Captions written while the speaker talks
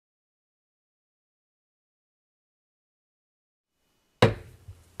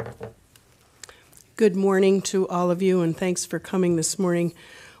Good morning to all of you, and thanks for coming this morning.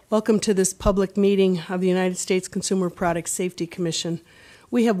 Welcome to this public meeting of the United States Consumer Product Safety Commission.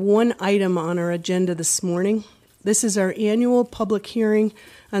 We have one item on our agenda this morning. This is our annual public hearing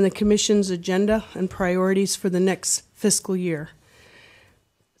on the Commission's agenda and priorities for the next fiscal year.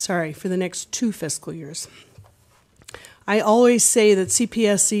 For the next 2 fiscal years. I always say that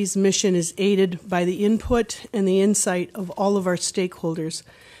CPSC's mission is aided by the input and the insight of all of our stakeholders,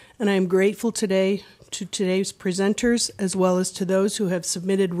 and I am grateful today to today's presenters as well as to those who have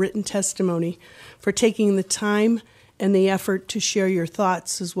submitted written testimony for taking the time and the effort to share your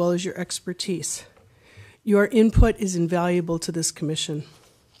thoughts as well as your expertise. Your input is invaluable to this commission.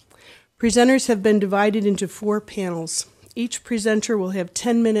 Presenters have been divided into 4 panels. Each presenter will have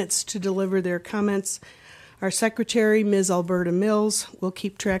 10 minutes to deliver their comments. Our secretary, Ms. Alberta Mills, will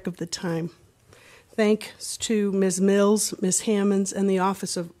keep track of the time. Thanks to Ms. Mills, Ms. Hammonds, and the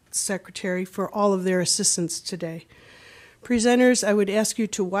Office of Secretary for all of their assistance today. Presenters, I would ask you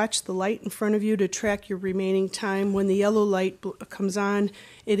to watch the light in front of you to track your remaining time. When the yellow light comes on,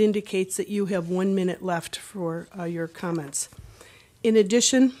 it indicates that you have 1 minute left for your comments. In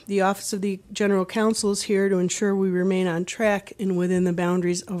addition, the Office of the General Counsel is here to ensure we remain on track and within the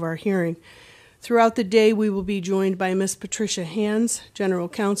boundaries of our hearing. Throughout the day, we will be joined by Ms. Patricia Hands, General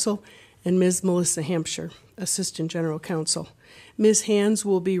Counsel, and Ms. Melissa Hampshire, Assistant General Counsel. Ms. Hands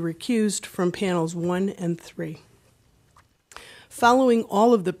will be recused from panels 1 and 3. Following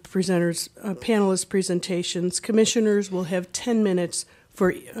all of the panelists' presentations, commissioners will have 10 minutes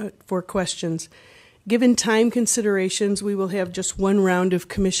for questions. Given time considerations, we will have just 1 round of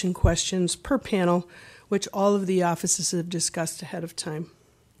commission questions per panel, which all of the offices have discussed ahead of time.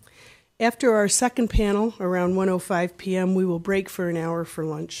 After our second panel, around 1:05 p.m., we will break for an hour for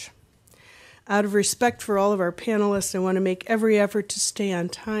lunch. Out of respect for all of our panelists, I want to make every effort to stay on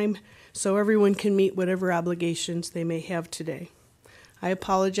time so everyone can meet whatever obligations they may have today. I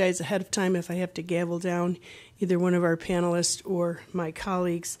apologize ahead of time if I have to gavel down either one of our panelists or my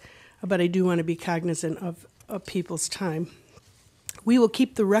colleagues, but I do want to be cognizant of people's time. We will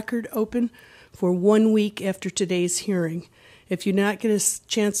keep the record open for 1 week after today's hearing. If you do not get a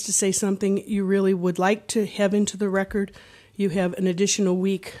chance to say something you really would like to have into the record, you have an additional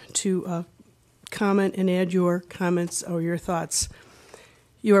week to comment and add your comments or your thoughts.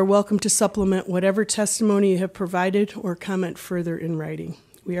 You are welcome to supplement whatever testimony you have provided or comment further in writing.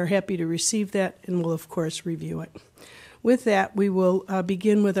 We are happy to receive that and will, of course, review it. With that, we will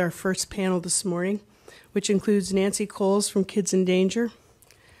begin with our first panel this morning, which includes Nancy Coles from Kids in Danger,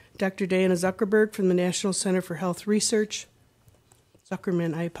 Dr. Diana Zuckerberg from the National Center for Health Research.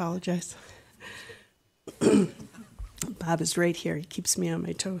 Zuckerman, I apologize. Bob is right here. He keeps me on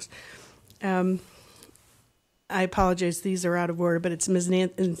my toes. I apologize, these are out of order, but it's Ms.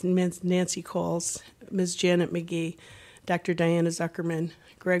 Nancy Coles, Ms. Janet McGee, Dr. Diana Zuckerman,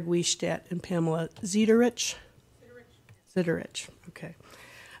 Greg Wiestadt, and Pamela Zederich. Zederich, okay.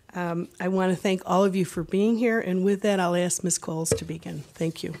 I want to thank all of you for being here, and with that, I'll ask Ms. Coles to begin.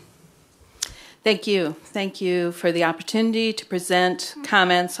 Thank you. Thank you. Thank you for the opportunity to present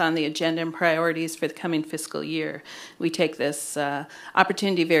comments on the agenda and priorities for the coming fiscal year. We take this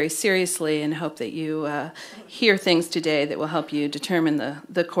opportunity very seriously and hope that you hear things today that will help you determine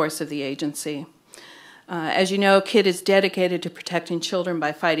the course of the agency. As you know, KID is dedicated to protecting children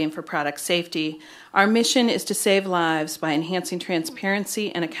by fighting for product safety. Our mission is to save lives by enhancing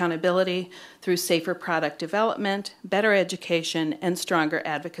transparency and accountability through safer product development, better education, and stronger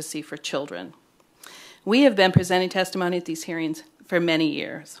advocacy for children. We have been presenting testimony at these hearings for many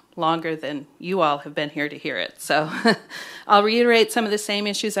years, longer than you all have been here to hear it. So I'll reiterate some of the same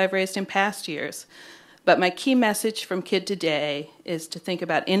issues I've raised in past years. But my key message from KID today is to think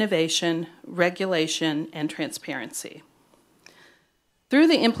about innovation, regulation, and transparency. Through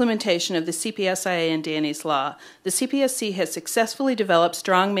the implementation of the CPSIA and Danny's Law, the CPSC has successfully developed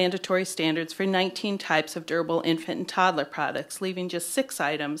strong mandatory standards for 19 types of durable infant and toddler products, leaving just 6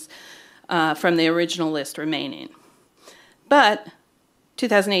 items from the original list remaining. But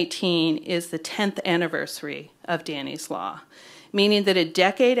 2018 is the 10th anniversary of Danny's Law, meaning that a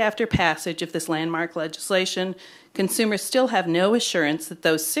decade after passage of this landmark legislation, consumers still have no assurance that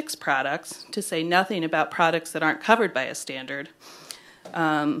those 6 products, to say nothing about products that aren't covered by a standard,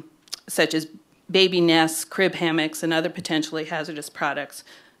 such as baby nests, crib hammocks, and other potentially hazardous products,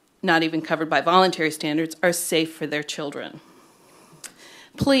 not even covered by voluntary standards, are safe for their children.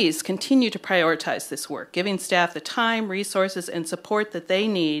 Please continue to prioritize this work, giving staff the time, resources, and support that they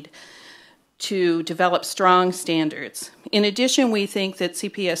need to develop strong standards. In addition, we think that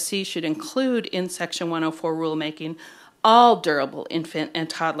CPSC should include in Section 104 rulemaking all durable infant and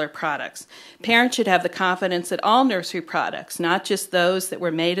toddler products. Parents should have the confidence that all nursery products, not just those that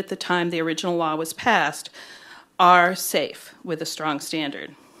were made at the time the original law was passed, are safe with a strong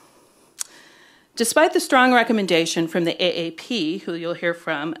standard. Despite the strong recommendation from the AAP, who you'll hear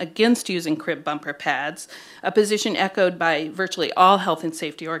from, against using crib bumper pads, a position echoed by virtually all health and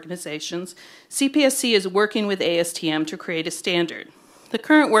safety organizations, CPSC is working with ASTM to create a standard. The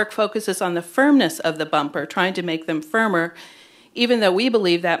current work focuses on the firmness of the bumper, trying to make them firmer, even though we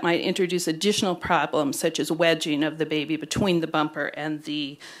believe that might introduce additional problems, such as wedging of the baby between the bumper and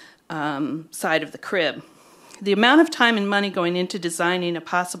the side of the crib. The amount of time and money going into designing a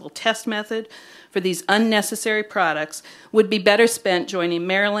possible test method for these unnecessary products would be better spent joining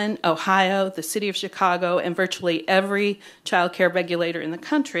Maryland, Ohio, the city of Chicago, and virtually every child care regulator in the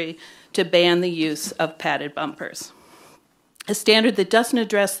country to ban the use of padded bumpers. A standard that doesn't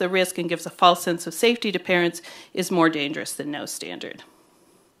address the risk and gives a false sense of safety to parents is more dangerous than no standard.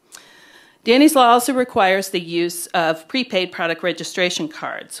 Danny's Law also requires the use of prepaid product registration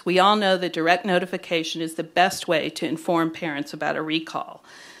cards. We all know that direct notification is the best way to inform parents about a recall.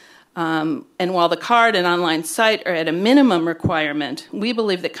 And while the card and online site are at a minimum requirement, we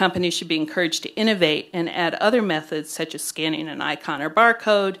believe that companies should be encouraged to innovate and add other methods such as scanning an icon or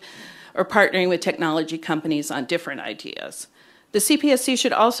barcode or partnering with technology companies on different ideas. The CPSC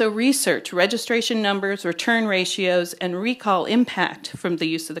should also research registration numbers, return ratios, and recall impact from the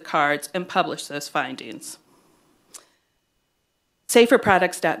use of the cards and publish those findings.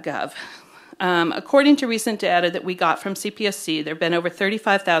 Saferproducts.gov. According to recent data that we got from CPSC, there have been over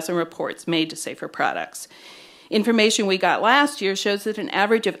 35,000 reports made to Safer Products. Information we got last year shows that an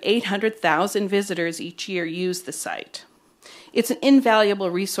average of 800,000 visitors each year use the site. It's an invaluable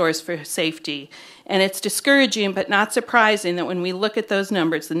resource for safety, and it's discouraging but not surprising that when we look at those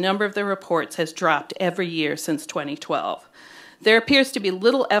numbers, the number of the reports has dropped every year since 2012. There appears to be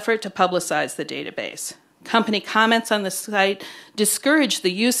little effort to publicize the database. Company comments on the site discourage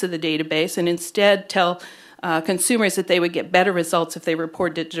the use of the database and instead tell consumers that they would get better results if they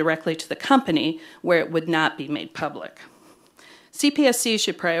reported it directly to the company, where it would not be made public. CPSC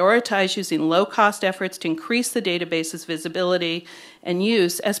should prioritize using low-cost efforts to increase the database's visibility and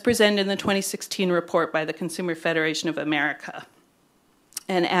use as presented in the 2016 report by the Consumer Federation of America,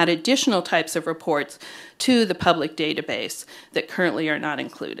 and add additional types of reports to the public database that currently are not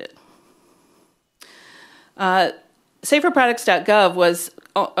included. Saferproducts.gov was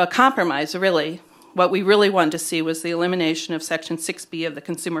a compromise, really. What we really wanted to see was the elimination of Section 6B of the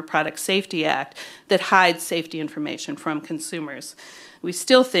Consumer Product Safety Act that hides safety information from consumers. We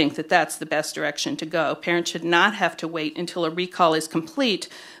still think that that's the best direction to go. Parents should not have to wait until a recall is complete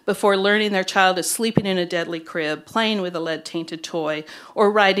before learning their child is sleeping in a deadly crib, playing with a lead-tainted toy, or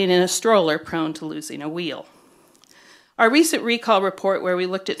riding in a stroller prone to losing a wheel. Our recent recall report, where we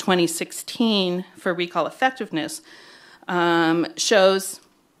looked at 2016 for recall effectiveness, shows,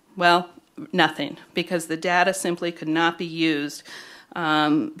 well, nothing, because the data simply could not be used.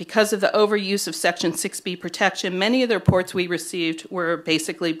 Because of the overuse of Section 6B protection, many of the reports we received were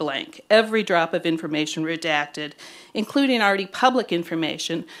basically blank. Every drop of information redacted, including already public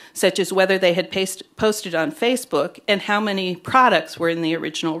information, such as whether they had posted on Facebook and how many products were in the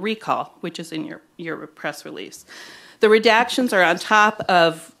original recall, which is in your press release. The redactions are on top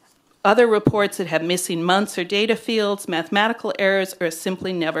of other reports that have missing months or data fields, mathematical errors, or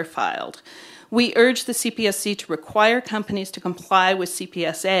simply never filed. We urge the CPSC to require companies to comply with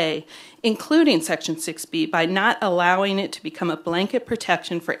CPSA, including Section 6B, by not allowing it to become a blanket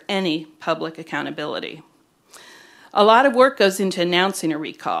protection for any public accountability. A lot of work goes into announcing a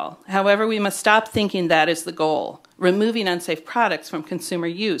recall. However, we must stop thinking that is the goal. Removing unsafe products from consumer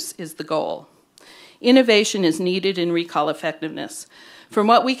use is the goal. Innovation is needed in recall effectiveness. From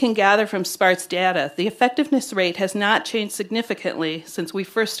what we can gather from SPART's data, the effectiveness rate has not changed significantly since we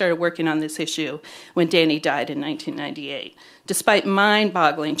first started working on this issue when Danny died in 1998, despite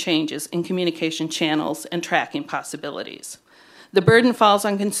mind-boggling changes in communication channels and tracking possibilities. The burden falls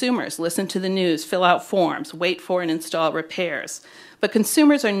on consumers. Listen to the news, fill out forms, wait for and install repairs. But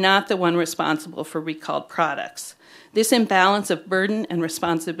consumers are not the one responsible for recalled products. This imbalance of burden and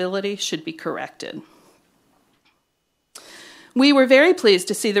responsibility should be corrected. We were very pleased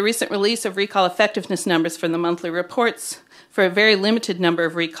to see the recent release of recall effectiveness numbers from the monthly reports for a very limited number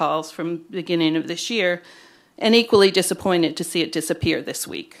of recalls from the beginning of this year, and equally disappointed to see it disappear this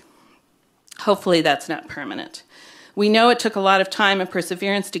week. Hopefully that's not permanent. We know it took a lot of time and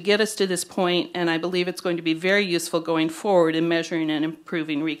perseverance to get us to this point, and I believe it's going to be very useful going forward in measuring and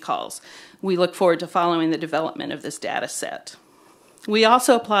improving recalls. We look forward to following the development of this data set. We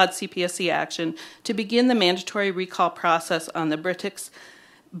also applaud CPSC action to begin the mandatory recall process on the Britax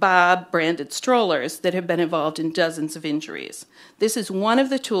Bob branded strollers that have been involved in dozens of injuries. This is one of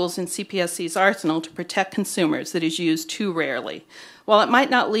the tools in CPSC's arsenal to protect consumers that is used too rarely. While it might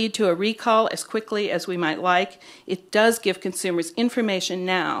not lead to a recall as quickly as we might like, it does give consumers information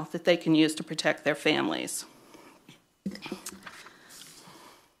now that they can use to protect their families.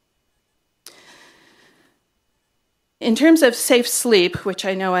 In terms of safe sleep, which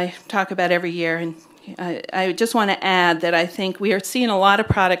I know I talk about every year, and I just want to add that I think we are seeing a lot of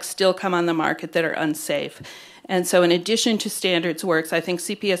products still come on the market that are unsafe. And so in addition to standards works, I think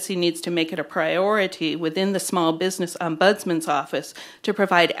CPSC needs to make it a priority within the Small Business Ombudsman's Office to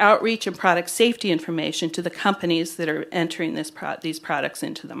provide outreach and product safety information to the companies that are entering these products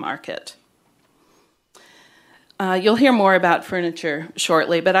into the market. You'll hear more about furniture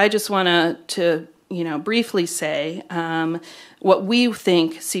shortly, but I just want to briefly say what we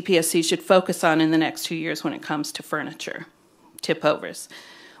think CPSC should focus on in the next 2 years when it comes to furniture tip-overs.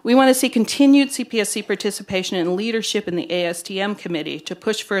 We want to see continued CPSC participation and leadership in the ASTM committee to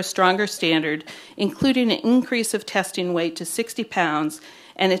push for a stronger standard, including an increase of testing weight to 60 pounds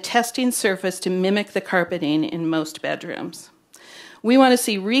and a testing surface to mimic the carpeting in most bedrooms. We want to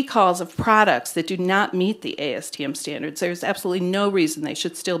see recalls of products that do not meet the ASTM standards. There's absolutely no reason they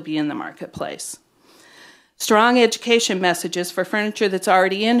should still be in the marketplace. Strong education messages for furniture that's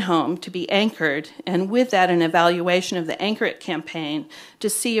already in home to be anchored, and with that an evaluation of the Anchor It campaign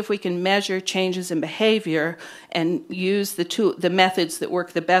to see if we can measure changes in behavior and use the methods that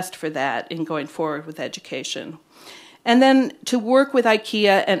work the best for that in going forward with education. And then to work with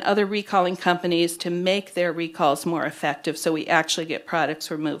IKEA and other recalling companies to make their recalls more effective so we actually get products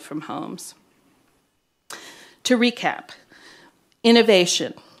removed from homes. To recap,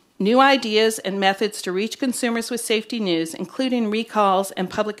 innovation. New ideas and methods to reach consumers with safety news, including recalls and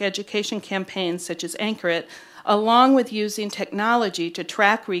public education campaigns such as Anchor It, along with using technology to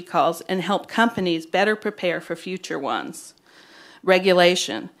track recalls and help companies better prepare for future ones.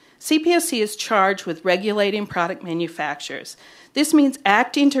 Regulation. CPSC is charged with regulating product manufacturers. This means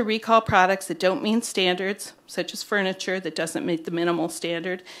acting to recall products that don't meet standards, such as furniture that doesn't meet the minimal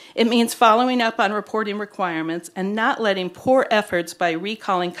standard. It means following up on reporting requirements and not letting poor efforts by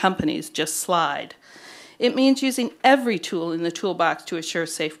recalling companies just slide. It means using every tool in the toolbox to assure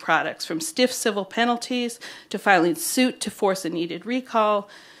safe products, from stiff civil penalties to filing suit to force a needed recall,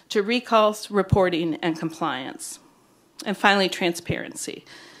 to recalls, reporting, and compliance. And finally, transparency.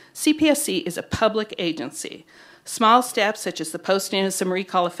 CPSC is a public agency. Small steps, such as the posting of some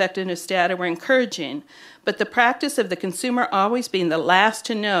recall effectiveness data, were encouraging, but the practice of the consumer always being the last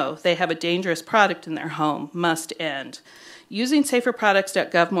to know they have a dangerous product in their home must end. Using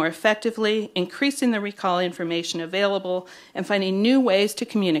saferproducts.gov more effectively, increasing the recall information available, and finding new ways to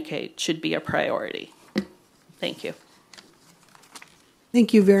communicate should be a priority. Thank you.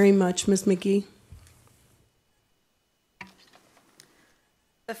 Thank you very much, Ms. McGee.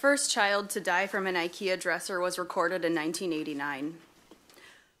 The first child to die from an IKEA dresser was recorded in 1989.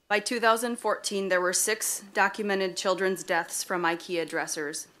 By 2014, there were 6 documented children's deaths from IKEA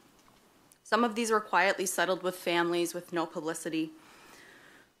dressers. Some of these were quietly settled with families with no publicity.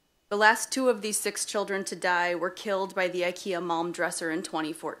 The last 2 of these 6 children to die were killed by the IKEA Malm dresser in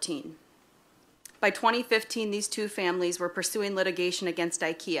 2014. By 2015, these 2 families were pursuing litigation against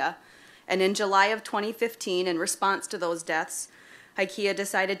IKEA, and in July of 2015, in response to those deaths, IKEA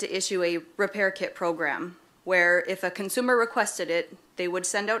decided to issue a repair kit program where if a consumer requested it, they would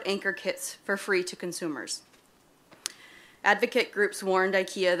send out anchor kits for free to consumers. Advocate groups warned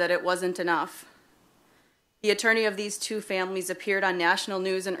IKEA that it wasn't enough. The attorney of these 2 families appeared on national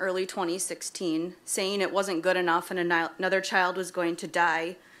news in early 2016, saying it wasn't good enough and another child was going to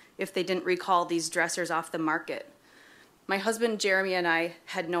die if they didn't recall these dressers off the market. My husband Jeremy and I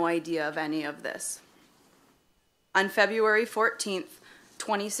had no idea of any of this. On February 14th,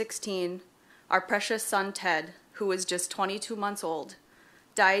 2016, our precious son Ted, who was just 22 months old,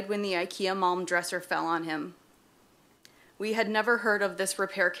 died when the IKEA Malm dresser fell on him. We had never heard of this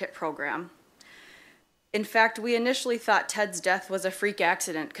repair kit program. In fact, we initially thought Ted's death was a freak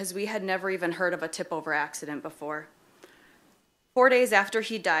accident because we had never even heard of a tip-over accident before. 4 days after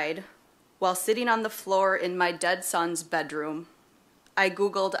he died, while sitting on the floor in my dead son's bedroom, I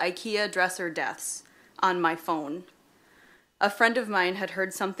Googled IKEA dresser deaths on my phone. A friend of mine had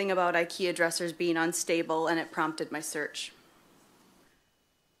heard something about IKEA dressers being unstable, and it prompted my search.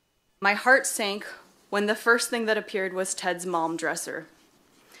 My heart sank when the first thing that appeared was Ted's Malm dresser,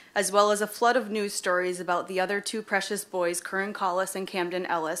 as well as a flood of news stories about the other 2 precious boys, Curran Collis and Camden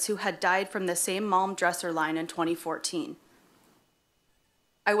Ellis, who had died from the same Malm dresser line in 2014.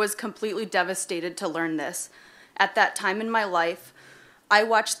 I was completely devastated to learn this. At that time in my life, I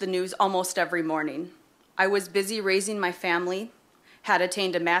watched the news almost every morning. I was busy raising my family, had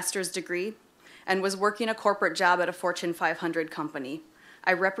attained a master's degree, and was working a corporate job at a Fortune 500 company.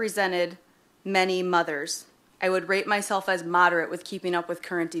 I represented many mothers. I would rate myself as moderate with keeping up with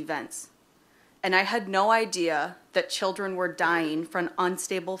current events. And I had no idea that children were dying from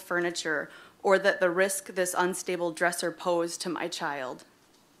unstable furniture or that the risk this unstable dresser posed to my child.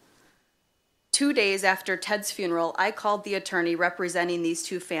 2 days after Ted's funeral, I called the attorney representing these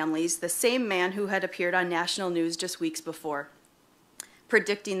two families, the same man who had appeared on national news just weeks before,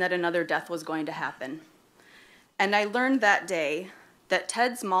 predicting that another death was going to happen. And I learned that day that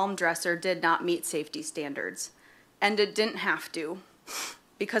Ted's mom dresser did not meet safety standards, and it didn't have to,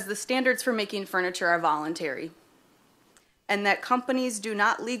 because the standards for making furniture are voluntary, and that companies do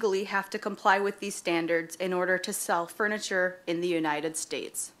not legally have to comply with these standards in order to sell furniture in the United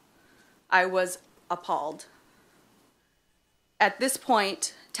States. I was appalled. At this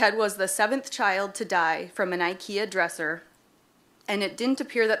point, Ted was the 7th child to die from an IKEA dresser, and it didn't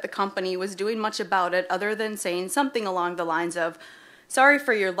appear that the company was doing much about it other than saying something along the lines of, "Sorry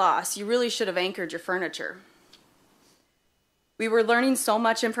for your loss, you really should have anchored your furniture." We were learning so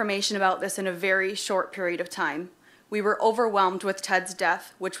much information about this in a very short period of time. We were overwhelmed with Ted's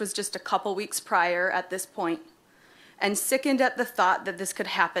death, which was just a couple weeks prior at this point, and sickened at the thought that this could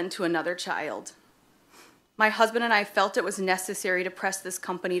happen to another child. My husband and I felt it was necessary to press this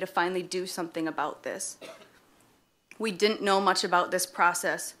company to finally do something about this. We didn't know much about this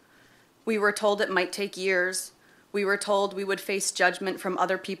process. We were told it might take years. We were told we would face judgment from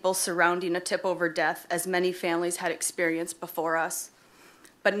other people surrounding a tip-over death, as many families had experienced before us.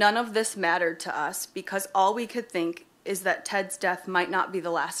 But none of this mattered to us because all we could think is that Ted's death might not be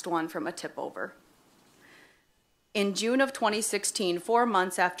the last one from a tip-over. In June of 2016, 4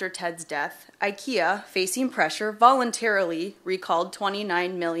 months after Ted's death, IKEA, facing pressure, voluntarily recalled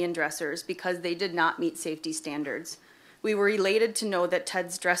 29 million dressers because they did not meet safety standards. We were elated to know that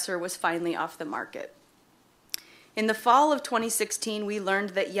Ted's dresser was finally off the market. In the fall of 2016, we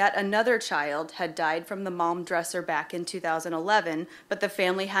learned that yet another child had died from the mom dresser back in 2011, but the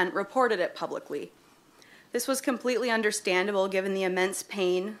family hadn't reported it publicly. This was completely understandable given the immense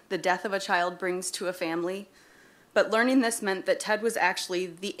pain the death of a child brings to a family. But learning this meant that Ted was actually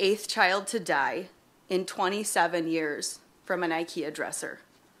the 8th child to die in 27 years from an IKEA dresser.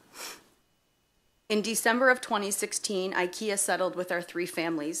 In December of 2016, IKEA settled with our 3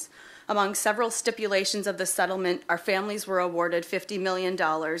 families. Among several stipulations of the settlement, our families were awarded $50 million,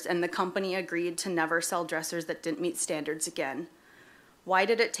 and the company agreed to never sell dressers that didn't meet standards again. Why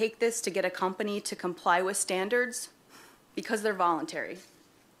did it take this to get a company to comply with standards? Because they're voluntary.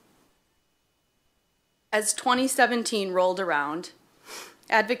 As 2017 rolled around,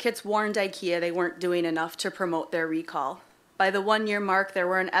 advocates warned IKEA they weren't doing enough to promote their recall. By the 1-year mark, there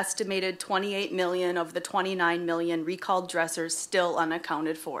were an estimated 28 million of the 29 million recalled dressers still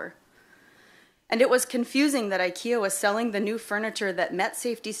unaccounted for. And it was confusing that IKEA was selling the new furniture that met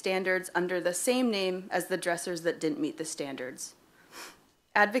safety standards under the same name as the dressers that didn't meet the standards.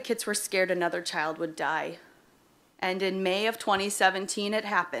 Advocates were scared another child would die. And in May of 2017, it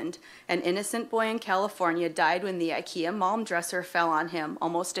happened. An innocent boy in California died when the IKEA mom dresser fell on him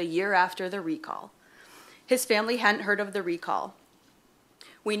almost a year after the recall. His family hadn't heard of the recall.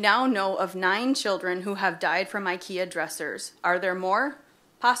 We now know of 9 children who have died from IKEA dressers. Are there more?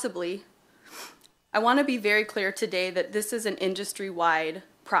 Possibly. I want to be very clear today that this is an industry-wide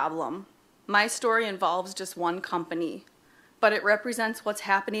problem. My story involves just one company, but it represents what's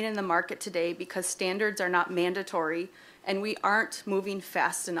happening in the market today because standards are not mandatory and we aren't moving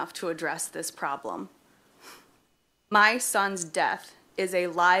fast enough to address this problem. My son's death is a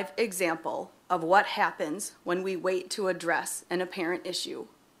live example of what happens when we wait to address an apparent issue.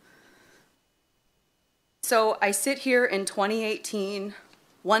 So I sit here in 2018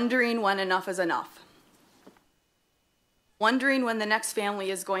 wondering when enough is enough. Wondering when the next family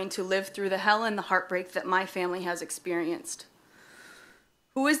is going to live through the hell and the heartbreak that my family has experienced.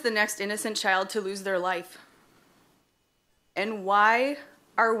 Who is the next innocent child to lose their life? And why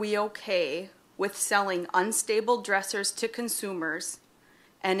are we okay with selling unstable dressers to consumers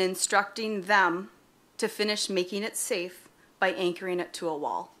and instructing them to finish making it safe by anchoring it to a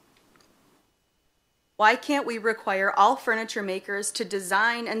wall? Why can't we require all furniture makers to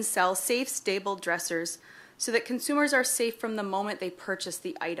design and sell safe, stable dressers so that consumers are safe from the moment they purchase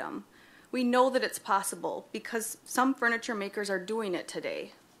the item? We know that it's possible because some furniture makers are doing it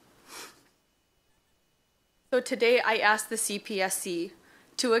today. So today I ask the CPSC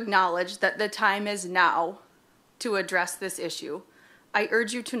to acknowledge that the time is now to address this issue. I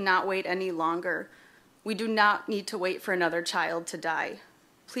urge you to not wait any longer. We do not need to wait for another child to die.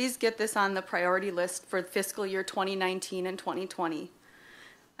 Please get this on the priority list for fiscal year 2019 and 2020.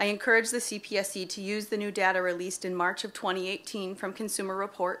 I encourage the CPSC to use the new data released in March of 2018 from Consumer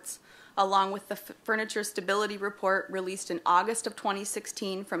Reports, along with the Furniture Stability Report released in August of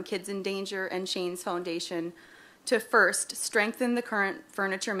 2016 from Kids in Danger and Shane's Foundation, to first strengthen the current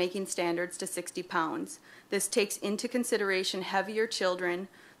furniture making standards to 60 pounds. This takes into consideration heavier children,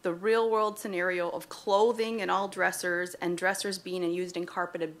 the real-world scenario of clothing in all dressers and dressers being used in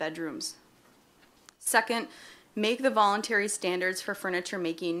carpeted bedrooms. Second, make the voluntary standards for furniture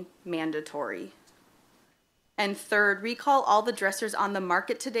making mandatory. And third, recall all the dressers on the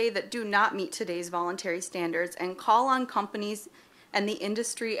market today that do not meet today's voluntary standards, and call on companies and the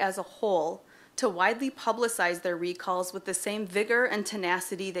industry as a whole to widely publicize their recalls with the same vigor and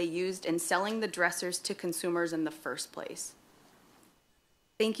tenacity they used in selling the dressers to consumers in the first place.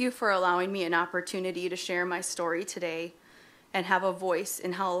 Thank you for allowing me an opportunity to share my story today and have a voice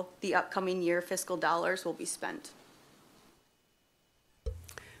in how the upcoming year fiscal dollars will be spent.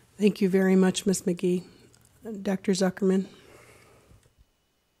 Thank you very much, Ms. McGee. Dr. Zuckerman.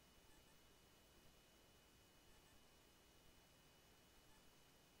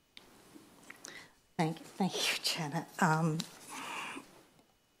 Thank you, Janet.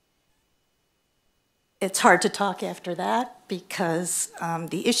 It's hard to talk after that because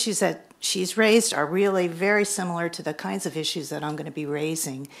the issues that she's raised are really very similar to the kinds of issues that I'm going to be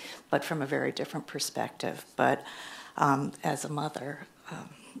raising, but from a very different perspective. But as a mother,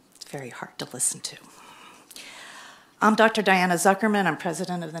 it's very hard to listen to. I'm Dr. Diana Zuckerman. I'm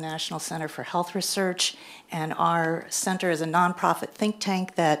president of the National Center for Health Research, and our center is a nonprofit think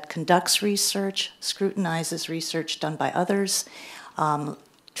tank that conducts research, scrutinizes research done by others,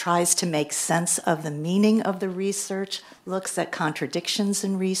 tries to make sense of the meaning of the research, looks at contradictions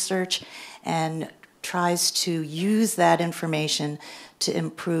in research, and tries to use that information to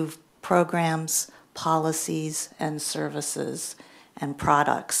improve programs, policies, and services and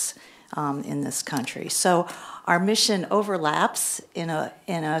products in this country. So our mission overlaps in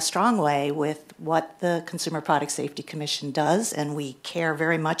a strong way with what the Consumer Product Safety Commission does, and we care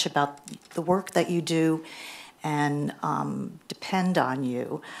very much about the work that you do and depend on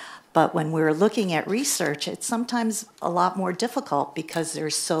you. But when we're looking at research, it's sometimes a lot more difficult because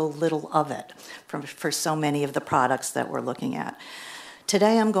there's so little of it for so many of the products that we're looking at.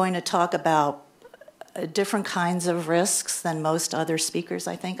 Today I'm going to talk about different kinds of risks than most other speakers.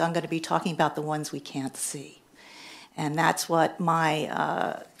 I think I'm going to be talking about the ones we can't see. And that's what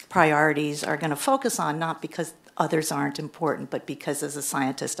my priorities are going to focus on, not because others aren't important, but because as a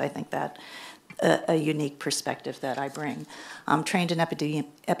scientist, I think that a unique perspective that I bring. I'm trained in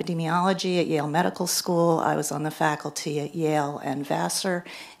epidemiology at Yale Medical School. I was on the faculty at Yale and Vassar,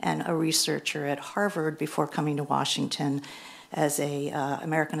 and a researcher at Harvard before coming to Washington as a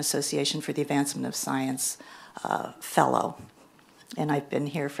American Association for the Advancement of Science fellow. And I've been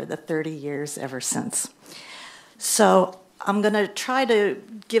here for the 30 years ever since. So I'm going to try to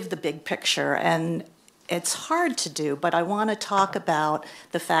give the big picture, and it's hard to do, but I want to talk about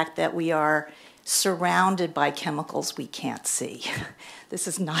the fact that we are surrounded by chemicals we can't see. This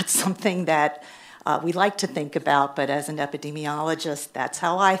is not something that we like to think about, but as an epidemiologist, that's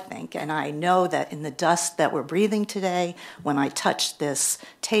how I think. And I know that in the dust that we're breathing today, when I touch this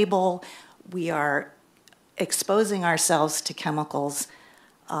table, we are exposing ourselves to chemicals,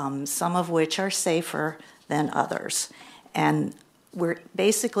 some of which are safer than others. And we're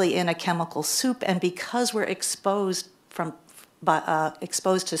basically in a chemical soup, and because we're exposed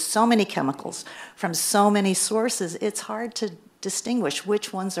to so many chemicals from so many sources, it's hard to distinguish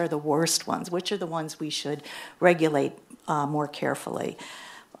which ones are the worst ones, which are the ones we should regulate more carefully.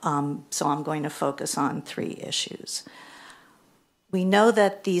 So I'm going to focus on 3 issues. We know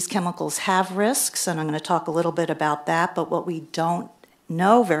that these chemicals have risks, and I'm going to talk a little bit about that, but what we don't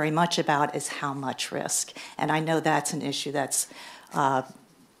know very much about is how much risk. And I know that's an issue that's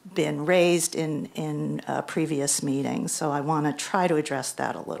been raised in previous meetings, so I want to try to address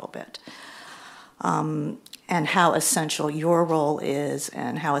that a little bit. And how essential your role is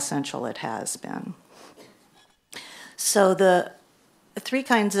and how essential it has been. So the 3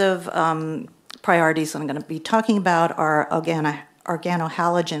 kinds of priorities I'm going to be talking about are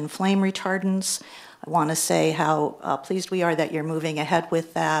organohalogen flame retardants. I want to say how pleased we are that you're moving ahead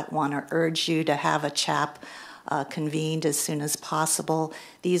with that. Want to urge you to have a CHAP convened as soon as possible.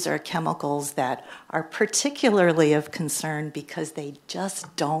 These are chemicals that are particularly of concern because they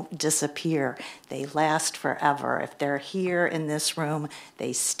just don't disappear. They last forever. If they're here in this room,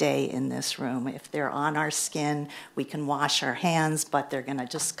 they stay in this room. If they're on our skin, we can wash our hands, but they're going to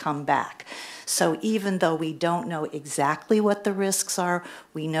just come back. So even though we don't know exactly what the risks are,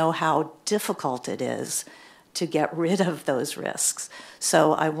 we know how difficult it is to get rid of those risks.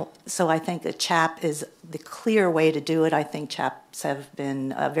 So I think a CHAP is the clear way to do it. I think CHAPs have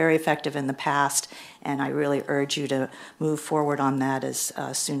been very effective in the past, and I really urge you to move forward on that as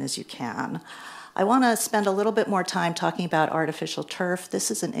soon as you can. I want to spend a little bit more time talking about artificial turf. This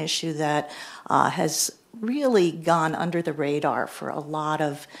is an issue that has really gone under the radar for a lot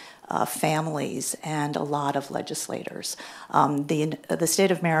of families and a lot of legislators. The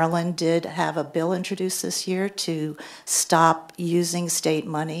state of Maryland did have a bill introduced this year to stop using state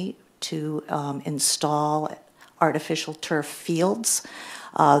money to install artificial turf fields.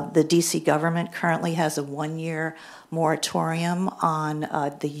 The DC government currently has a one-year moratorium on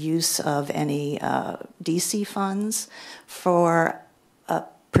the use of any DC funds for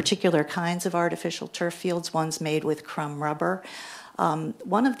particular kinds of artificial turf fields, ones made with crumb rubber.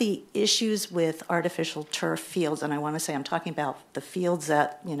 One of the issues with artificial turf fields, and I want to say I'm talking about the fields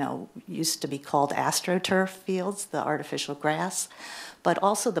that, used to be called astroturf fields, the artificial grass, but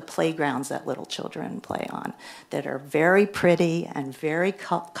also the playgrounds that little children play on that are very pretty and very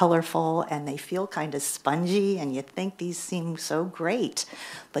colorful, and they feel kind of spongy, and you think these seem so great.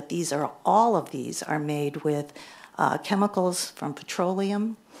 But all of these are made with chemicals from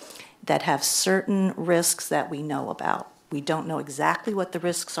petroleum that have certain risks that we know about. We don't know exactly what the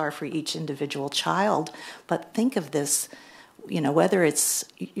risks are for each individual child, but think of this, whether it's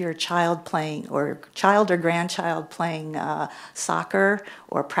your child playing or child or grandchild playing soccer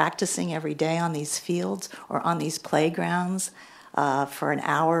or practicing every day on these fields or on these playgrounds for an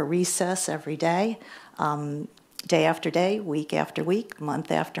hour recess every day, day after day, week after week,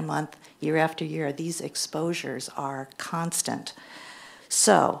 month after month, year after year, these exposures are constant.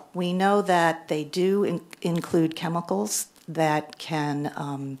 So we know that they do include chemicals that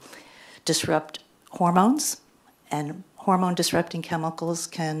can disrupt hormones, and hormone-disrupting chemicals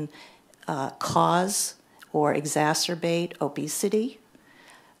can cause or exacerbate obesity,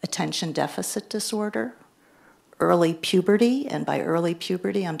 attention deficit disorder, early puberty, and by early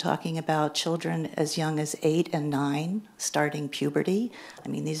puberty I'm talking about children as young as 8 and 9 starting puberty. I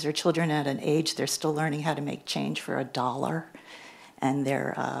mean, these are children at an age they're still learning how to make change for $1. And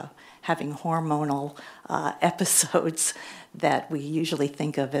they're having hormonal episodes that we usually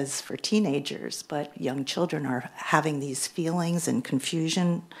think of as for teenagers, but young children are having these feelings and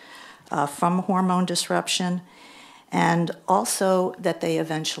confusion from hormone disruption, and also that they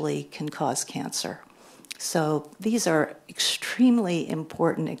eventually can cause cancer. So these are extremely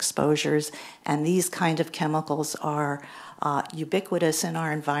important exposures, and these kind of chemicals are ubiquitous in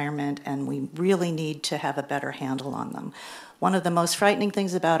our environment, and we really need to have a better handle on them. One of the most frightening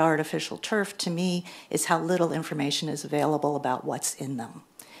things about artificial turf to me is how little information is available about what's in them.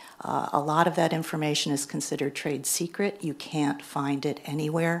 A lot of that information is considered trade secret. You can't find it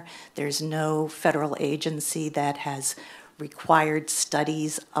anywhere. There's no federal agency that has required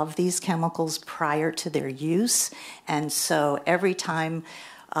studies of these chemicals prior to their use. And so every time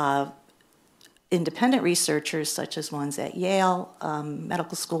independent researchers, such as ones at Yale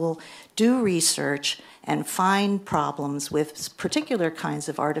Medical School, do research and find problems with particular kinds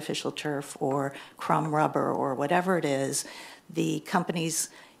of artificial turf or crumb rubber or whatever it is, the companies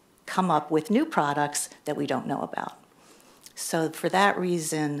come up with new products that we don't know about. So for that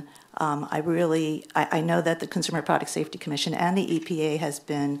reason, I know that the Consumer Product Safety Commission and the EPA has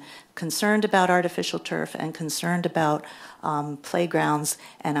been concerned about artificial turf and concerned about playgrounds,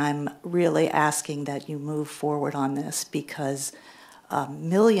 and I'm really asking that you move forward on this because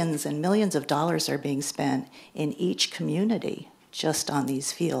millions and millions of dollars are being spent in each community just on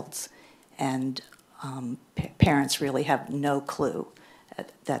these fields, and parents really have no clue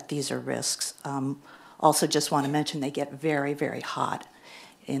that these are risks. Also just want to mention they get very, very hot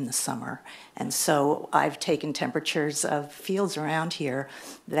in the summer. And so I've taken temperatures of fields around here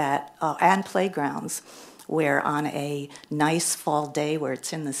that and playgrounds where on a nice fall day where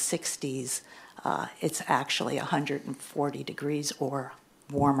it's in the 60s, it's actually 140 degrees or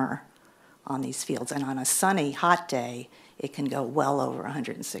warmer on these fields. And on a sunny, hot day, it can go well over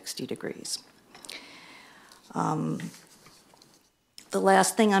 160 degrees. The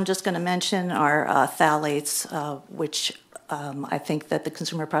last thing I'm just going to mention are phthalates, which I think that the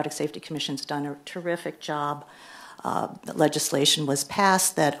Consumer Product Safety Commission's done a terrific job legislation was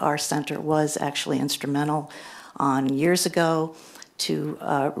passed that our center was actually instrumental on years ago to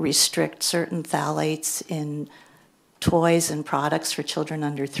restrict certain phthalates in toys and products for children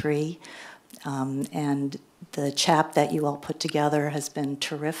under 3. And the chap that you all put together has been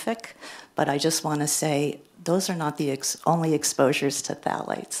terrific, but I just want to say those are not the only exposures to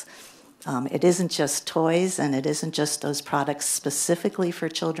phthalates. It isn't just toys, and it isn't just those products specifically for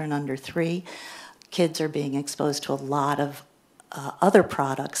children under 3. Kids are being exposed to a lot of other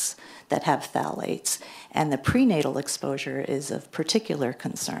products that have phthalates, and the prenatal exposure is of particular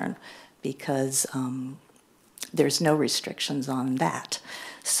concern because there's no restrictions on that.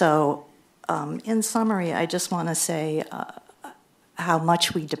 So in summary, I just want to say how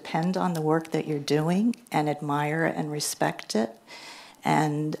much we depend on the work that you're doing and admire and respect it,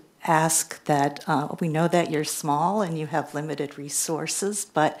 and ask that we know that you're small and you have limited resources,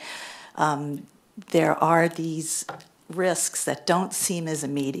 but there are these risks that don't seem as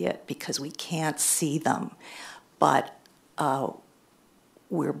immediate because we can't see them, but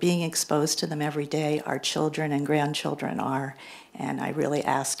we're being exposed to them every day. Our children and grandchildren are, and I really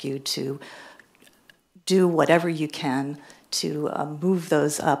ask you to do whatever you can to move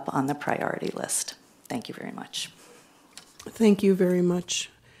those up on the priority list. Thank you very much. Thank you very much.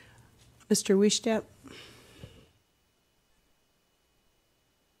 Mr. Wiestat?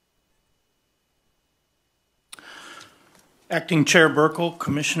 Acting Chair Burkle,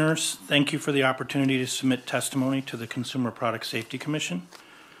 Commissioners, thank you for the opportunity to submit testimony to the Consumer Product Safety Commission.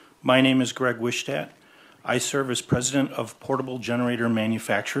 My name is Greg Wiestat. I serve as President of Portable Generator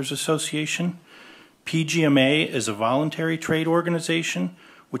Manufacturers Association. PGMA is a voluntary trade organization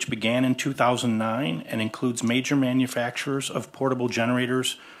which began in 2009 and includes major manufacturers of portable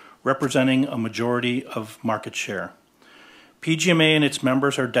generators representing a majority of market share. PGMA and its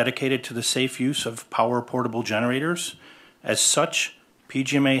members are dedicated to the safe use of power portable generators. As such,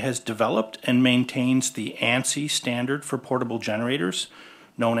 PGMA has developed and maintains the ANSI standard for portable generators,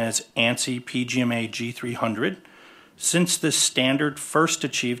 known as ANSI PGMA G300. Since this standard first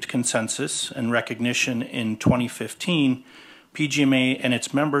achieved consensus and recognition in 2015, PGMA and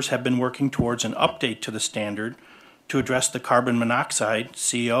its members have been working towards an update to the standard to address the carbon monoxide,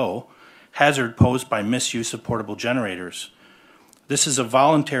 CO, hazard posed by misuse of portable generators. This is a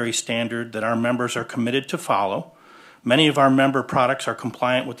voluntary standard that our members are committed to follow. Many of our member products are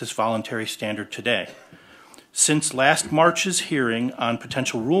compliant with this voluntary standard today. Since last March's hearing on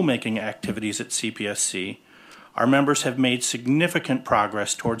potential rulemaking activities at CPSC, our members have made significant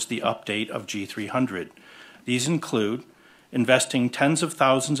progress towards the update of G300. These include investing tens of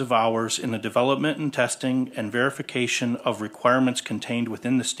thousands of hours in the development and testing and verification of requirements contained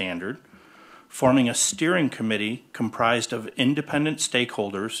within the standard, forming a steering committee comprised of independent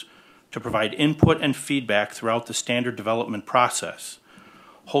stakeholders to provide input and feedback throughout the standard development process,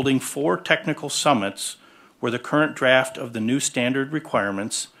 holding 4 technical summits where the current draft of the new standard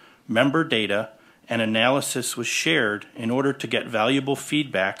requirements, member data, and analysis was shared in order to get valuable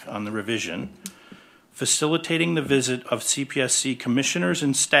feedback on the revision, facilitating the visit of CPSC commissioners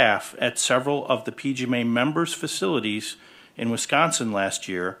and staff at several of the PGMA members' facilities in Wisconsin last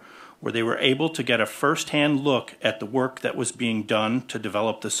year, where they were able to get a first-hand look at the work that was being done to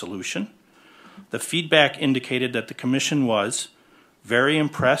develop the solution. The feedback indicated that the Commission was very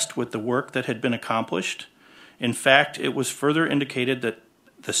impressed with the work that had been accomplished. In fact, it was further indicated that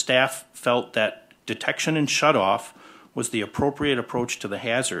the staff felt that detection and shutoff was the appropriate approach to the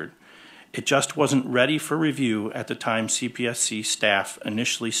hazard. It just wasn't ready for review at the time CPSC staff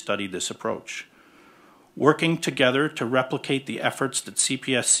initially studied this approach. Working together to replicate the efforts that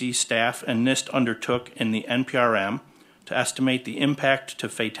CPSC staff and NIST undertook in the NPRM to estimate the impact to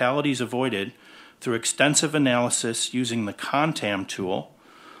fatalities avoided through extensive analysis using the CONTAM tool,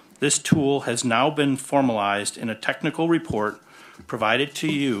 this tool has now been formalized in a technical report provided to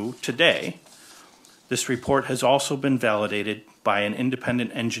you today. This report has also been validated by an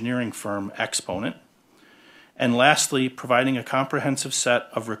independent engineering firm, Exponent. And lastly, providing a comprehensive set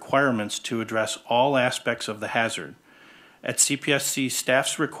of requirements to address all aspects of the hazard. At CPSC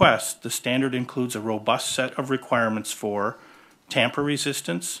staff's request, the standard includes a robust set of requirements for tamper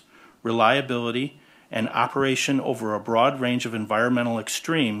resistance, reliability, and operation over a broad range of environmental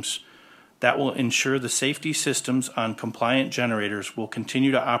extremes that will ensure the safety systems on compliant generators will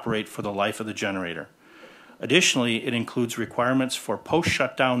continue to operate for the life of the generator. Additionally, it includes requirements for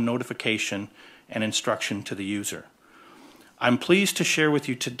post-shutdown notification and instruction to the user. I'm pleased to share with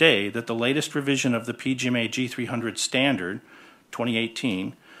you today that the latest revision of the PGMA G300 standard,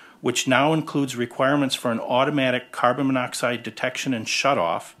 2018, which now includes requirements for an automatic carbon monoxide detection and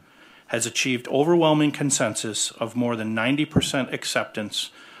shutoff, has achieved overwhelming consensus of more than 90% acceptance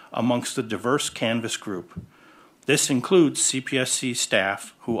amongst the diverse canvas group. This includes CPSC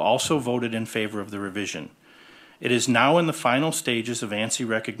staff who also voted in favor of the revision. It is now in the final stages of ANSI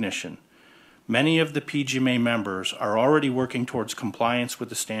recognition. Many of the PGMA members are already working towards compliance with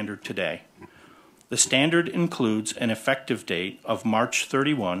the standard today. The standard includes an effective date of March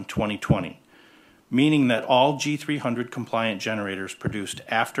 31, 2020. Meaning that all G300 compliant generators produced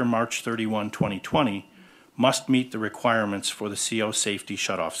after March 31, 2020 must meet the requirements for the CO safety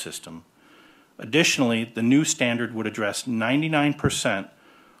shutoff system. Additionally, the new standard would address 99%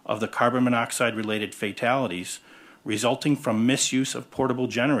 of the carbon monoxide related fatalities resulting from misuse of portable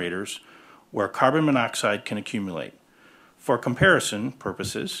generators where carbon monoxide can accumulate. For comparison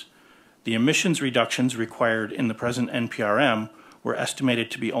purposes, the emissions reductions required in the present NPRM were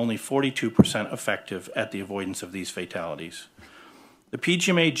estimated to be only 42% effective at the avoidance of these fatalities. The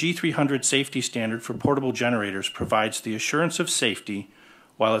PGMA G300 safety standard for portable generators provides the assurance of safety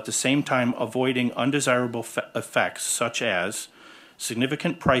while at the same time avoiding undesirable effects such as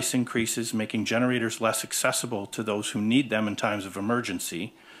significant price increases making generators less accessible to those who need them in times of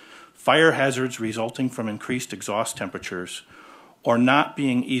emergency, fire hazards resulting from increased exhaust temperatures, or not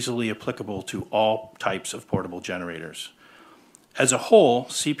being easily applicable to all types of portable generators. As a whole,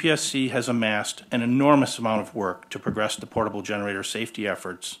 CPSC has amassed an enormous amount of work to progress the portable generator safety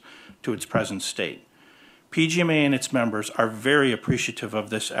efforts to its present state. PGMA and its members are very appreciative of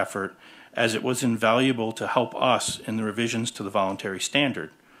this effort as it was invaluable to help us in the revisions to the voluntary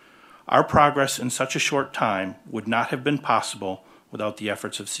standard. Our progress in such a short time would not have been possible without the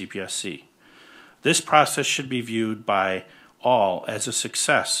efforts of CPSC. This process should be viewed by all as a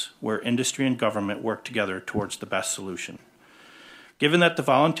success where industry and government work together towards the best solution. Given that the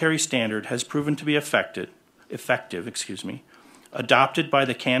voluntary standard has proven to be effective, adopted by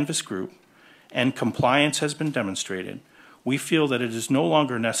the Canvas group, and compliance has been demonstrated, we feel that it is no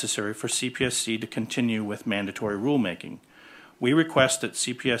longer necessary for CPSC to continue with mandatory rulemaking. We request that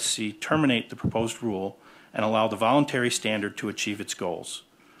CPSC terminate the proposed rule and allow the voluntary standard to achieve its goals.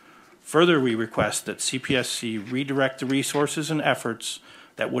 Further, we request that CPSC redirect the resources and efforts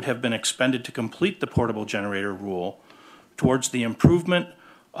that would have been expended to complete the portable generator rule towards the improvement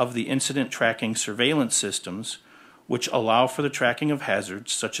of the incident tracking surveillance systems, which allow for the tracking of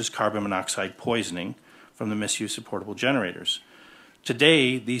hazards such as carbon monoxide poisoning from the misuse of portable generators.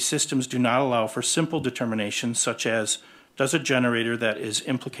 Today, these systems do not allow for simple determinations such as, does a generator that is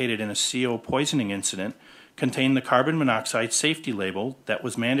implicated in a CO poisoning incident contain the carbon monoxide safety label that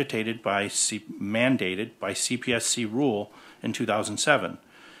was mandated by CPSC rule in 2007.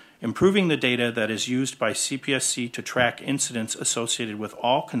 Improving the data that is used by CPSC to track incidents associated with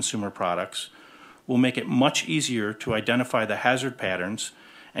all consumer products will make it much easier to identify the hazard patterns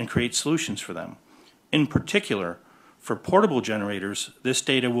and create solutions for them. In particular, for portable generators, this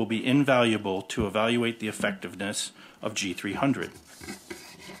data will be invaluable to evaluate the effectiveness of G300.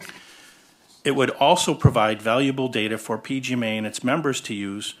 It would also provide valuable data for PGMA and its members to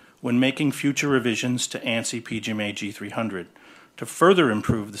use when making future revisions to ANSI PGMA G300 to further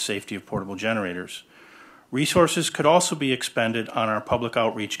improve the safety of portable generators. Resources could also be expended on our public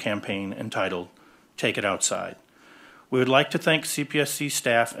outreach campaign entitled Take It Outside. We would like to thank CPSC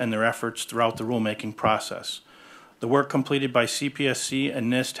staff and their efforts throughout the rulemaking process. The work completed by CPSC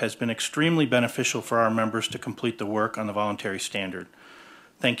and NIST has been extremely beneficial for our members to complete the work on the voluntary standard.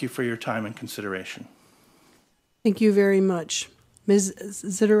 Thank you for your time and consideration. Thank you very much. Ms.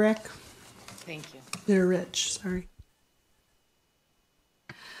 Ziderek? Thank you. Ziderich, sorry.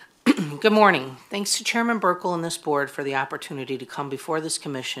 Good morning. Thanks to Chairman Burkle and this board for the opportunity to come before this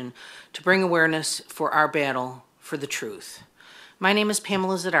commission to bring awareness for our battle for the truth. My name is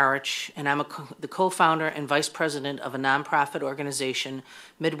Pamela Zidarich, and I'm the co-founder and vice president of a nonprofit organization,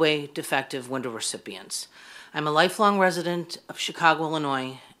 Midway Defective Window Recipients. I'm a lifelong resident of Chicago,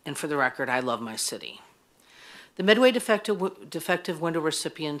 Illinois, and for the record, I love my city. The Midway Defective Window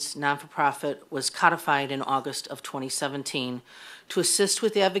Recipients non-for-profit was codified in August of 2017 to assist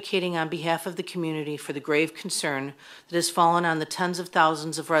with advocating on behalf of the community for the grave concern that has fallen on the tens of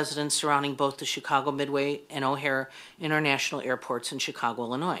thousands of residents surrounding both the Chicago Midway and O'Hare International Airports in Chicago,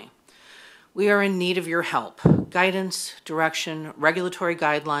 Illinois. We are in need of your help, guidance, direction, regulatory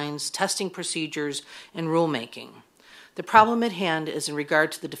guidelines, testing procedures, and rulemaking. The problem at hand is in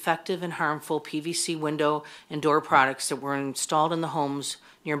regard to the defective and harmful PVC window and door products that were installed in the homes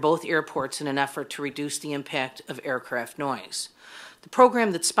near both airports in an effort to reduce the impact of aircraft noise. The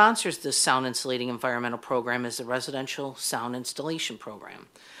program that sponsors this sound insulating environmental program is the Residential Sound Installation Program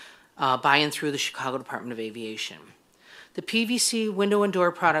by and through the Chicago Department of Aviation. The PVC window and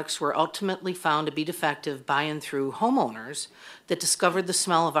door products were ultimately found to be defective by and through homeowners that discovered the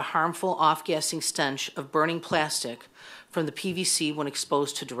smell of a harmful off-gassing stench of burning plastic from the PVC when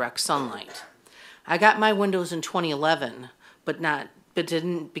exposed to direct sunlight. I got my windows in 2011, but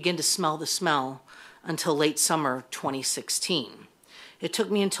didn't begin to smell the smell until late summer 2016. It took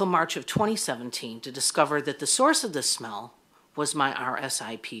me until March of 2017 to discover that the source of the smell was my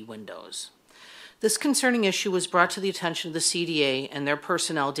RSIP windows. This concerning issue was brought to the attention of the CDA and their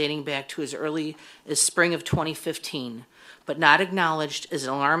personnel dating back to as early as spring of 2015, but not acknowledged as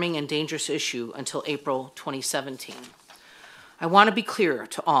an alarming and dangerous issue until April 2017. I want to be clear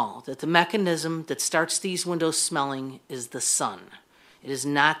to all that the mechanism that starts these windows smelling is the sun. It is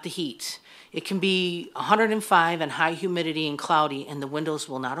not the heat. It can be 105 and high humidity and cloudy and the windows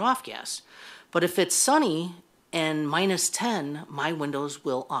will not off-gas. But if it's sunny and -10, my windows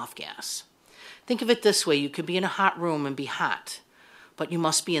will off-gas. Think of it this way, you could be in a hot room and be hot, but you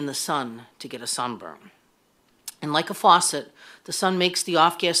must be in the sun to get a sunburn. And like a faucet, the sun makes the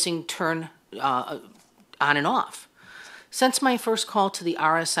off-gassing turn on and off. Since my first call to the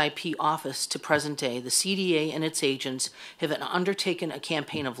RSIP office to present day, the CDA and its agents have undertaken a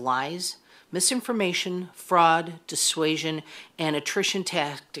campaign of lies, misinformation, fraud, dissuasion, and attrition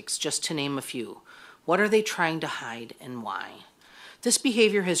tactics, just to name a few. What are they trying to hide and why? This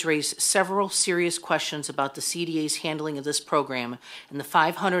behavior has raised several serious questions about the CDA's handling of this program and the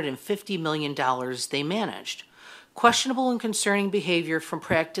 $550 million they managed. Questionable and concerning behavior from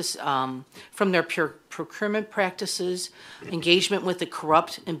their procurement practices, engagement with the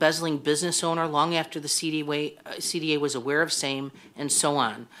corrupt, embezzling business owner long after the CDA was aware of same, and so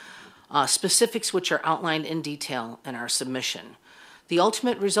on. Specifics which are outlined in detail in our submission. The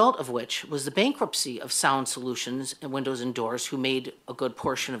ultimate result of which was the bankruptcy of Sound Solutions and Windows and Doors, who made a good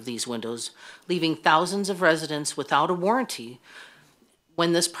portion of these windows, leaving thousands of residents without a warranty.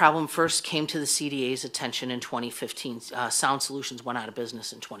 When this problem first came to the CDA's attention in 2015, Sound Solutions went out of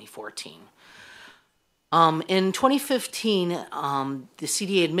business in 2014. In 2015, the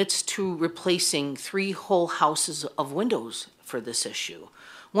CDA admits to replacing 3 whole houses of windows for this issue.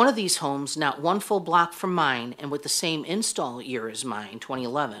 One of these homes, not one full block from mine and with the same install year as mine,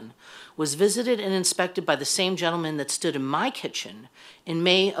 2011, was visited and inspected by the same gentleman that stood in my kitchen in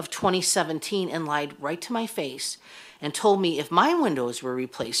May of 2017 and lied right to my face and told me if my windows were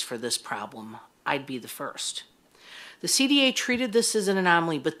replaced for this problem, I'd be the first. The CDA treated this as an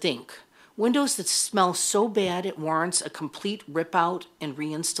anomaly, but think, windows that smell so bad it warrants a complete rip-out and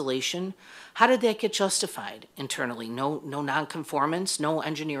reinstallation? How did that get justified internally? No nonconformance, no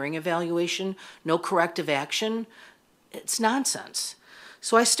engineering evaluation, no corrective action? It's nonsense.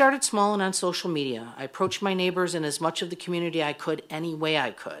 So I started small and on social media. I approached my neighbors and as much of the community I could any way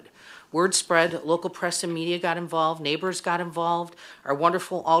I could. Word spread, local press and media got involved, neighbors got involved, our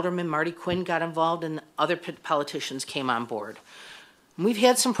wonderful Alderman Marty Quinn got involved, and other politicians came on board. We've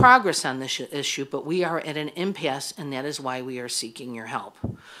had some progress on this issue, but we are at an impasse, and that is why we are seeking your help.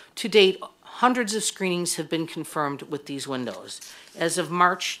 To date, hundreds of screenings have been confirmed with these windows. As of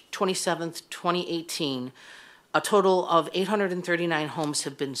March 27th, 2018, a total of 839 homes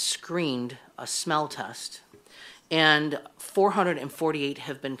have been screened, a smell test, and 448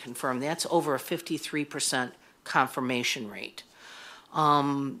 have been confirmed. That's over a 53% confirmation rate.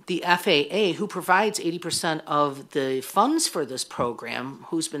 The FAA, who provides 80% of the funds for this program,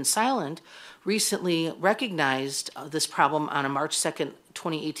 who's been silent, recently recognized this problem on a March 2nd,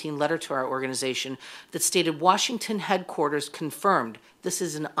 2018 letter to our organization that stated Washington headquarters confirmed this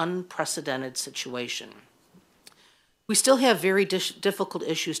is an unprecedented situation. We still have very difficult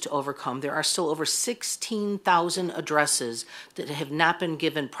issues to overcome. There are still over 16,000 addresses that have not been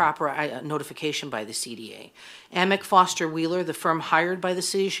given proper notification by the CDA. Amick Foster Wheeler, the firm hired by the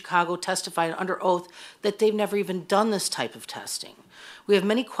City of Chicago, testified under oath that they've never even done this type of testing. We have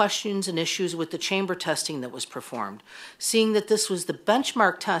many questions and issues with the chamber testing that was performed. Seeing that this was the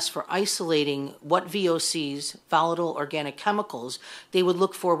benchmark test for isolating what VOCs, volatile organic chemicals, they would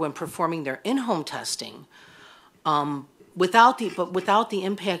look for when performing their in-home testing, without the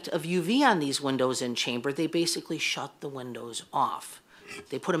impact of UV on these windows in chamber, they basically shut the windows off.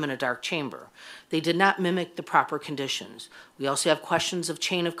 They put them in a dark chamber. They did not mimic the proper conditions. We also have questions of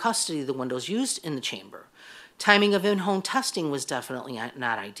chain of custody of the windows used in the chamber. Timing of in-home testing was definitely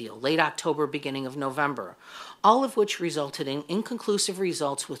not ideal. Late October, beginning of November, all of which resulted in inconclusive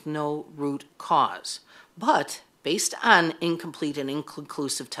results with no root cause. But based on incomplete and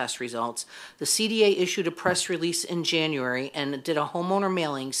inconclusive test results, the CDA issued a press release in January and did a homeowner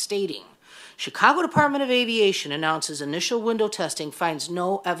mailing stating, Chicago Department of Aviation announces initial window testing finds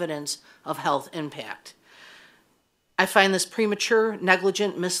no evidence of health impact. I find this premature,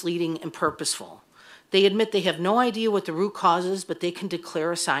 negligent, misleading, and purposeful. They admit they have no idea what the root cause is, but they can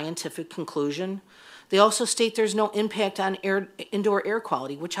declare a scientific conclusion. They also state there's no impact on indoor air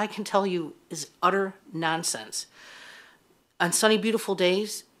quality, which I can tell you is utter nonsense. On sunny, beautiful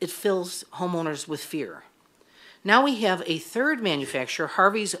days, it fills homeowners with fear. Now we have a third manufacturer,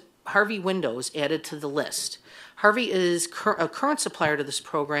 Harvey Windows, added to the list. Harvey is a current supplier to this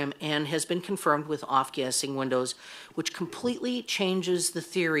program and has been confirmed with off-gassing windows, which completely changes the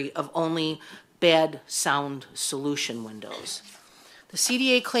theory of only bad sound solution windows. The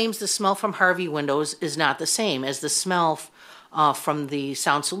CDA claims the smell from Harvey windows is not the same as the smell from the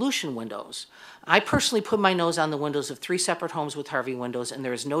sound solution windows. I personally put my nose on the windows of 3 separate homes with Harvey windows, and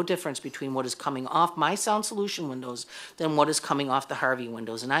there is no difference between what is coming off my sound solution windows than what is coming off the Harvey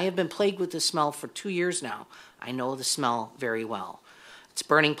windows. And I have been plagued with this smell for 2 years now. I know the smell very well. It's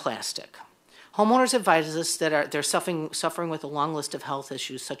burning plastic. Homeowners advise us that they're suffering with a long list of health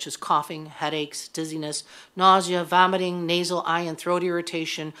issues such as coughing, headaches, dizziness, nausea, vomiting, nasal, eye, and throat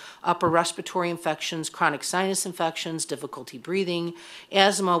irritation, upper respiratory infections, chronic sinus infections, difficulty breathing,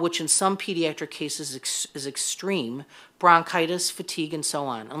 asthma, which in some pediatric cases is extreme, bronchitis, fatigue, and so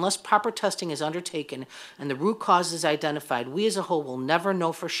on. Unless proper testing is undertaken and the root cause is identified, we as a whole will never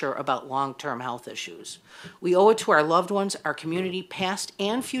know for sure about long-term health issues. We owe it to our loved ones, our community, past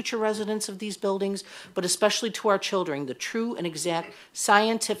and future residents of these buildings, but especially to our children, the true and exact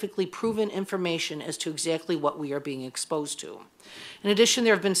scientifically proven information as to exactly what we are being exposed to. In addition,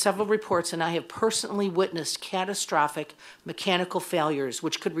 there have been several reports, and I have personally witnessed catastrophic mechanical failures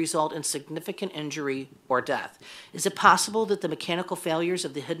which could result in significant injury or death. Is it possible that the mechanical failures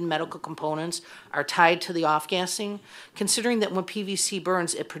of the hidden medical components are tied to the off-gassing? Considering that when PVC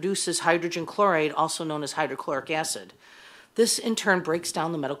burns, it produces hydrogen chloride, also known as hydrochloric acid. This, in turn, breaks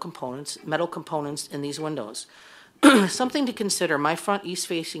down the metal components in these windows. Something to consider, my front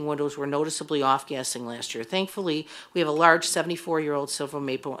east-facing windows were noticeably off-gassing last year. Thankfully, we have a large 74-year-old silver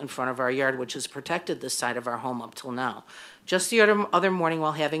maple in front of our yard, which has protected this side of our home up till now. Just the other morning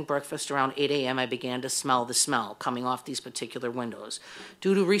while having breakfast around 8 a.m., I began to smell the smell coming off these particular windows.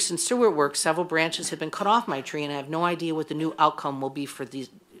 Due to recent sewer work, several branches have been cut off my tree, and I have no idea what the new outcome will be for these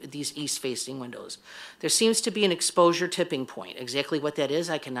east-facing windows. There seems to be an exposure tipping point. Exactly what that is,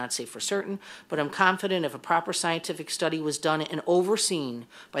 I cannot say for certain, but I'm confident if a proper scientific study was done and overseen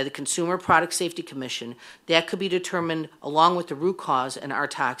by the Consumer Product Safety Commission, that could be determined along with the root cause and our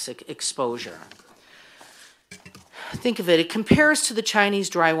toxic exposure. Think of it, it compares to the Chinese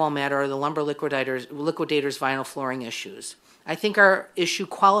drywall matter or the lumber liquidators vinyl flooring issues. I think our issue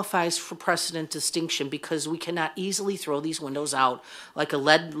qualifies for precedent distinction because we cannot easily throw these windows out like a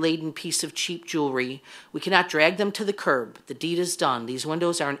lead-laden piece of cheap jewelry. We cannot drag them to the curb. The deed is done. These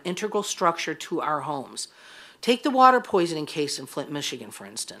windows are an integral structure to our homes. Take the water poisoning case in Flint, Michigan, for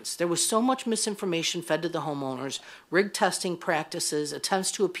instance. There was so much misinformation fed to the homeowners, rigged testing practices,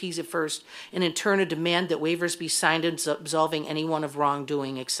 attempts to appease at first, and in turn a demand that waivers be signed absolving anyone of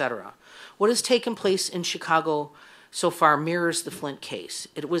wrongdoing, etc. What has taken place in Chicago so far mirrors the Flint case.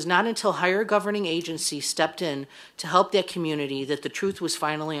 It was not until higher governing agencies stepped in to help that community that the truth was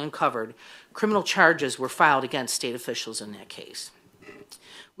finally uncovered. Criminal charges were filed against state officials in that case.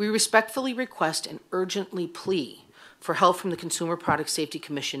 We respectfully request and urgently plea for help from the Consumer Product Safety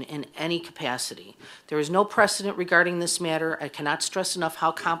Commission in any capacity. There is no precedent regarding this matter. I cannot stress enough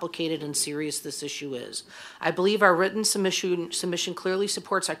how complicated and serious this issue is. I believe our written submission clearly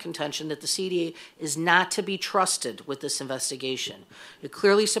supports our contention that the CDA is not to be trusted with this investigation. It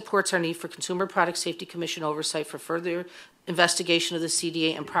clearly supports our need for Consumer Product Safety Commission oversight for further investigation of the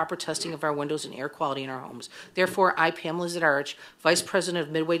CDA and proper testing of our windows and air quality in our homes. Therefore, I, Pamela Zadarich, Vice President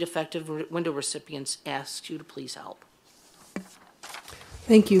of Midway Defective Window Recipients, ask you to please help.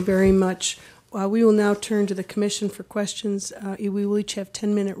 Thank you very much. We will now turn to the Commission for questions. We will each have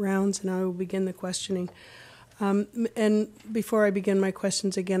 10-minute rounds, and I will begin the questioning. And before I begin my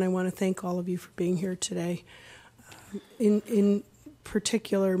questions, again, I want to thank all of you for being here today. In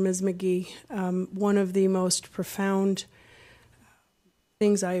particular, Ms. McGee, one of the most profound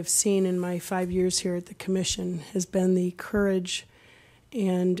things I have seen in my 5 years here at the Commission has been the courage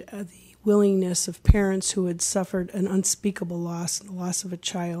and the willingness of parents who had suffered an unspeakable loss, the loss of a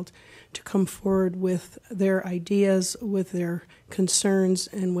child, to come forward with their ideas, with their concerns,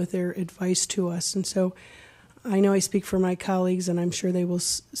 and with their advice to us. And so I know I speak for my colleagues, and I'm sure they will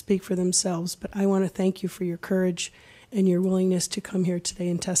speak for themselves, but I want to thank you for your courage and your willingness to come here today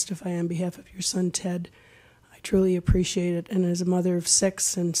and testify on behalf of your son, Ted. I truly appreciate it. And as a mother of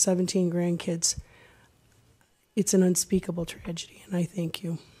 6 and 17 grandkids, it's an unspeakable tragedy, and I thank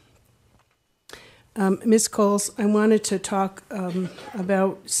you. Ms. Coles, I wanted to talk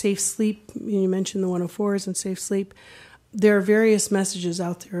about safe sleep. You mentioned the 104s and safe sleep. There are various messages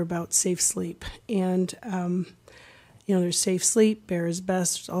out there about safe sleep. And, there's safe sleep, Bear is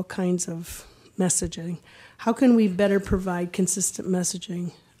best, all kinds of messaging. How can we better provide consistent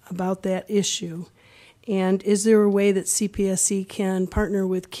messaging about that issue? And is there a way that CPSC can partner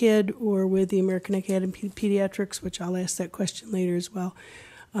with KID or with the American Academy of Pediatrics, which I'll ask that question later as well,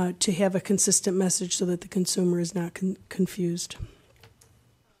 to have a consistent message so that the consumer is not confused?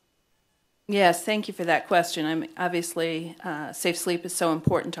 Yes, thank you for that question. Obviously, safe sleep is so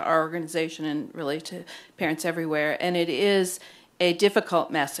important to our organization and really to parents everywhere, and it is a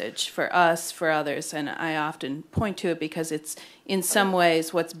difficult message for us, for others, and I often point to it because it's in some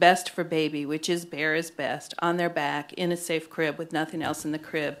ways what's best for baby, which is Bear is best, on their back, in a safe crib with nothing else in the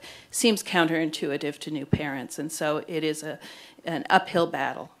crib, seems counterintuitive to new parents, and so it is an uphill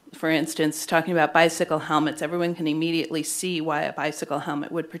battle. For instance, talking about bicycle helmets, everyone can immediately see why a bicycle helmet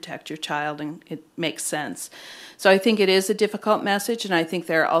would protect your child, and it makes sense. So I think it is a difficult message, and I think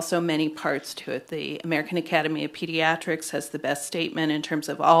there are also many parts to it. The American Academy of Pediatrics has the best statement in terms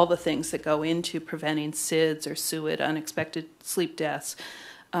of all the things that go into preventing SIDS or SUID, unexpected sleep deaths,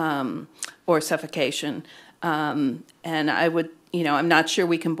 or suffocation. And I would, I'm not sure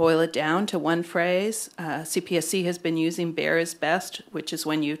we can boil it down to one phrase. CPSC has been using Bear is best, which is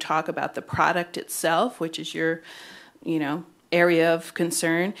when you talk about the product itself, which is your, area of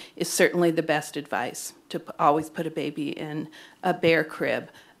concern, is certainly the best advice to always put a baby in a Bear crib.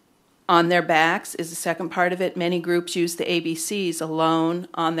 On their backs is the second part of it. Many groups use the ABCs alone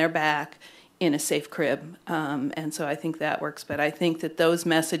on their back in a safe crib. And so I think that works. But I think that those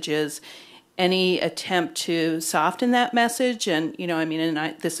messages, any attempt to soften that message, and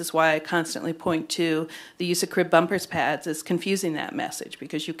this is why I constantly point to the use of crib bumpers pads as confusing that message,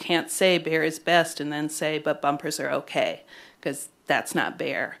 because you can't say Bear is best and then say but bumpers are okay, because that's not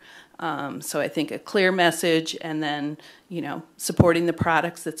Bear. So I think a clear message and then supporting the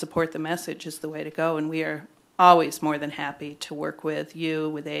products that support the message is the way to go, and we are always more than happy to work with you,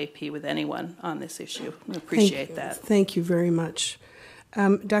 with AAP, with anyone on this issue. We appreciate that. Thank you very much.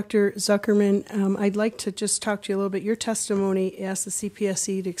 Dr. Zuckerman, I'd like to just talk to you a little bit. Your testimony asked the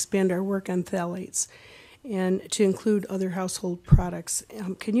CPSC to expand our work on phthalates and to include other household products.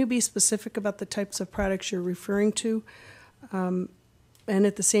 Can you be specific about the types of products you're referring to? And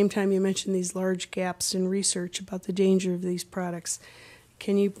at the same time, you mentioned these large gaps in research about the danger of these products.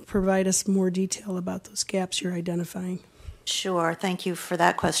 Can you provide us more detail about those gaps you're identifying? Sure. Thank you for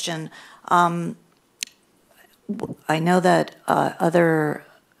that question. I know that other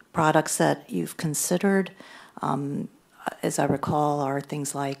products that you've considered, as I recall, are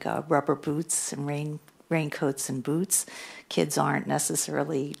things like rubber boots and raincoats and boots. Kids aren't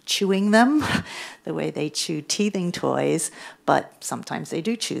necessarily chewing them the way they chew teething toys, but sometimes they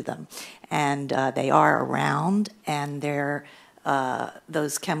do chew them. And they are around, and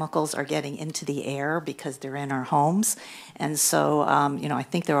those chemicals are getting into the air because they're in our homes. And so, I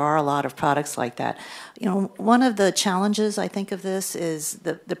think there are a lot of products like that. One of the challenges, I think, of this is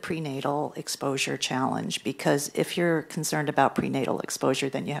the prenatal exposure challenge, because if you're concerned about prenatal exposure,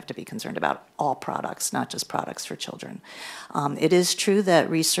 then you have to be concerned about all products, not just products for children. It is true that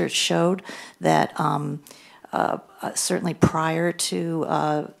research showed that certainly prior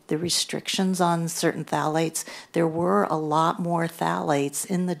to the restrictions on certain phthalates, there were a lot more phthalates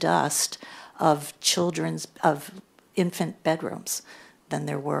in the dust of infant bedrooms than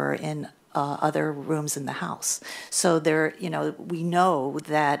there were in other rooms in the house. So we know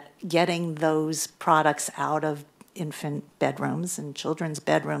that getting those products out of infant bedrooms and children's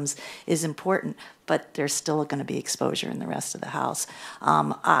bedrooms is important, but there's still going to be exposure in the rest of the house.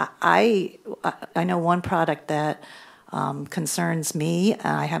 I know one product that concerns me, and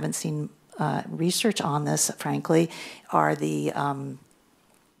I haven't seen research on this, frankly, are the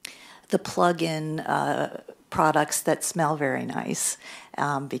plug-in products that smell very nice,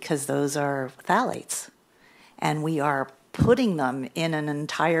 because those are phthalates, and we are putting them in an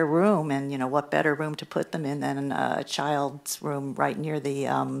entire room, and what better room to put them in than a child's room right near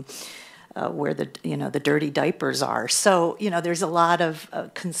the where the dirty diapers are. So there's a lot of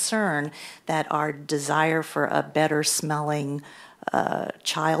concern that our desire for a better smelling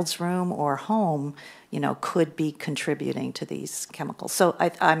child's room or home could be contributing to these chemicals. So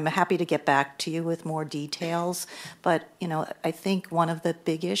I'm happy to get back to you with more details, but I think one of the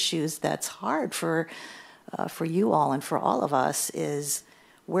big issues that's hard for you all and for all of us is,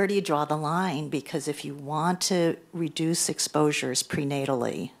 where do you draw the line? Because if you want to reduce exposures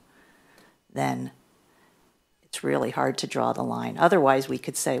prenatally, then It's really hard to draw the line. Otherwise, we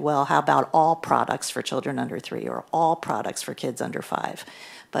could say, well, how about all products for children under 3 or all products for kids under 5?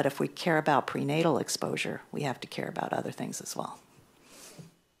 But if we care about prenatal exposure, we have to care about other things as well.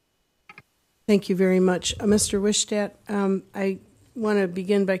 Thank you very much. Mr. Wishtat, I want to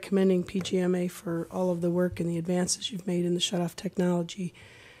begin by commending PGMA for all of the work and the advances you've made in the shutoff technology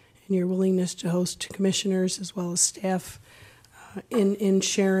and your willingness to host commissioners as well as staff in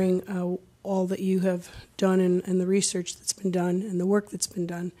sharing all that you have done and the research that's been done and the work that's been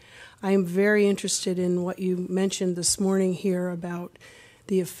done. I am very interested in what you mentioned this morning here about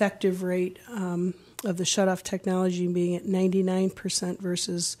the effective rate of the shutoff technology being at 99%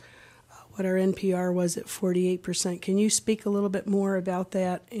 versus what our NPR was at 48%. Can you speak a little bit more about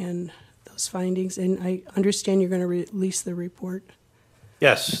that and those findings? And I understand you're going to release the report.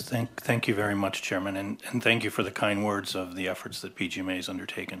 Yes, thank you very much, Chairman, and thank you for the kind words of the efforts that PGMA has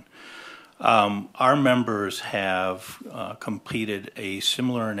undertaken. Our members have completed a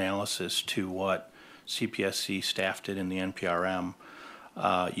similar analysis to what CPSC staff did in the NPRM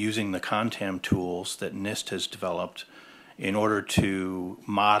using the CONTAM tools that NIST has developed in order to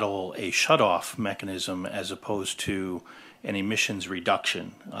model a shutoff mechanism as opposed to an emissions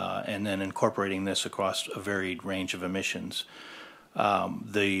reduction, and then incorporating this across a varied range of emissions.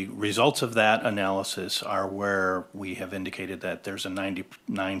 The results of that analysis are where we have indicated that there's a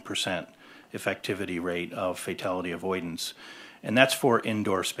 99% effectivity rate of fatality avoidance. And that's for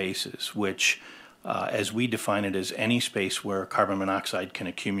indoor spaces, which, as we define it, is any space where carbon monoxide can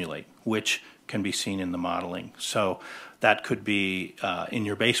accumulate, which can be seen in the modeling. So that could be in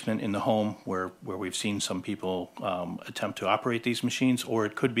your basement in the home where we've seen some people attempt to operate these machines, or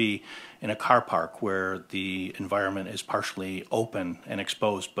it could be in a car park where the environment is partially open and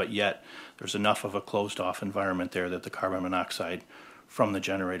exposed, but yet there's enough of a closed off environment there that the carbon monoxide from the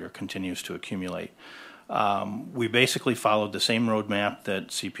generator continues to accumulate. We basically followed the same roadmap that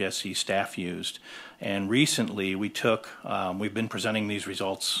CPSC staff used, and recently we've been presenting these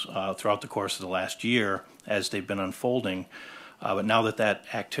results throughout the course of the last year as they've been unfolding, but now that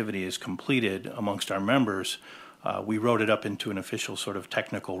activity is completed amongst our members, we wrote it up into an official sort of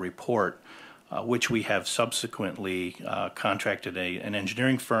technical report, which we have subsequently contracted an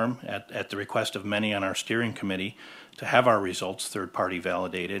engineering firm at the request of many on our steering committee to have our results third-party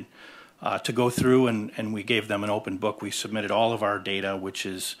validated, to go through, and we gave them an open book. We submitted all of our data, which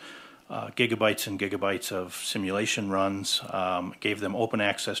is gigabytes and gigabytes of simulation runs, gave them open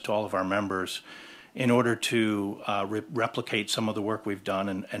access to all of our members in order to replicate some of the work we've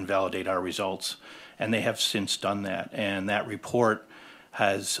done and validate our results. And they have since done that. And that report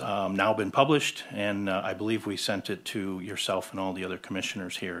has now been published, and I believe we sent it to yourself and all the other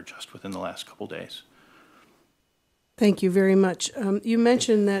commissioners here just within the last couple days. Thank you very much. You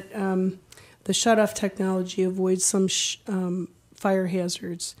mentioned that the shutoff technology avoids some fire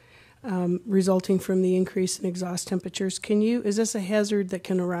hazards resulting from the increase in exhaust temperatures. Is this a hazard that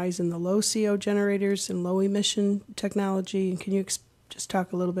can arise in the low CO generators and low emission technology? And can you just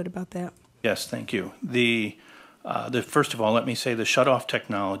talk a little bit about that? Yes, thank you. First of all, let me say the shutoff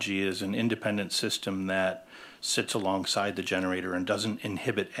technology is an independent system that sits alongside the generator and doesn't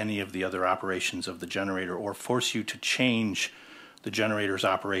inhibit any of the other operations of the generator or force you to change the generator's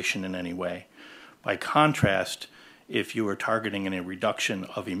operation in any way. By contrast, if you are targeting a reduction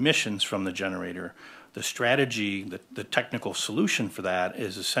of emissions from the generator, the strategy, the technical solution for that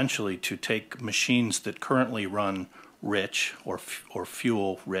is essentially to take machines that currently run rich or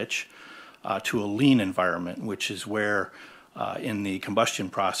fuel rich to a lean environment, which is where in the combustion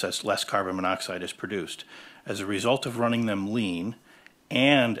process less carbon monoxide is produced. As a result of running them lean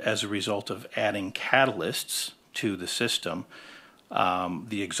and as a result of adding catalysts to the system,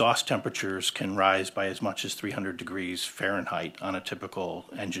 the exhaust temperatures can rise by as much as 300 degrees Fahrenheit on a typical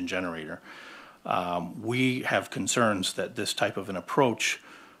engine generator. We have concerns that this type of an approach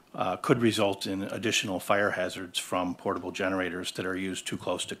could result in additional fire hazards from portable generators that are used too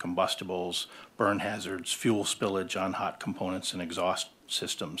close to combustibles, burn hazards, fuel spillage on hot components and exhaust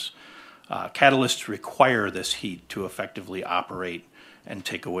systems. Catalysts require this heat to effectively operate and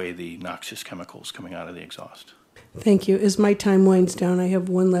take away the noxious chemicals coming out of the exhaust. Thank you. As my time winds down, I have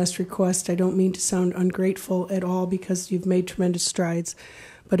one last request. I don't mean to sound ungrateful at all because you've made tremendous strides.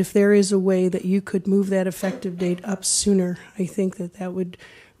 But if there is a way that you could move that effective date up sooner, I think that would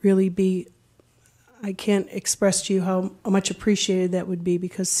really be, I can't express to you how much appreciated that would be,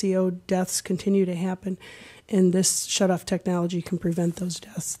 because CO deaths continue to happen, and this shutoff technology can prevent those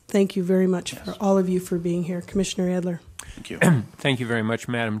deaths. Thank you very much for all of you for being here. Commissioner Adler. Thank you. Thank you very much,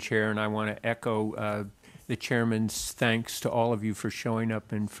 Madam Chair, and I want to echo the Chairman's thanks to all of you for showing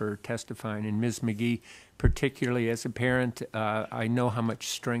up and for testifying. And Ms. McGee, particularly as a parent. I know how much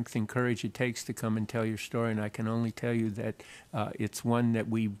strength and courage it takes to come and tell your story, and I can only tell you that it's one that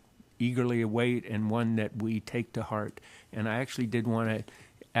we eagerly await and one that we take to heart. And I actually did want to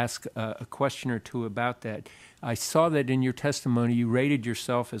ask a question or two about that. I saw that in your testimony you rated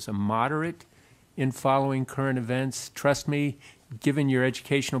yourself as a moderate in following current events. Trust me, given your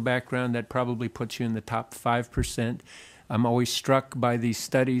educational background, that probably puts you in the top 5%. I'm always struck by these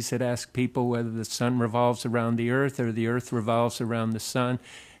studies that ask people whether the sun revolves around the earth or the earth revolves around the sun.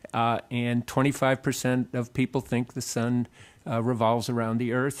 And 25% of people think the sun revolves around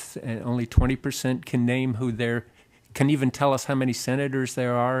the earth, and only 20% can name can even tell us how many senators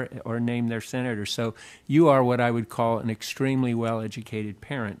there are or name their senators. So you are what I would call an extremely well-educated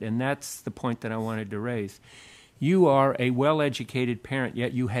parent, and that's the point that I wanted to raise. You are a well-educated parent,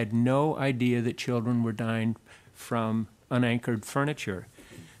 yet you had no idea that children were dying from unanchored furniture.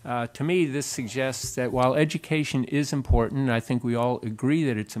 To me, this suggests that while education is important, and I think we all agree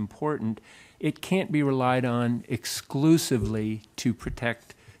that it's important, it can't be relied on exclusively to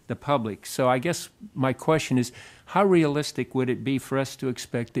protect the public. So I guess my question is, how realistic would it be for us to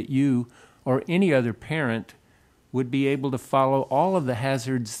expect that you or any other parent would be able to follow all of the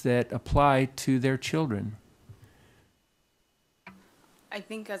hazards that apply to their children? I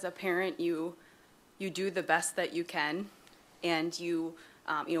think as a parent, you do the best that you can, and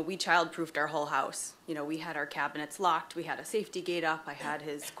we child-proofed our whole house. We had our cabinets locked, we had a safety gate up, I had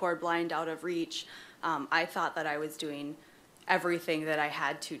his cord blind out of reach. I thought that I was doing everything that I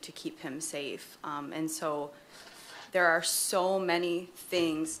had to keep him safe. And so there are so many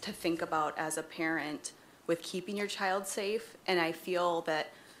things to think about as a parent with keeping your child safe, and I feel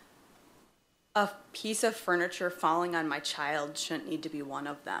that a piece of furniture falling on my child shouldn't need to be one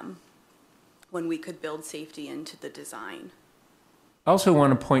of them when we could build safety into the design. I also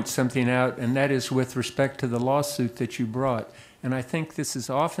want to point something out, and that is with respect to the lawsuit that you brought. And I think this is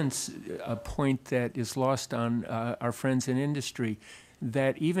often a point that is lost on our friends in industry,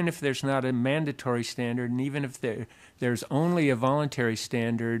 that even if there's not a mandatory standard, and even if there's only a voluntary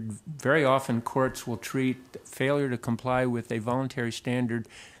standard, very often courts will treat failure to comply with a voluntary standard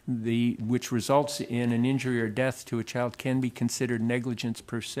which results in an injury or death to a child can be considered negligence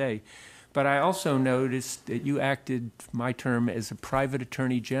per se. But I also noticed that you acted, my term, as a private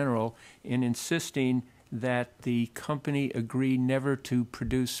attorney general in insisting that the company agree never to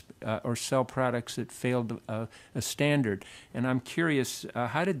produce or sell products that failed a standard. And I'm curious,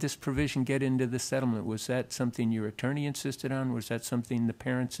 how did this provision get into the settlement? Was that something your attorney insisted on? Was that something the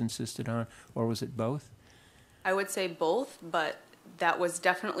parents insisted on? Or was it both? I would say both, but that was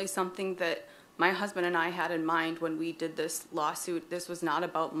definitely something that my husband and I had in mind when we did this lawsuit. This was not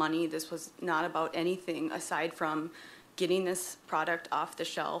about money. This was not about anything aside from getting this product off the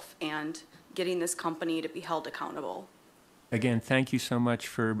shelf and getting this company to be held accountable. Again, thank you so much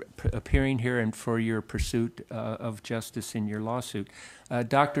for appearing here and for your pursuit of justice in your lawsuit.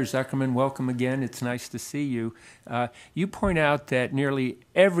 Dr. Zuckerman, welcome again. It's nice to see you. You point out that nearly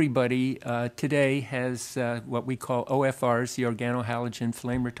everybody today has what we call OFRs, the organohalogen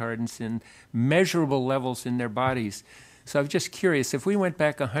flame retardants, in measurable levels in their bodies. So I'm just curious, if we went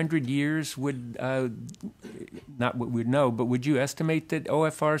back 100 years, would, not what we'd know, but would you estimate that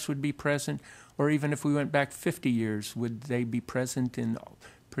OFRs would be present? Or even if we went back 50 years, would they be present in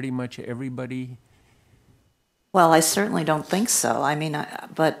pretty much everybody? Well, I certainly don't think so. I mean,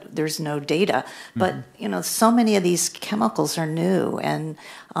 but there's no data. But, so many of these chemicals are new. And,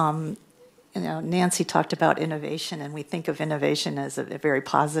 Nancy talked about innovation, and we think of innovation as a very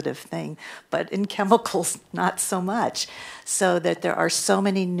positive thing. But in chemicals, not so much. So that there are so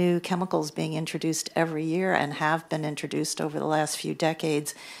many new chemicals being introduced every year and have been introduced over the last few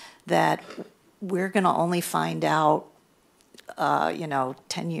decades that we're going to only find out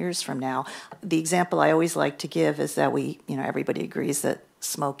 10 years from now. The example I always like to give is that everybody agrees that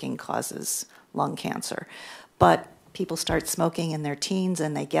smoking causes lung cancer. But people start smoking in their teens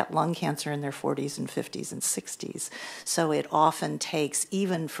and they get lung cancer in their 40s and 50s and 60s. So it often takes,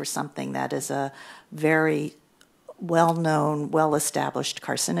 even for something that is a very well-known, well-established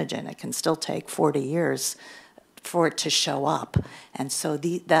carcinogen, it can still take 40 years for it to show up. And so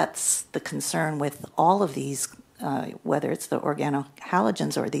that's the concern with all of these, whether it's the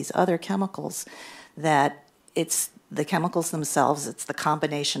organohalogens or these other chemicals, that it's the chemicals themselves, it's the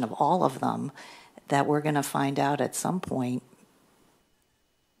combination of all of them that we're going to find out at some point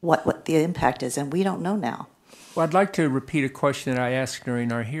what the impact is, and we don't know now. Well, I'd like to repeat a question that I asked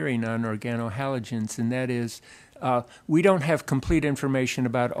during our hearing on organohalogens, and that is, we don't have complete information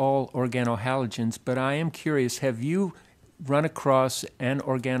about all organohalogens, but I am curious, have you run across an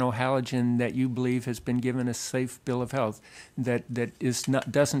organohalogen that you believe has been given a safe bill of health that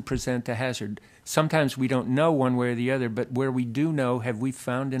doesn't present a hazard? Sometimes we don't know one way or the other, but where we do know, have we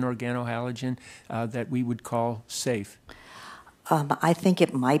found an organohalogen that we would call safe? I think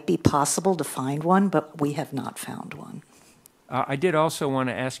it might be possible to find one, but we have not found one. I did also want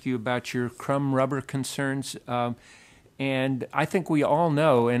to ask you about your crumb rubber concerns. And I think we all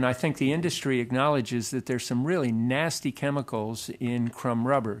know, and I think the industry acknowledges, that there's some really nasty chemicals in crumb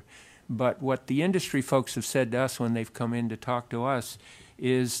rubber. But what the industry folks have said to us when they've come in to talk to us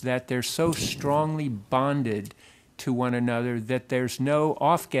is that they're so strongly bonded to one another that there's no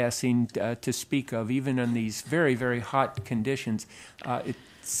off-gassing to speak of, even in these very, very hot conditions. It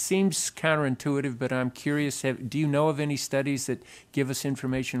seems counterintuitive, but I'm curious, do you know of any studies that give us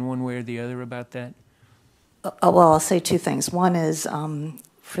information one way or the other about that? Well, I'll say two things. One is,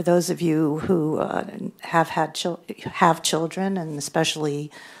 for those of you who have children, and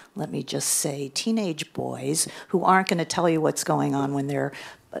especially, let me just say, teenage boys who aren't going to tell you what's going on when they're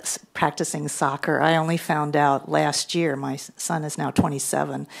practicing soccer. I only found out last year, my son is now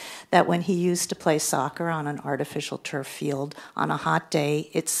 27, that when he used to play soccer on an artificial turf field on a hot day,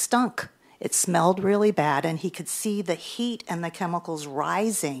 it stunk. It smelled really bad, and he could see the heat and the chemicals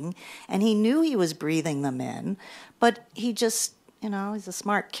rising, and he knew he was breathing them in, but he just, he's a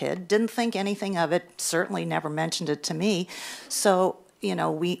smart kid, didn't think anything of it, certainly never mentioned it to me. So,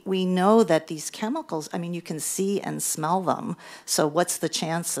 we know that these chemicals, you can see and smell them, so what's the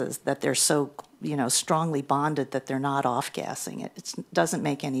chances that they're so, strongly bonded that they're not off-gassing it? It doesn't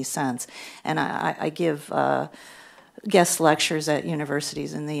make any sense. And I give guest lectures at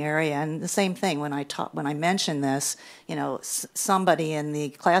universities in the area, and the same thing, when I mention this, somebody in the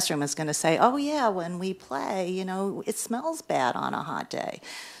classroom is going to say, oh yeah, when we play, it smells bad on a hot day.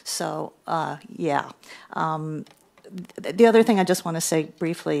 So yeah. The other thing I just want to say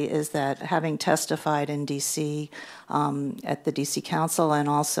briefly is that, having testified in D.C. At the D.C. Council and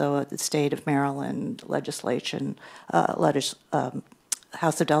also at the state of Maryland legislation, House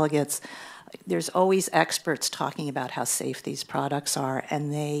of Delegates, there's always experts talking about how safe these products are,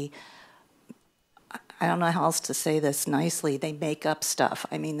 and I don't know how else to say this nicely, they make up stuff.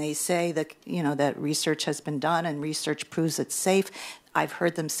 They say that, that research has been done and research proves it's safe. I've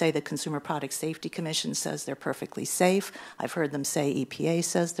heard them say the Consumer Product Safety Commission says they're perfectly safe. I've heard them say EPA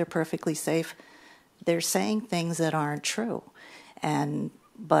says they're perfectly safe. They're saying things that aren't true.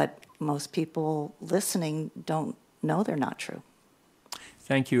 But most people listening don't know they're not true.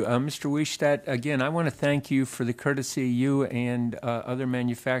 Thank you. Mr. Wiestat, again, I want to thank you for the courtesy you and other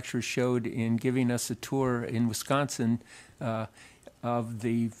manufacturers showed in giving us a tour in Wisconsin of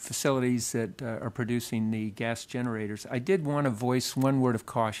the facilities that are producing the gas generators. I did want to voice one word of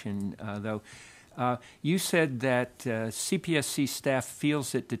caution, though. You said that CPSC staff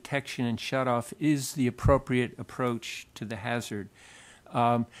feels that detection and shutoff is the appropriate approach to the hazard.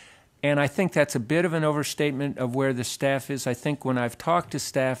 And I think that's a bit of an overstatement of where the staff is. I think when I've talked to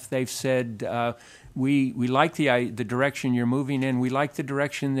staff, they've said, we like the direction you're moving in. We like the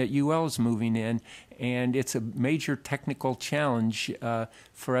direction that UL is moving in. And it's a major technical challenge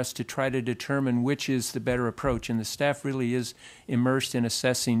for us to try to determine which is the better approach. And the staff really is immersed in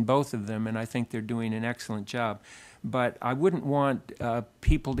assessing both of them, and I think they're doing an excellent job. But I wouldn't want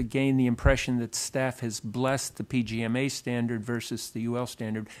people to gain the impression that staff has blessed the PGMA standard versus the UL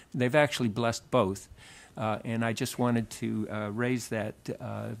standard. They've actually blessed both. And I just wanted to raise that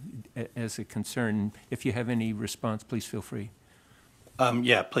as a concern. If you have any response, please feel free.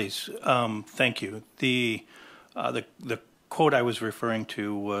 Yeah, please. Thank you. The quote I was referring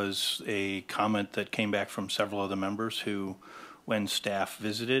to was a comment that came back from several of the members who, when staff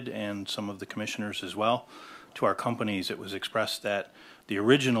visited, and some of the commissioners as well, to our companies, it was expressed that the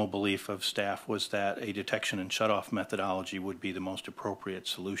original belief of staff was that a detection and shutoff methodology would be the most appropriate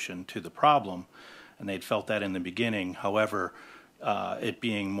solution to the problem, and they'd felt that in the beginning. However, it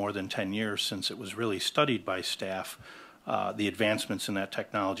being more than 10 years since it was really studied by staff, the advancements in that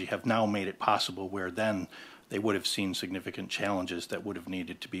technology have now made it possible where then they would have seen significant challenges that would have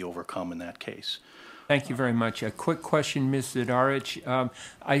needed to be overcome in that case. Thank you very much. A quick question, Ms. Zidarich.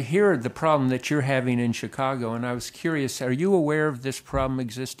 I hear the problem that you're having in Chicago, and I was curious, are you aware of this problem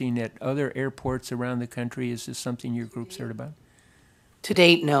existing at other airports around the country? Is this something your group's heard about? To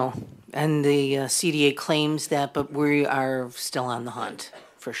date, no. And the CDA claims that, but we are still on the hunt,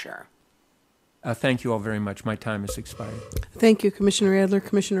 for sure. Thank you all very much. My time has expired. Thank you, Commissioner Adler.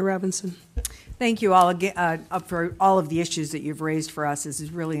 Commissioner Robinson. Thank you all again for all of the issues that you've raised for us. This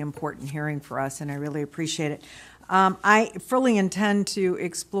is really important hearing for us, and I really appreciate it. I fully intend to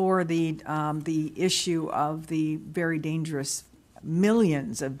explore the issue of the very dangerous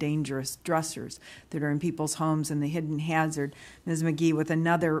millions of dangerous dressers that are in people's homes and the hidden hazard, Ms. McGee, with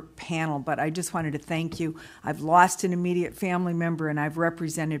another panel. But I just wanted to thank you. I've lost an immediate family member, and I've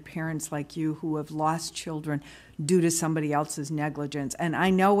represented parents like you who have lost children due to somebody else's negligence. And I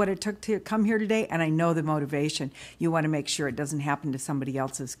know what it took to come here today, and I know the motivation. You want to make sure it doesn't happen to somebody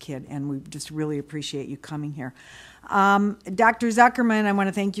else's kid, and we just really appreciate you coming here. Dr. Zuckerman, I want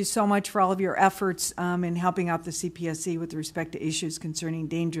to thank you so much for all of your efforts in helping out the CPSC with respect to issues concerning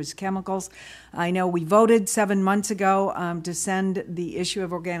dangerous chemicals. I know we voted 7 months ago to send the issue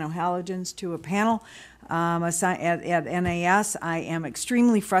of organohalogens to a panel at NAS. I am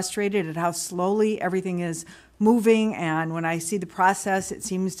extremely frustrated at how slowly everything is moving, and when I see the process, it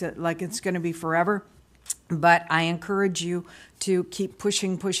seems like it's going to be forever. But I encourage you to keep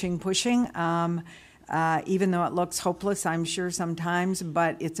pushing, even though it looks hopeless, I'm sure sometimes,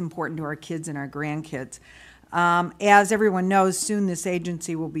 but it's important to our kids and our grandkids. As everyone knows, soon this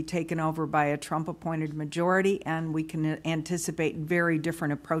agency will be taken over by a Trump-appointed majority, and we can anticipate very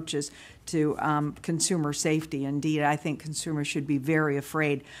different approaches to consumer safety. Indeed, I think consumers should be very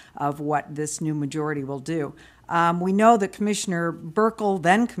afraid of what this new majority will do. We know that Commissioner Burkle,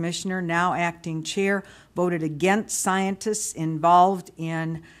 then Commissioner, now acting chair, voted against scientists involved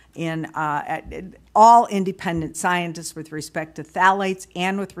in all independent scientists with respect to phthalates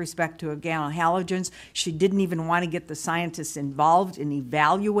and with respect to organohalogens. She didn't even want to get the scientists involved in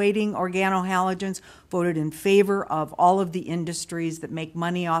evaluating organohalogens, voted in favor of all of the industries that make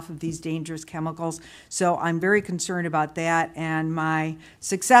money off of these dangerous chemicals. So I'm very concerned about that. And my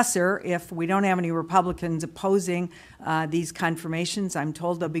successor, if we don't have any Republicans opposing these confirmations, I'm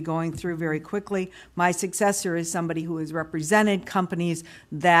told they'll be going through very quickly. My successor is somebody who has represented companies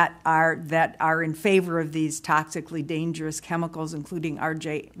that are in favor of these toxically dangerous chemicals, including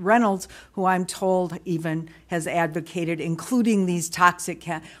R.J. Reynolds, who I'm told even has advocated including these toxic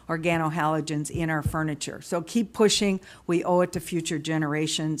organohalogens in our furniture. So keep pushing. We owe it to future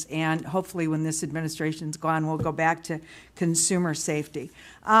generations, and hopefully when this administration's gone, we'll go back to consumer safety.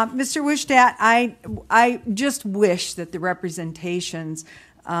 Mr. Wishtat, I just wish that the representations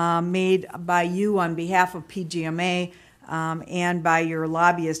made by you on behalf of PGMA and by your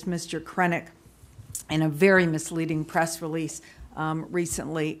lobbyist, Mr. Krennick, in a very misleading press release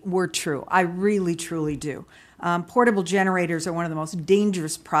recently were true. I really, truly do. Portable generators are one of the most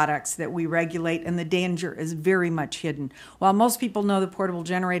dangerous products that we regulate, and the danger is very much hidden. While most people know that portable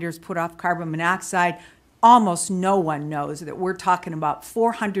generators put off carbon monoxide, almost no one knows that we're talking about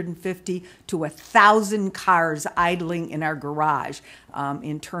 450 to 1,000 cars idling in our garage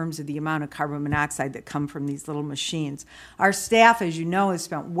in terms of the amount of carbon monoxide that come from these little machines. Our staff, as you know, has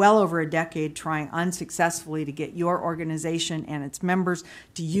spent well over a decade trying unsuccessfully to get your organization and its members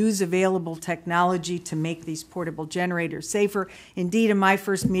to use available technology to make these portable generators safer. Indeed, in my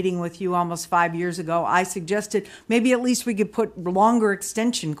first meeting with you almost 5 years ago, I suggested maybe at least we could put longer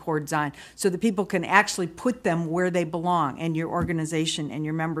extension cords on so that people can actually put them where they belong, and your organization and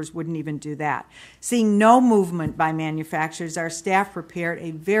your members wouldn't even do that. Seeing no movement by manufacturers, our staff prepared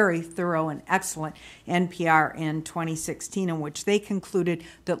a very thorough and excellent NPR in 2016 in which they concluded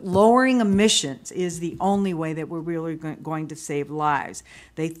that lowering emissions is the only way that we're really going to save lives.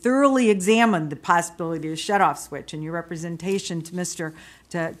 They thoroughly examined the possibility of a shutoff switch, and your representation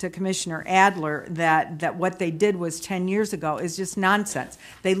to Commissioner Adler that what they did was 10 years ago is just nonsense.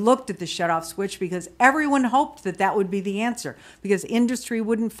 They looked at the shutoff switch because everyone hoped that that would be the answer, because industry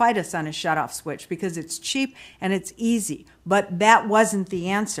wouldn't fight us on a shutoff switch because it's cheap and it's easy. But that wasn't the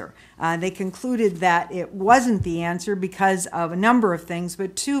answer. They concluded that it wasn't the answer because of a number of things,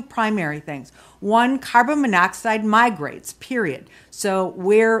 but two primary things. One, carbon monoxide migrates, period. So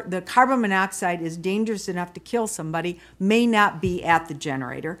where the carbon monoxide is dangerous enough to kill somebody may not be at the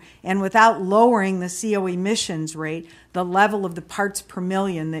generator. And without lowering the CO emissions rate, the level of the parts per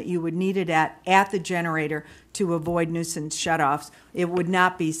million that you would need it at the generator to avoid nuisance shutoffs, it would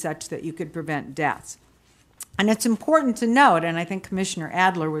not be such that you could prevent deaths. And it's important to note, and I think Commissioner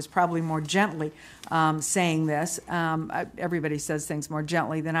Adler was probably more gently saying this. Everybody says things more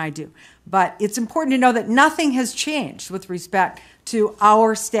gently than I do. But it's important to know that nothing has changed with respect to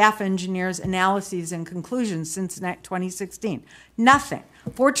our staff engineers' analyses and conclusions since 2016. Nothing.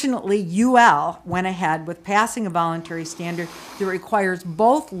 Fortunately, UL went ahead with passing a voluntary standard that requires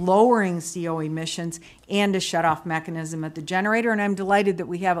both lowering CO emissions and a shutoff mechanism at the generator, and I'm delighted that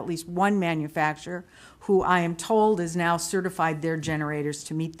we have at least one manufacturer who I am told is now certified their generators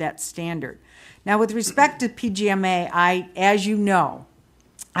to meet that standard. Now, with respect to PGMA, as you know,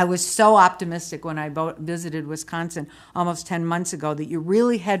 I was so optimistic when I visited Wisconsin almost 10 months ago that you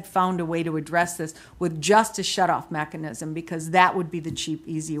really had found a way to address this with just a shutoff mechanism, because that would be the cheap,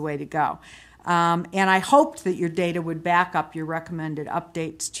 easy way to go. And I hoped that your data would back up your recommended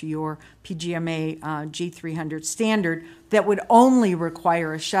updates to your PGMA G300 standard that would only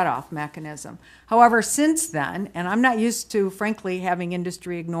require a shutoff mechanism. However, since then, and I'm not used to, frankly, having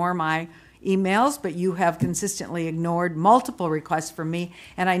industry ignore my emails, but you have consistently ignored multiple requests from me,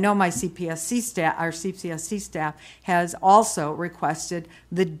 and I know my CPSC staff, our CPSC staff, has also requested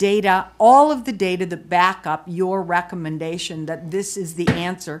the data, all of the data that back up your recommendation that this is the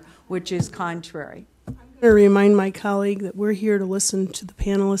answer, which is contrary. I'm going to remind my colleague that we're here to listen to the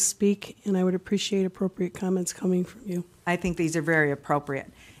panelists speak, and I would appreciate appropriate comments coming from you. I think these are very appropriate.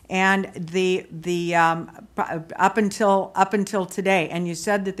 And up until today, and you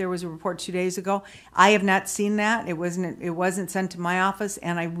said that there was a report 2 days ago. I have not seen that. It wasn't sent to my office,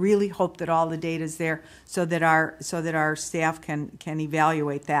 and I really hope that all the data is there so that our staff can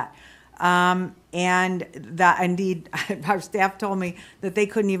evaluate that. And that indeed, our staff told me that they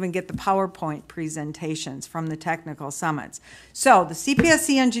couldn't even get the PowerPoint presentations from the technical summits. So the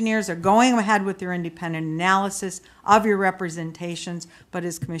CPSC engineers are going ahead with their independent analysis of your representations, but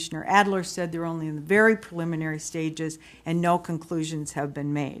as Commissioner Adler said, they're only in the very preliminary stages and no conclusions have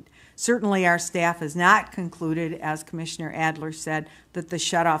been made. Certainly our staff has not concluded, as Commissioner Adler said, that the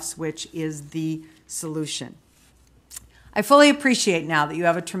shutoff switch is the solution. I fully appreciate now that you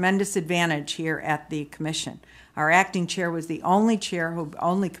have a tremendous advantage here at the Commission. Our acting chair was the only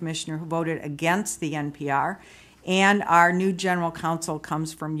commissioner who voted against the NPR, and our new general counsel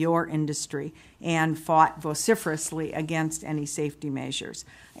comes from your industry and fought vociferously against any safety measures.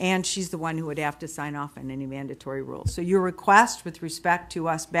 And she's the one who would have to sign off on any mandatory rules. So your request with respect to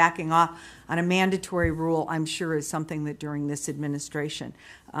us backing off on a mandatory rule, I'm sure, is something that during this administration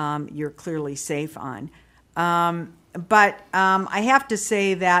you're clearly safe on. But I have to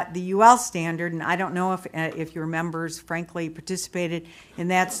say that the UL standard, and I don't know if your members, frankly, participated in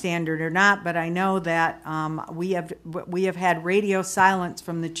that standard or not, but I know that we have had radio silence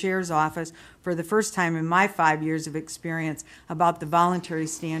from the chair's office for the first time in my 5 years of experience about the voluntary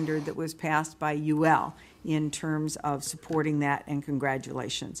standard that was passed by UL in terms of supporting that, and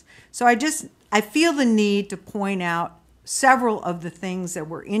congratulations. So I feel the need to point out several of the things that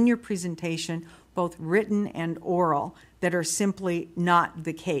were in your presentation, both written and oral, that are simply not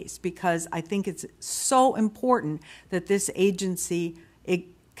the case, because I think it's so important that this agency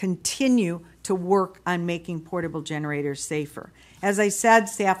continue to work on making portable generators safer. As I said,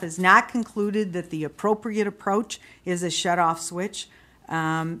 staff has not concluded that the appropriate approach is a shutoff switch,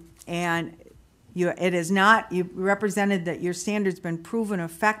 and it is not. You represented that your standard's been proven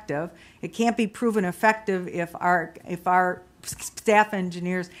effective. It can't be proven effective if our staff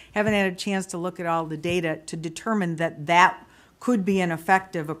engineers haven't had a chance to look at all the data to determine that that could be an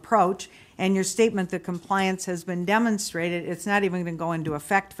effective approach. And your statement that compliance has been demonstrated, it's not even going to go into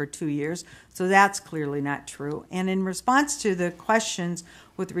effect for 2 years, so that's clearly not true. And in response to the questions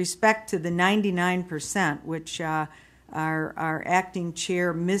with respect to the 99%, which our acting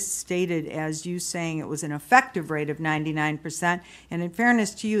chair misstated as you saying it was an effective rate of 99%, and in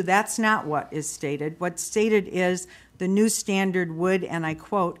fairness to you, that's not what is stated. What's stated is the new standard would, and I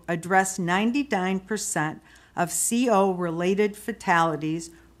quote, address 99% of CO-related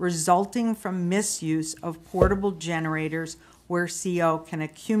fatalities resulting from misuse of portable generators where CO can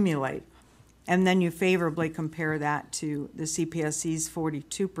accumulate. And then you favorably compare that to the CPSC's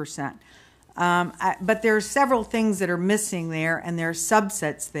 42%. But there are several things that are missing there, and there are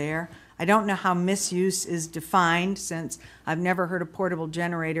subsets there. I don't know how misuse is defined, since I've never heard a portable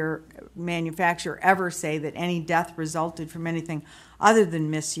generator manufacturer ever say that any death resulted from anything other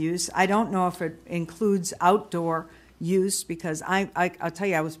than misuse. I don't know if it includes outdoor use, because I'll tell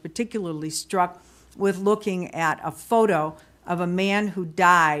you, I was particularly struck with looking at a photo of a man who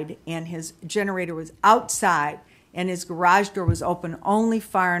died, and his generator was outside, and his garage door was open only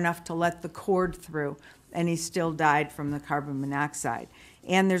far enough to let the cord through, and he still died from the carbon monoxide.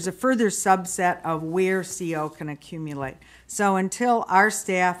 And there's a further subset of where CO can accumulate. So until our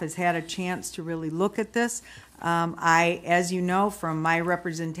staff has had a chance to really look at this, as you know from my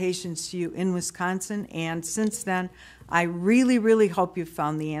representations to you in Wisconsin and since then, I really, really hope you've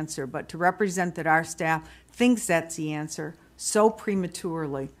found the answer. But to represent that our staff thinks that's the answer so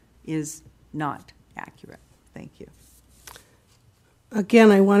prematurely is not accurate. Thank you.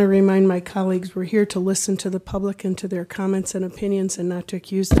 Again, I want to remind my colleagues we're here to listen to the public and to their comments and opinions, and not to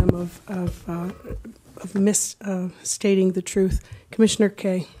accuse them of misstating the truth. Commissioner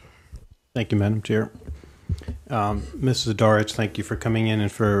Kaye. Thank you, Madam Chair. Mrs. Dorich, thank you for coming in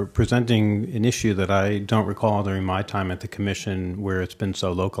and for presenting an issue that I don't recall during my time at the Commission where it's been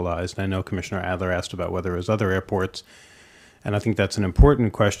so localized. I know Commissioner Adler asked about whether it was other airports, and I think that's an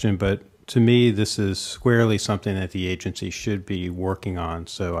important question, but to me, this is squarely something that the agency should be working on.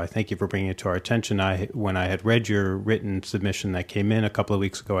 So I thank you for bringing it to our attention. When I had read your written submission that came in a couple of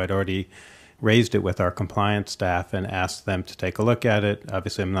weeks ago, I'd already raised it with our compliance staff and asked them to take a look at it.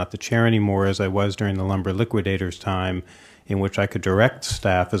 Obviously, I'm not the chair anymore as I was during the lumber liquidators time, in which I could direct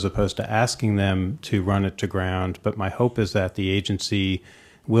staff as opposed to asking them to run it to ground. But my hope is that the agency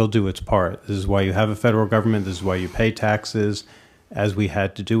will do its part. This is why you have a federal government. This is why you pay taxes. As we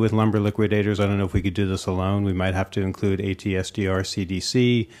had to do with lumber liquidators, I don't know if we could do this alone. We might have to include ATSDR,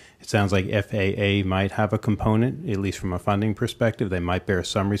 CDC. It sounds like FAA might have a component, at least from a funding perspective. They might bear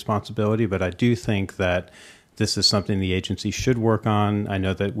some responsibility, but I do think that this is something the agency should work on. I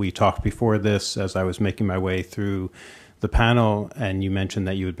know that we talked before this as I was making my way through the panel, and you mentioned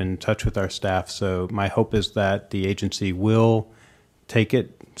that you had been in touch with our staff. So my hope is that the agency will take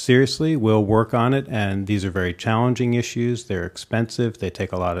it seriously, will work on it, and these are very challenging issues. They're expensive. They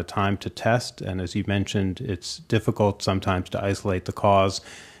take a lot of time to test, and as you mentioned, it's difficult sometimes to isolate the cause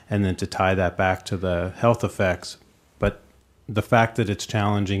and then to tie that back to the health effects. But the fact that it's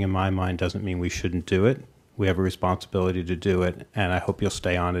challenging in my mind doesn't mean we shouldn't do it. We have a responsibility to do it, and I hope you'll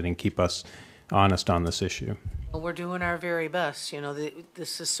stay on it and keep us honest on this issue. Well, we're doing our very best.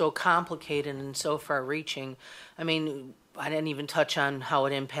 This is so complicated and so far-reaching. I mean, I didn't even touch on how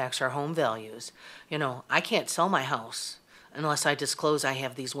it impacts our home values. I can't sell my house unless I disclose I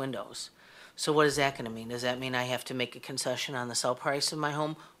have these windows. So what is that going to mean? Does that mean I have to make a concession on the sell price of my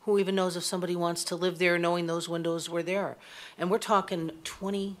home? Who even knows if somebody wants to live there knowing those windows were there? And we're talking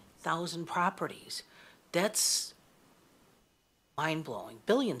 20,000 properties. That's mind-blowing,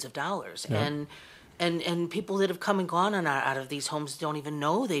 billions of dollars. Yeah. And people that have come and gone out of these homes don't even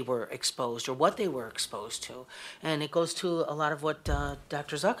know they were exposed or what they were exposed to. And it goes to a lot of what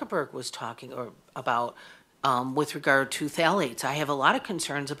Dr. Zuckerberg was talking about with regard to phthalates. I have a lot of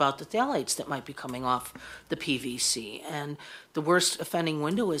concerns about the phthalates that might be coming off the PVC. And the worst offending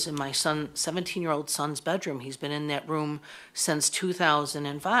window is in my 17-year-old son's bedroom. He's been in that room since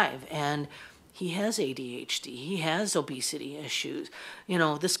 2005. And he has ADHD. He has obesity issues.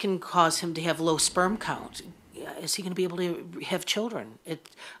 This can cause him to have low sperm count. Is he going to be able to have children?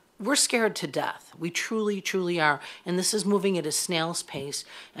 We're scared to death. We truly, truly are. And this is moving at a snail's pace.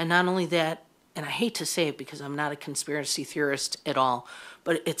 And not only that, and I hate to say it because I'm not a conspiracy theorist at all,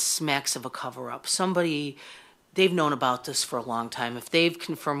 but it smacks of a cover-up. They've known about this for a long time. If they've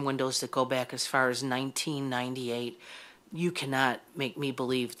confirmed windows that go back as far as 1998, you cannot make me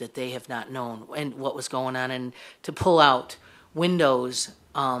believe that they have not known and what was going on. And to pull out windows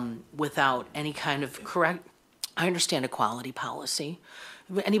without any kind of I understand a quality policy.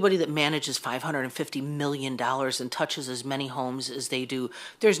 Anybody that manages $550 million and touches as many homes as they do,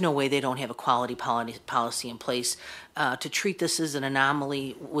 there's no way they don't have a quality policy in place. To treat this as an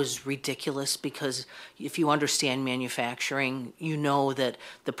anomaly was ridiculous because if you understand manufacturing, you know that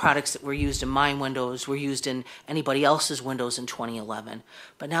the products that were used in my windows were used in anybody else's windows in 2011.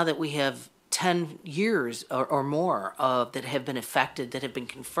 But now that we have 10 years or more that have been affected, that have been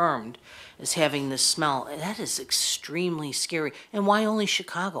confirmed as having this smell, that is extremely scary. And why only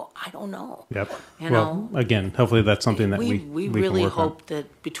Chicago? I don't know. Yep. Again, hopefully that's something that we really can work hope on.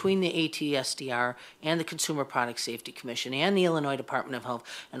 that between the ATSDR and the Consumer Product Safety Commission and the Illinois Department of Health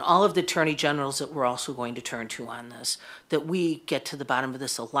and all of the attorney generals that we're also going to turn to on this, that we get to the bottom of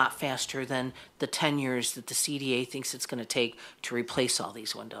this a lot faster than the 10 years that the CDA thinks it's going to take to replace all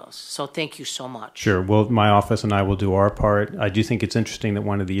these windows. So thank you so much. Sure. Well, my office and I will do our part. I do think it's interesting that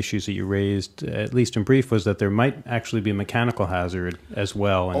one of the issues that you raised, at least in brief, was that there might actually be a mechanical hazard as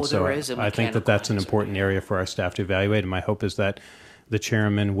well. And there is a I think that that's an important area for our staff to evaluate. And my hope is that the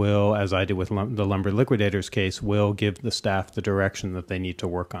chairman will, as I did with the lumber liquidators case, will give the staff the direction that they need to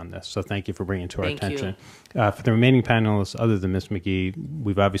work on this. So thank you for bringing it to our attention. For the remaining panelists, other than Ms. McGee,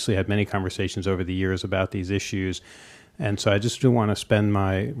 we've obviously had many conversations over the years about these issues. And so I just do want to spend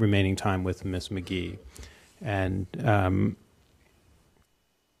my remaining time with Ms. McGee. And,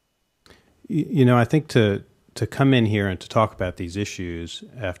 I think to come in here and to talk about these issues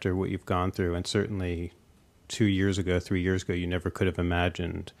after what you've gone through, and certainly 2 years ago, 3 years ago, you never could have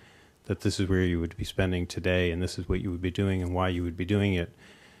imagined that this is where you would be spending today and this is what you would be doing and why you would be doing it.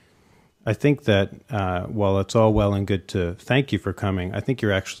 I think that while it's all well and good to thank you for coming, I think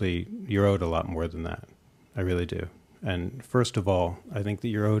you're owed a lot more than that. I really do. And first of all, I think that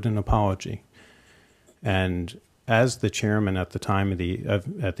you're owed an apology. And as the chairman at the time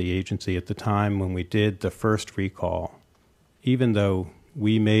at the agency, at the time when we did the first recall, even though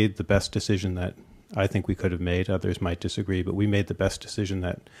we made the best decision that I think we could have made, others might disagree, but we made the best decision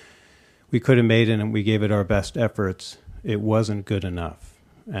that we could have made, and we gave it our best efforts, it wasn't good enough.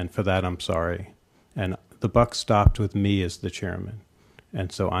 And for that, I'm sorry. And the buck stopped with me as the chairman.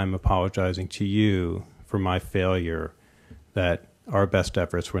 And so I'm apologizing to you for my failure that our best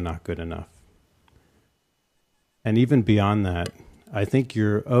efforts were not good enough. And even beyond that, I think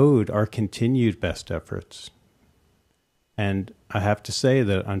you're owed our continued best efforts. And I have to say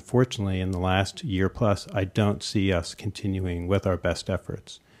that, unfortunately, in the last year plus, I don't see us continuing with our best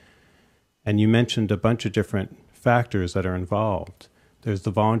efforts. And you mentioned a bunch of different factors that are involved. There's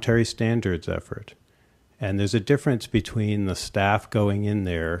the voluntary standards effort. And there's a difference between the staff going in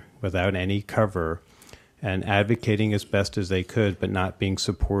there without any cover and advocating as best as they could, but not being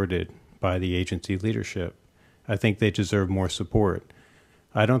supported by the agency leadership. I think they deserve more support.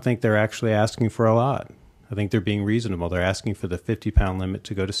 I don't think they're actually asking for a lot. I think they're being reasonable. They're asking for the 50-pound limit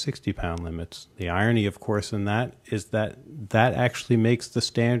to go to 60-pound limits. The irony, of course, in that is that that actually makes the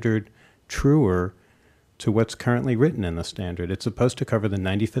standard truer to what's currently written in the standard. It's supposed to cover the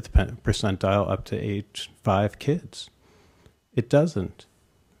 95th percentile up to age 5 kids. It doesn't.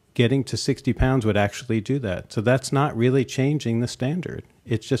 Getting to 60 pounds would actually do that. So that's not really changing the standard.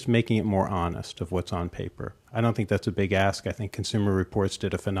 It's just making it more honest of what's on paper. I don't think that's a big ask. I think Consumer Reports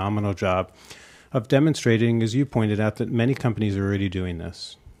did a phenomenal job of demonstrating, as you pointed out, that many companies are already doing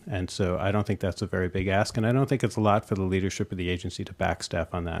this. And so I don't think that's a very big ask, and I don't think it's a lot for the leadership of the agency to backstaff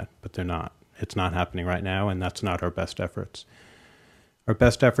on that, but they're not. It's not happening right now, and that's not our best efforts. Our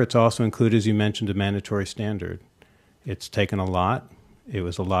best efforts also include, as you mentioned, a mandatory standard. It's taken a lot. It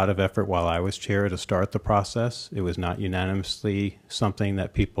was a lot of effort while I was chair to start the process. It was not unanimously something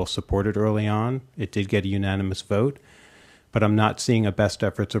that people supported early on. It did get a unanimous vote, but I'm not seeing a best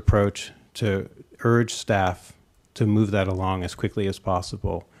efforts approach to urge staff to move that along as quickly as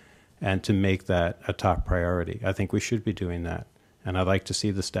possible and to make that a top priority. I think we should be doing that, and I'd like to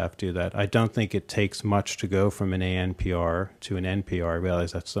see the staff do that. I don't think it takes much to go from an ANPR to an NPR. I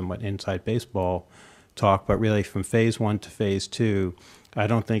realize that's somewhat inside baseball talk, but really from phase 1 to phase 2, I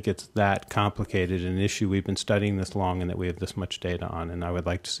don't think it's that complicated an issue we've been studying this long and that we have this much data on, and I would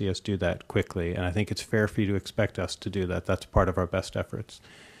like to see us do that quickly, and I think it's fair for you to expect us to do that. That's part of our best efforts.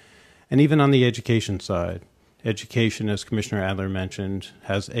 And even on the education side, education, as Commissioner Adler mentioned,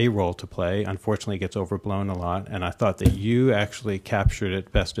 has a role to play. Unfortunately, it gets overblown a lot, and I thought that you actually captured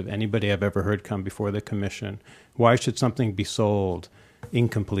it best of anybody I've ever heard come before the Commission. Why should something be sold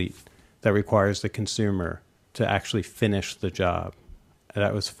incomplete that requires the consumer to actually finish the job?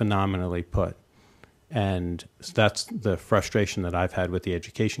 That was phenomenally put. And that's the frustration that I've had with the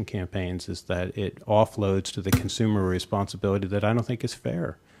education campaigns, is that it offloads to the consumer responsibility that I don't think is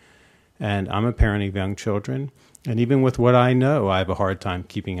fair. And I'm a parent of young children, and even with what I know, I have a hard time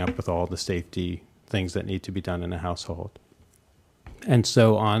keeping up with all the safety things that need to be done in a household. And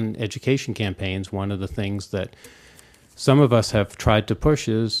so on education campaigns, one of the things that some of us have tried to push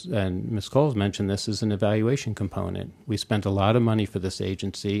is, and Ms. Coles mentioned this, is an evaluation component. We spent a lot of money for this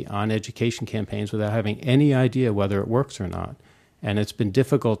agency on education campaigns without having any idea whether it works or not. And it's been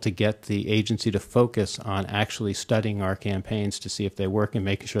difficult to get the agency to focus on actually studying our campaigns to see if they work and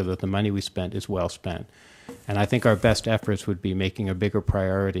making sure that the money we spent is well spent. And I think our best efforts would be making a bigger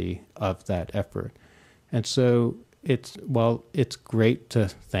priority of that effort. And so it's great to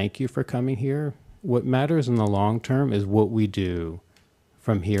thank you for coming here. What matters in the long term is what we do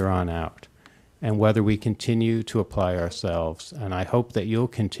from here on out and whether we continue to apply ourselves. And I hope that you'll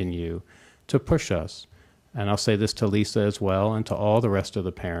continue to push us. And I'll say this to Lisa as well, and to all the rest of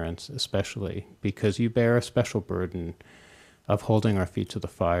the parents especially, because you bear a special burden of holding our feet to the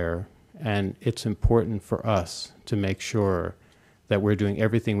fire. And it's important for us to make sure that we're doing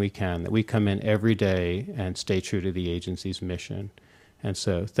everything we can, that we come in every day and stay true to the agency's mission. And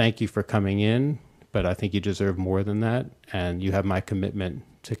so thank you for coming in, but I think you deserve more than that, and you have my commitment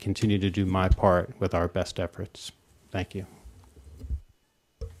to continue to do my part with our best efforts. Thank you.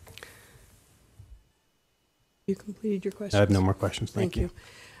 You completed your questions? I have no more questions. Thank you.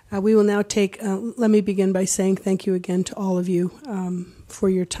 We will now take, let me begin by saying thank you again to all of you for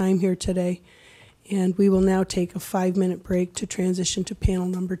your time here today. And we will now take a 5-minute break to transition to panel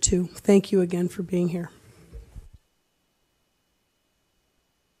number 2. Thank you again for being here.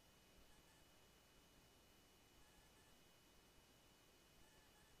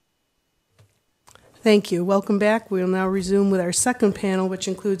 Thank you. Welcome back. We will now resume with our second panel, which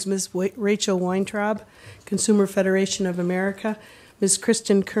includes Ms. Rachel Weintraub, Consumer Federation of America, Ms.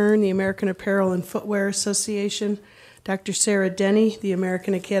 Kristen Kern, the American Apparel and Footwear Association, Dr. Sarah Denny, the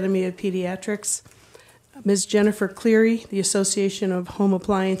American Academy of Pediatrics, Ms. Jennifer Cleary, the Association of Home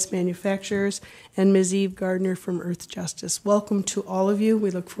Appliance Manufacturers, and Ms. Eve Gardner from Earth Justice. Welcome to all of you.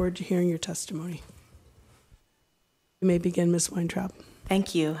 We look forward to hearing your testimony. You may begin, Ms. Weintraub.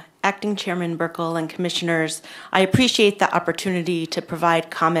 Thank you. Acting Chairman Burkle and Commissioners, I appreciate the opportunity to provide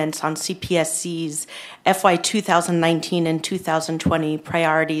comments on CPSC's FY 2019 and 2020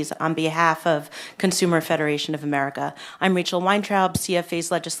 priorities on behalf of Consumer Federation of America. I'm Rachel Weintraub,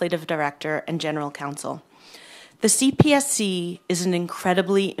 CFA's Legislative Director and General Counsel. The CPSC is an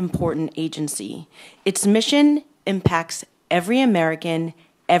incredibly important agency. Its mission impacts every American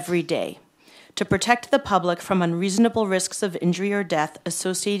every day. To protect the public from unreasonable risks of injury or death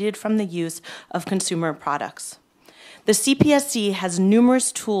associated from the use of consumer products. The CPSC has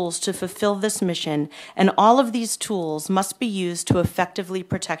numerous tools to fulfill this mission, and all of these tools must be used to effectively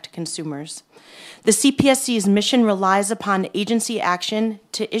protect consumers. The CPSC's mission relies upon agency action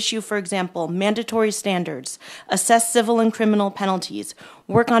to issue, for example, mandatory standards, assess civil and criminal penalties,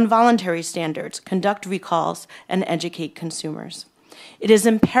 work on voluntary standards, conduct recalls, and educate consumers. It is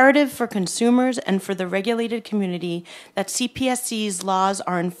imperative for consumers and for the regulated community that CPSC's laws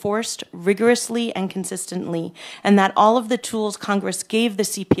are enforced rigorously and consistently, and that all of the tools Congress gave the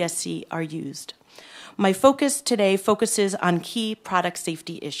CPSC are used. My focus today focuses on key product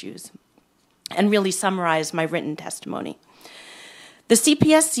safety issues and really summarize my written testimony. The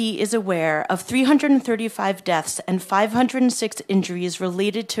CPSC is aware of 335 deaths and 506 injuries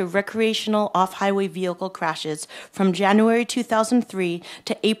related to recreational off-highway vehicle crashes from January 2003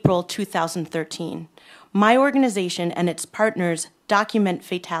 to April 2013. My organization and its partners document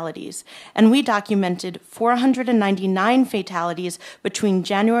fatalities, and we documented 499 fatalities between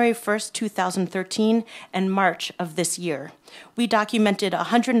January 1st, 2013 and March of this year. We documented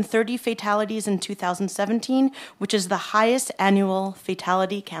 130 fatalities in 2017, which is the highest annual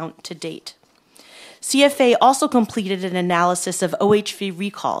fatality count to date. CFA also completed an analysis of OHV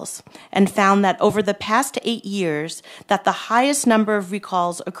recalls and found that over the past 8 years, that the highest number of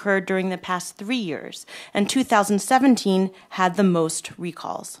recalls occurred during the past 3 years, and 2017 had the most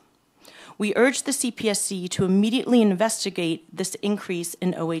recalls. We urge the CPSC to immediately investigate this increase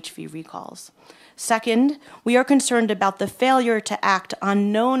in OHV recalls. Second, we are concerned about the failure to act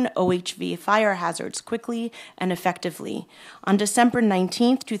on known OHV fire hazards quickly and effectively. On December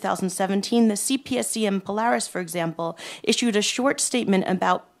 19, 2017, the CPSC and Polaris, for example, issued a short statement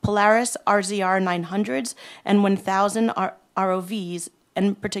about Polaris RZR 900s and 1000 ROVs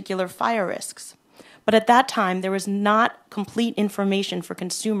and particular fire risks. But at that time, there was not complete information for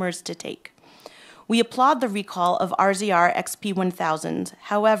consumers to take. We applaud the recall of RZR XP 1000s.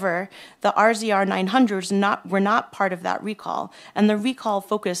 However, the RZR 900s were not part of that recall, and the recall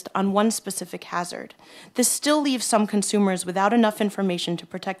focused on one specific hazard. This still leaves some consumers without enough information to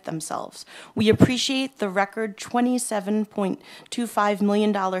protect themselves. We appreciate the record $27.25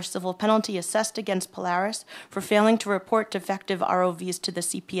 million civil penalty assessed against Polaris for failing to report defective ROVs to the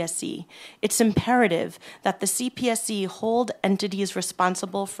CPSC. It's imperative that the CPSC hold entities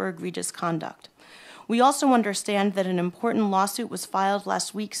responsible for egregious conduct. We also understand that an important lawsuit was filed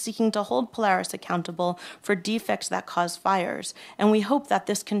last week seeking to hold Polaris accountable for defects that cause fires, and we hope that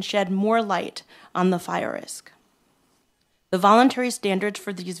this can shed more light on the fire risk. The voluntary standards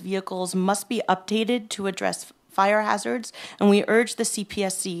for these vehicles must be updated to address fire hazards, and we urge the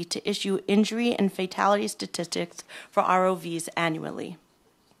CPSC to issue injury and fatality statistics for ROVs annually.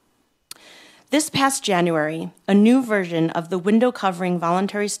 This past January, a new version of the window covering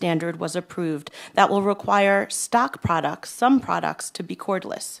voluntary standard was approved that will require stock products, some products, to be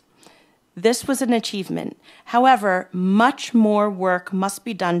cordless. This was an achievement. However, much more work must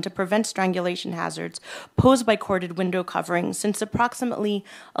be done to prevent strangulation hazards posed by corded window coverings, since approximately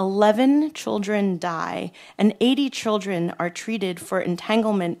 11 children die and 80 children are treated for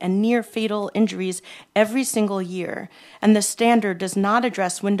entanglement and near-fatal injuries every single year, and the standard does not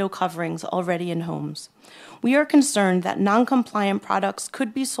address window coverings already in homes. We are concerned that non-compliant products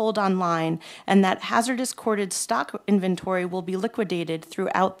could be sold online and that hazardous corded stock inventory will be liquidated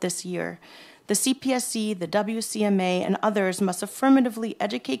throughout this year. The CPSC, the WCMA, and others must affirmatively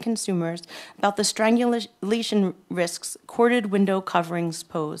educate consumers about the strangulation risks corded window coverings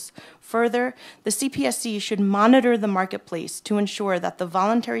pose. Further, the CPSC should monitor the marketplace to ensure that the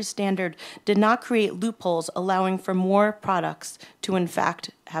voluntary standard did not create loopholes allowing for more products to in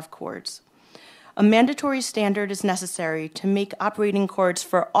fact have cords. A mandatory standard is necessary to make operating cords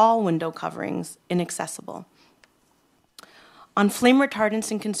for all window coverings inaccessible. On flame retardants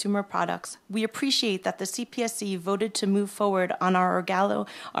in consumer products, we appreciate that the CPSC voted to move forward on our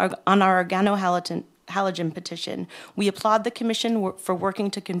organohalogen petition. We applaud the Commission for working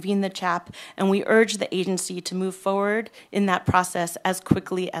to convene the CHAP, and we urge the agency to move forward in that process as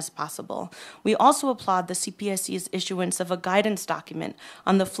quickly as possible. We also applaud the CPSC's issuance of a guidance document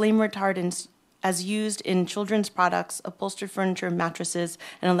on the flame retardants as used in children's products, upholstered furniture, mattresses,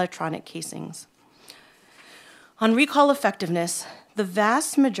 and electronic casings. On recall effectiveness, the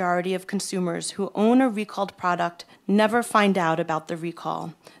vast majority of consumers who own a recalled product never find out about the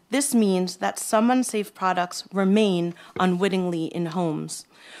recall. This means that some unsafe products remain unwittingly in homes.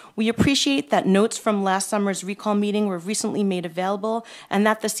 We appreciate that notes from last summer's recall meeting were recently made available and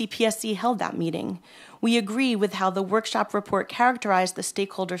that the CPSC held that meeting. We agree with how the workshop report characterized the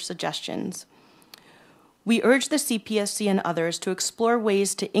stakeholder suggestions. We urge the CPSC and others to explore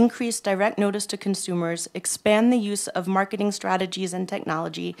ways to increase direct notice to consumers, expand the use of marketing strategies and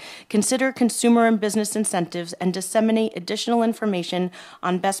technology, consider consumer and business incentives, and disseminate additional information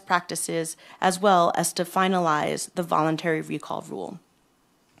on best practices, as well as to finalize the voluntary recall rule.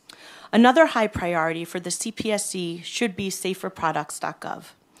 Another high priority for the CPSC should be saferproducts.gov.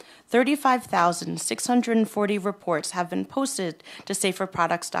 35,640 reports have been posted to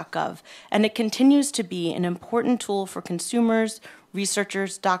saferproducts.gov, and it continues to be an important tool for consumers,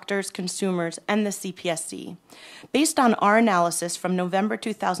 researchers, doctors, consumers, and the CPSC. Based on our analysis from November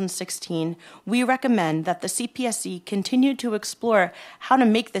 2016, we recommend that the CPSC continue to explore how to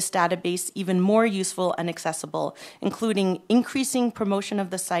make this database even more useful and accessible, including increasing promotion of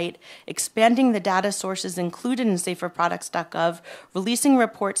the site, expanding the data sources included in saferproducts.gov, releasing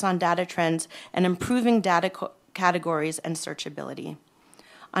reports on data trends, and improving data categories and searchability.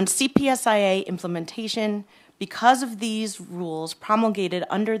 On CPSIA implementation, because of these rules promulgated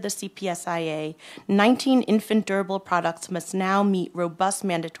under the CPSIA, 19 infant durable products must now meet robust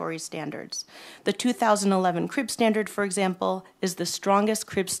mandatory standards. The 2011 crib standard, for example, is the strongest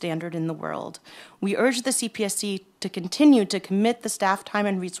crib standard in the world. We urge the CPSC to continue to commit the staff time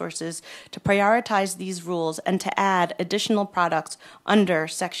and resources to prioritize these rules and to add additional products under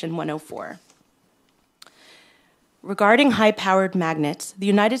Section 104. Regarding high-powered magnets, the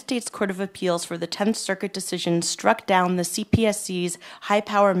United States Court of Appeals for the 10th Circuit decision struck down the CPSC's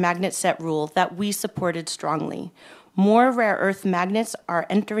high-power magnet set rule that we supported strongly. More rare earth magnets are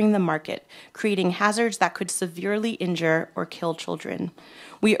entering the market, creating hazards that could severely injure or kill children.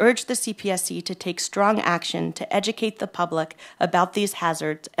 We urge the CPSC to take strong action to educate the public about these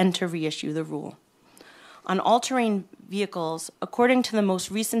hazards and to reissue the rule. On all-terrain vehicles, according to the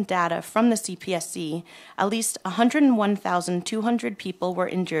most recent data from the CPSC, at least 101,200 people were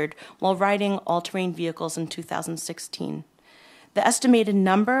injured while riding all-terrain vehicles in 2016. The estimated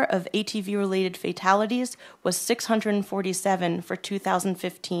number of ATV-related fatalities was 647 for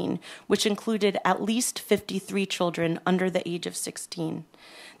 2015, which included at least 53 children under the age of 16.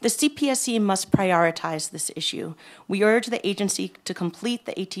 The CPSC must prioritize this issue. We urge the agency to complete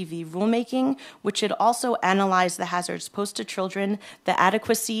the ATV rulemaking, which should also analyze the hazards posed to children, the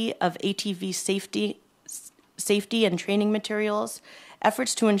adequacy of ATV safety and training materials,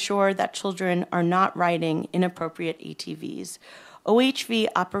 efforts to ensure that children are not riding inappropriate ATVs. OHV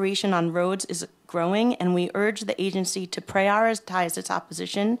operation on roads is growing, and we urge the agency to prioritize its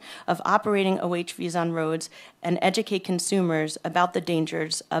opposition of operating OHVs on roads and educate consumers about the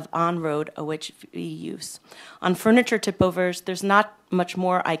dangers of on-road OHV use. On furniture tipovers, there's not much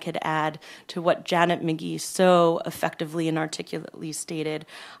more I could add to what Janet McGee so effectively and articulately stated.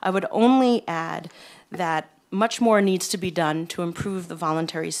 I would only add that much more needs to be done to improve the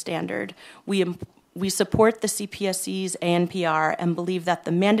voluntary standard. We support the CPSC's ANPR and believe that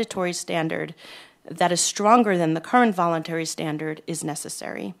the mandatory standard that is stronger than the current voluntary standard is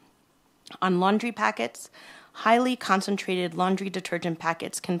necessary. On laundry packets, highly concentrated laundry detergent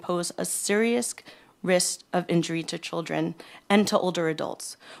packets can pose a serious risk of injury to children and to older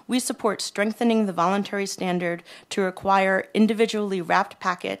adults. We support strengthening the voluntary standard to require individually wrapped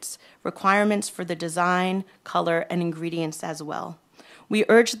packets, requirements for the design, color, and ingredients as well. We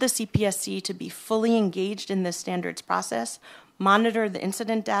urge the CPSC to be fully engaged in this standards process, monitor the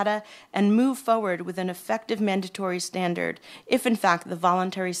incident data, and move forward with an effective mandatory standard if, in fact, the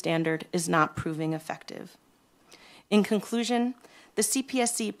voluntary standard is not proving effective. In conclusion, the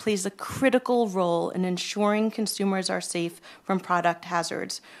CPSC plays a critical role in ensuring consumers are safe from product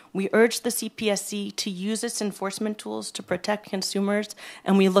hazards. We urge the CPSC to use its enforcement tools to protect consumers,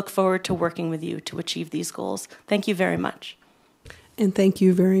 and we look forward to working with you to achieve these goals. Thank you very much. And thank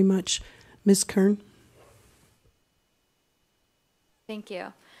you very much. Ms. Kern? Thank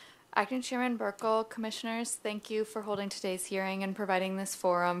you. Acting Chairman Burkle, Commissioners, thank you for holding today's hearing and providing this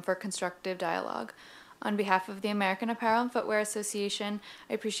forum for constructive dialogue. On behalf of the American Apparel and Footwear Association,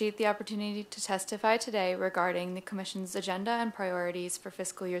 I appreciate the opportunity to testify today regarding the Commission's agenda and priorities for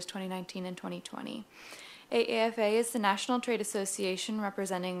fiscal years 2019 and 2020. AAFA is the national trade association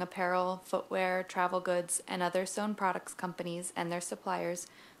representing apparel, footwear, travel goods, and other sewn products companies and their suppliers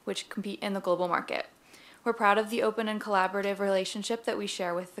which compete in the global market. We're proud of the open and collaborative relationship that we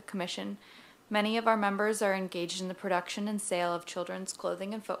share with the Commission. Many of our members are engaged in the production and sale of children's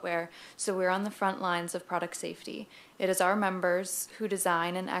clothing and footwear, so we're on the front lines of product safety. It is our members who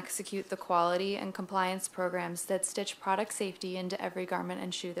design and execute the quality and compliance programs that stitch product safety into every garment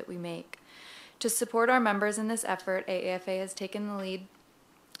and shoe that we make. To support our members in this effort, AAFA has taken the lead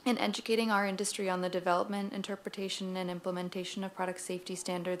in educating our industry on the development, interpretation, and implementation of product safety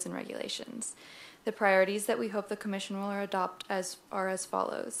standards and regulations. The priorities that we hope the Commission will adopt are as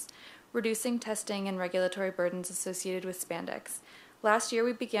follows. Reducing testing and regulatory burdens associated with spandex. Last year,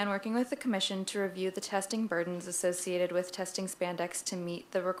 we began working with the Commission to review the testing burdens associated with testing spandex to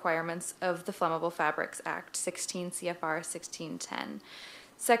meet the requirements of the Flammable Fabrics Act, 16 CFR 1610.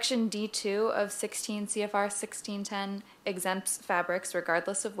 Section D2 of 16 CFR 1610 exempts fabrics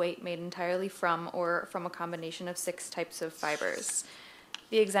regardless of weight made entirely from or from a combination of 6 types of fibers.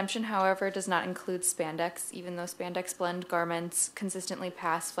 The exemption, however, does not include spandex, even though spandex blend garments consistently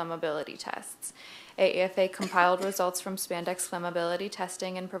pass flammability tests. AAFA compiled results from spandex flammability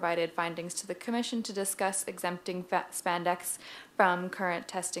testing and provided findings to the Commission to discuss exempting spandex from current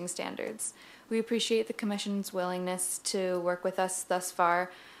testing standards. We appreciate the Commission's willingness to work with us thus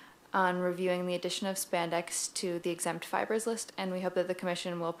far on reviewing the addition of spandex to the exempt fibers list, and we hope that the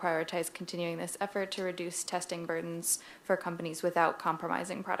Commission will prioritize continuing this effort to reduce testing burdens for companies without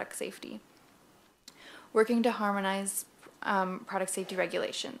compromising product safety. Working to harmonize product safety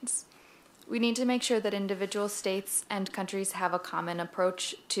regulations. We need to make sure that individual states and countries have a common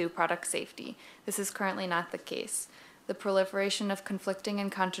approach to product safety. This is currently not the case. The proliferation of conflicting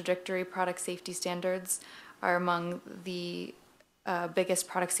and contradictory product safety standards are among the biggest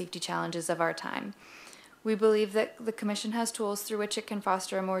product safety challenges of our time. We believe that the Commission has tools through which it can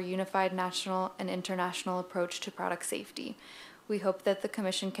foster a more unified national and international approach to product safety. We hope that the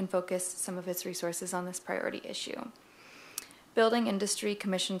Commission can focus some of its resources on this priority issue. Building industry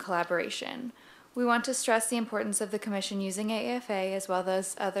Commission collaboration. We want to stress the importance of the Commission using AAFA as well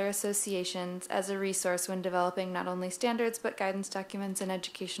as other associations as a resource when developing not only standards but guidance documents and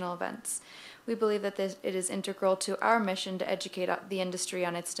educational events. We believe that it is integral to our mission to educate the industry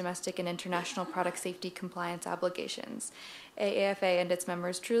on its domestic and international product safety compliance obligations. AAFA and its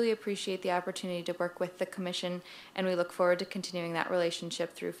members truly appreciate the opportunity to work with the Commission, and we look forward to continuing that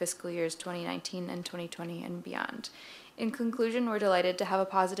relationship through fiscal years 2019 and 2020 and beyond. In conclusion, we're delighted to have a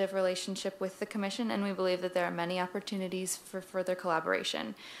positive relationship with the Commission, and we believe that there are many opportunities for further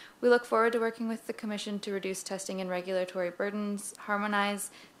collaboration. We look forward to working with the Commission to reduce testing and regulatory burdens,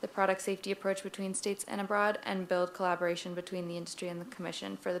 harmonize the product safety approach between states and abroad, and build collaboration between the industry and the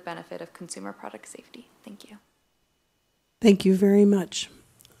Commission for the benefit of consumer product safety. Thank you. Thank you very much.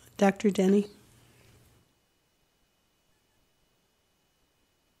 Dr. Denny?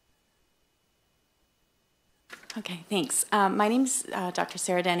 Okay, thanks. My name's Dr.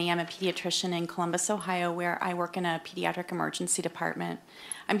 Sarah Denny. I'm a pediatrician in Columbus, Ohio, where I work in a pediatric emergency department.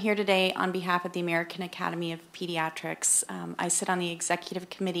 I'm here today on behalf of the American Academy of Pediatrics. I sit on the executive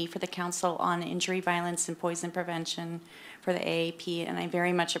committee for the Council on Injury, Violence, and Poison Prevention for the AAP, and I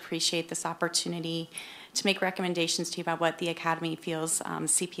very much appreciate this opportunity to make recommendations to you about what the Academy feels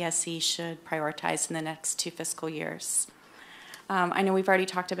CPSC should prioritize in the next 2 fiscal years. I know we've already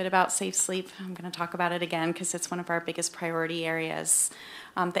talked a bit about safe sleep. I'm going to talk about it again because it's one of our biggest priority areas.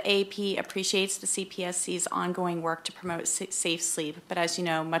 The AAP appreciates the CPSC's ongoing work to promote safe sleep, but as you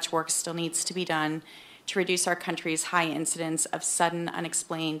know, much work still needs to be done to reduce our country's high incidence of sudden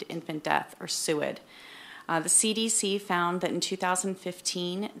unexplained infant death, or SUID. The CDC found that in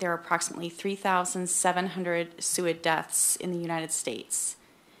 2015, there were approximately 3,700 SUID deaths in the United States.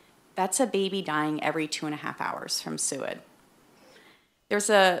 That's a baby dying every 2.5 hours from SUID. There's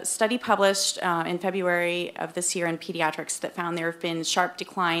a study published in February of this year in Pediatrics that found there have been sharp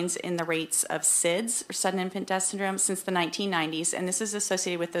declines in the rates of SIDS, or sudden infant death syndrome, since the 1990s, and this is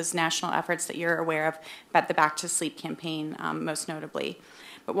associated with those national efforts that you're aware of, about the Back to Sleep campaign, most notably.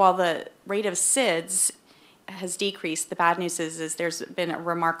 But while the rate of SIDS has decreased, the bad news is there's been a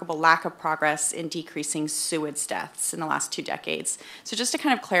remarkable lack of progress in decreasing SUIDS deaths in the last 2 decades. So just to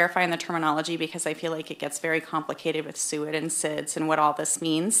kind of clarify in the terminology, because I feel like it gets very complicated with SUID and SIDS and what all this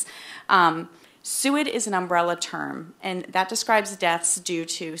means. SUID is an umbrella term, and that describes deaths due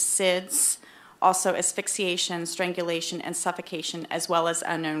to SIDS, also asphyxiation, strangulation, and suffocation, as well as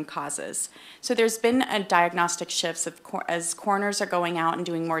unknown causes. So there's been a diagnostic shifts as coroners are going out and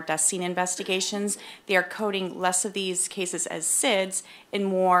doing more death scene investigations. They are coding less of these cases as SIDS and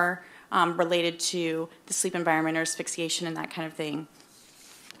more related to the sleep environment or asphyxiation and that kind of thing.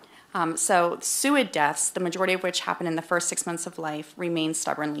 So SUID deaths, the majority of which happen in the first 6 months of life, remain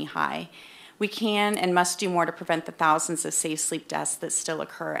stubbornly high. We can and must do more to prevent the thousands of safe sleep deaths that still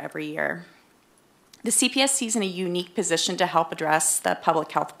occur every year. The CPSC is in a unique position to help address the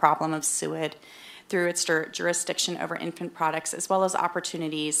public health problem of SUID through its jurisdiction over infant products, as well as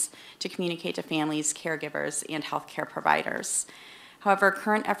opportunities to communicate to families, caregivers, and healthcare providers. However,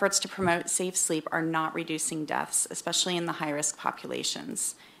 current efforts to promote safe sleep are not reducing deaths, especially in the high-risk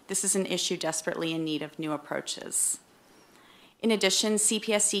populations. This is an issue desperately in need of new approaches. In addition,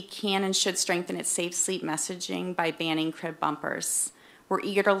 CPSC can and should strengthen its safe sleep messaging by banning crib bumpers. We're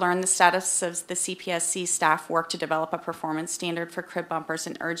eager to learn the status of the CPSC staff work to develop a performance standard for crib bumpers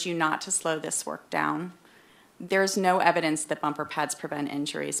and urge you not to slow this work down. There's no evidence that bumper pads prevent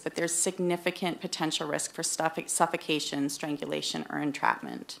injuries, but there's significant potential risk for suffocation, strangulation, or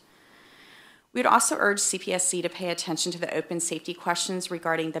entrapment. We would also urge CPSC to pay attention to the open safety questions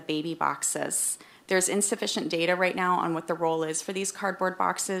regarding the baby boxes. There's insufficient data right now on what the role is for these cardboard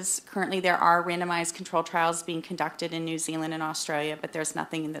boxes. Currently, there are randomized control trials being conducted in New Zealand and Australia, but there's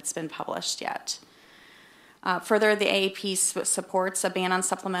nothing that's been published yet. Further, the AAP supports a ban on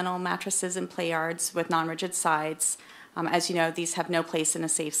supplemental mattresses in play yards with non-rigid sides. As you know, these have no place in a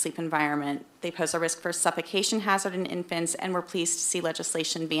safe sleep environment. They pose a risk for suffocation hazard in infants, and we're pleased to see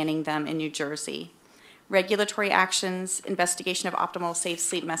legislation banning them in New Jersey. Regulatory actions, investigation of optimal safe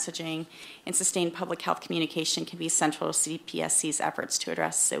sleep messaging, and sustained public health communication can be central to CPSC's efforts to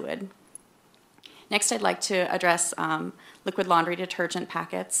address SUID. Next, I'd like to address liquid laundry detergent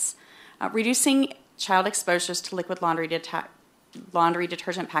packets. Reducing child exposures to liquid laundry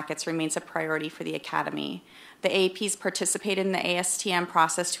detergent packets remains a priority for the Academy. The AAPs participated in the ASTM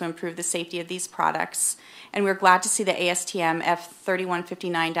process to improve the safety of these products, and we're glad to see the ASTM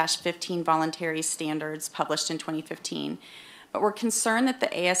F3159-15 voluntary standards published in 2015. But we're concerned that the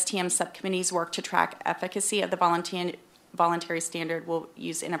ASTM subcommittee's work to track efficacy of the voluntary standard will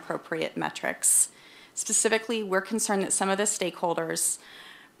use inappropriate metrics. Specifically, we're concerned that some of the stakeholders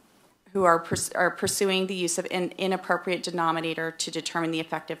who are pursuing the use of an inappropriate denominator to determine the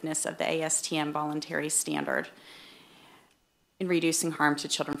effectiveness of the ASTM voluntary standard in reducing harm to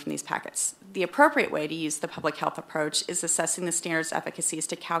children from these packets. The appropriate way to use the public health approach is assessing the standard's efficacy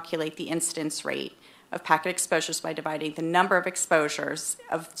to calculate the incidence rate of packet exposures by dividing the number of exposures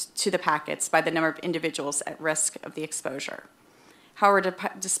to the packets by the number of individuals at risk of the exposure. However,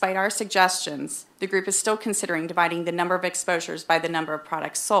 despite our suggestions, the group is still considering dividing the number of exposures by the number of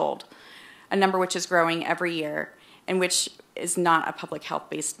products sold, a number which is growing every year and which is not a public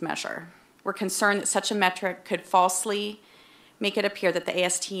health-based measure. We're concerned that such a metric could falsely make it appear that the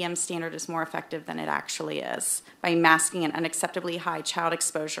ASTM standard is more effective than it actually is by masking an unacceptably high child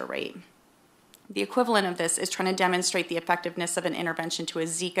exposure rate. The equivalent of this is trying to demonstrate the effectiveness of an intervention to a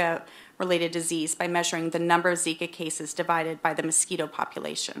Zika-related disease by measuring the number of Zika cases divided by the mosquito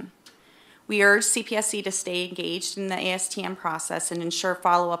population. We urge CPSC to stay engaged in the ASTM process and ensure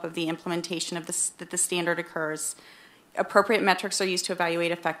follow-up of the implementation of that the standard occurs. Appropriate metrics are used to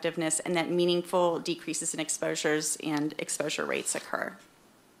evaluate effectiveness, and that meaningful decreases in exposures and exposure rates occur.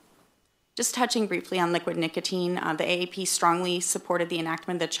 Just touching briefly on liquid nicotine, the AAP strongly supported the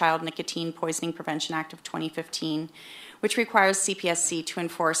enactment of the Child Nicotine Poisoning Prevention Act of 2015, which requires CPSC to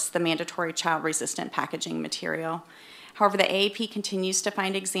enforce the mandatory child-resistant packaging material. However, the AAP continues to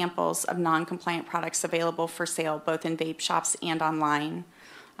find examples of non-compliant products available for sale both in vape shops and online.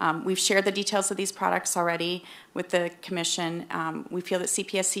 We've shared the details of these products already with the Commission. We feel that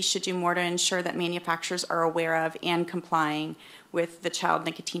CPSC should do more to ensure that manufacturers are aware of and complying with the Child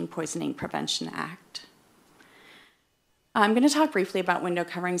Nicotine Poisoning Prevention Act. I'm going to talk briefly about window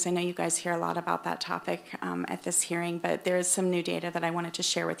coverings. I know you guys hear a lot about that topic at this hearing, but there is some new data that I wanted to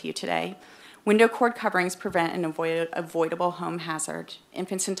share with you today. Window cord coverings prevent an avoidable home hazard.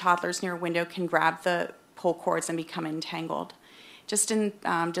 Infants and toddlers near a window can grab the pull cords and become entangled. Just in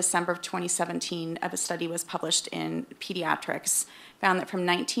December of 2017, a study was published in Pediatrics, found that from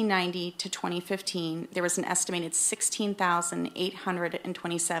 1990 to 2015, there was an estimated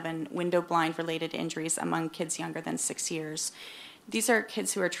 16,827 window blind-related injuries among kids younger than 6 years. These are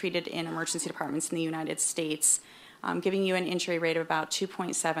kids who are treated in emergency departments in the United States, giving you an injury rate of about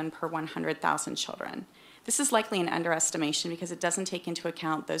 2.7 per 100,000 children. This is likely an underestimation because it doesn't take into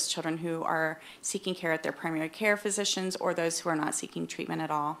account those children who are seeking care at their primary care physicians or those who are not seeking treatment at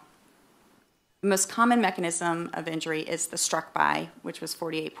all. The most common mechanism of injury is the struck by, which was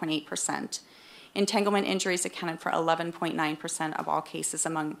 48.8%. Entanglement injuries accounted for 11.9% of all cases,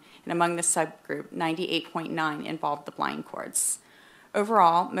 among the subgroup, 98.9% involved the blind cords.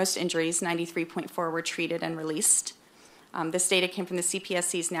 Overall, most injuries, 93.4%, were treated and released. This data came from the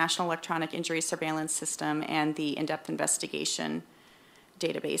CPSC's National Electronic Injury Surveillance System and the in-depth investigation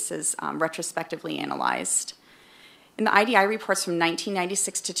databases retrospectively analyzed. In the IDI reports from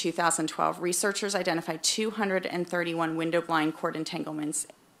 1996 to 2012, researchers identified 231 window blind cord entanglements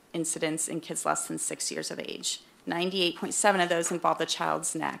incidents in kids less than 6 years of age. 98.7% of those involved the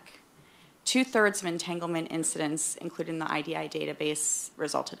child's neck. 2/3 of entanglement incidents included in the IDI database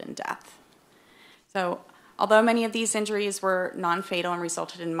resulted in death. So, although many of these injuries were non-fatal and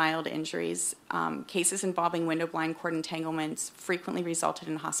resulted in mild injuries, cases involving window blind cord entanglements frequently resulted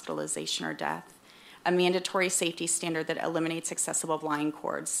in hospitalization or death. A mandatory safety standard that eliminates accessible blind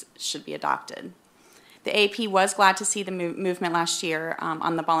cords should be adopted. The AAP was glad to see the movement last year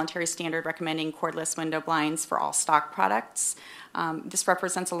on the voluntary standard recommending cordless window blinds for all stock products. This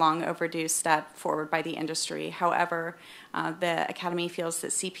represents a long overdue step forward by the industry. However, the Academy feels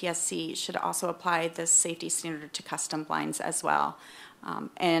that CPSC should also apply this safety standard to custom blinds as well,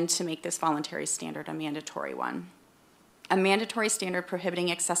 and to make this voluntary standard a mandatory one. A mandatory standard prohibiting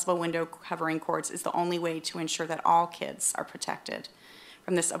accessible window covering cords is the only way to ensure that all kids are protected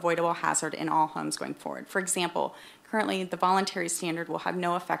from this avoidable hazard in all homes going forward. For example, currently the voluntary standard will have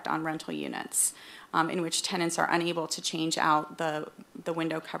no effect on rental units, in which tenants are unable to change out the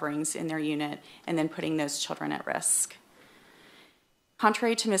window coverings in their unit and then putting those children at risk.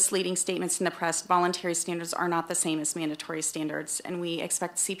 Contrary to misleading statements in the press, voluntary standards are not the same as mandatory standards, and we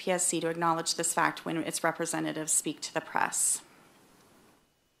expect CPSC to acknowledge this fact when its representatives speak to the press.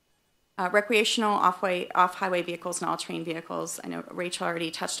 Recreational off-highway vehicles and all-terrain vehicles, I know Rachel already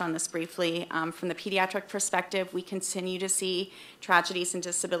touched on this briefly. From the pediatric perspective, we continue to see tragedies and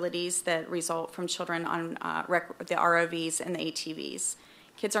disabilities that result from children on the ROVs and the ATVs.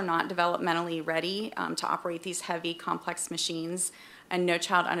 Kids are not developmentally ready to operate these heavy, complex machines, and no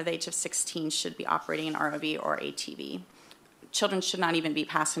child under the age of 16 should be operating an ROV or ATV. Children should not even be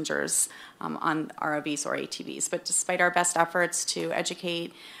passengers on ROVs or ATVs. But despite our best efforts to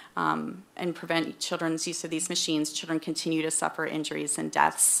educate and prevent children's use of these machines, children continue to suffer injuries and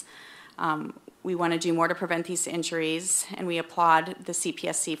deaths. We want to do more to prevent these injuries, and we applaud the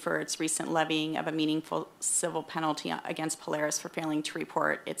CPSC for its recent levying of a meaningful civil penalty against Polaris for failing to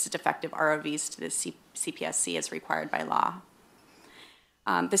report its defective ROVs to the CPSC as required by law.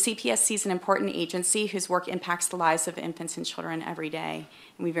 The CPSC is an important agency whose work impacts the lives of infants and children every day,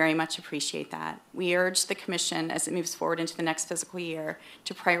 and we very much appreciate that. We urge the Commission, as it moves forward into the next fiscal year,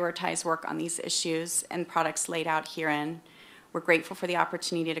 to prioritize work on these issues and products laid out herein. We're grateful for the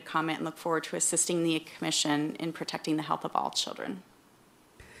opportunity to comment and look forward to assisting the Commission in protecting the health of all children.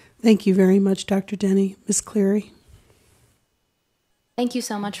 Thank you very much, Dr. Denny. Ms. Cleary. Thank you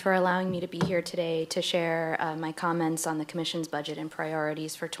so much for allowing me to be here today to share my comments on the Commission's budget and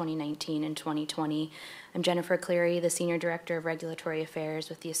priorities for 2019 and 2020. I'm Jennifer Cleary, the Senior Director of Regulatory Affairs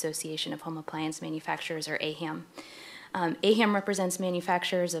with the Association of Home Appliance Manufacturers, or AHAM. AHAM represents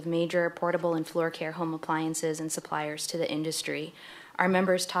manufacturers of major portable and floor care home appliances and suppliers to the industry. Our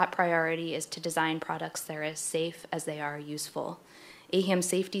members' top priority is to design products that are as safe as they are useful. AHAM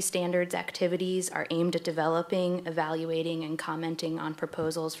safety standards activities are aimed at developing, evaluating, and commenting on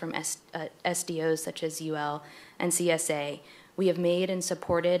proposals from SDOs such as UL and CSA. We have made and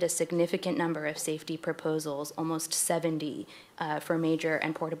supported a significant number of safety proposals, almost 70, for major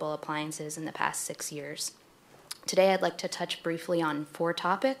and portable appliances in the past 6 years. Today I'd like to touch briefly on 4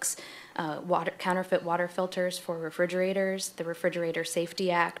 topics: counterfeit water filters for refrigerators, the Refrigerator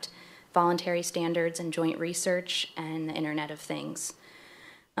Safety Act, voluntary standards and joint research, and the Internet of Things.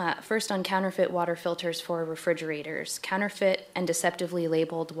 First, on counterfeit water filters for refrigerators. Counterfeit and deceptively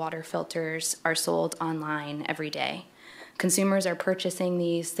labeled water filters are sold online every day. Consumers are purchasing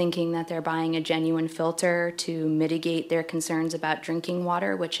these thinking that they're buying a genuine filter to mitigate their concerns about drinking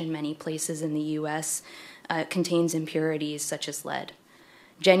water, which in many places in the U.S. Contains impurities such as lead.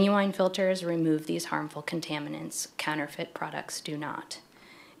 Genuine filters remove these harmful contaminants. Counterfeit products do not.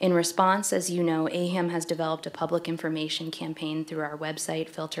 In response, as you know, AHAM has developed a public information campaign through our website,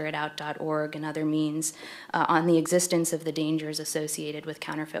 filteritout.org, and other means on the existence of the dangers associated with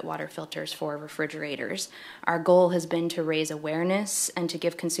counterfeit water filters for refrigerators. Our goal has been to raise awareness and to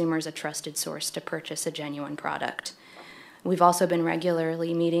give consumers a trusted source to purchase a genuine product. We've also been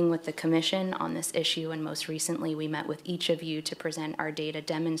regularly meeting with the Commission on this issue, and most recently we met with each of you to present our data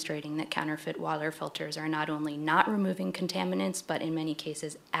demonstrating that counterfeit water filters are not only not removing contaminants, but in many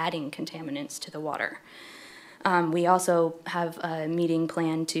cases adding contaminants to the water. We also have a meeting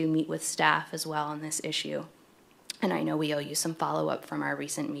planned to meet with staff as well on this issue, and I know we owe you some follow-up from our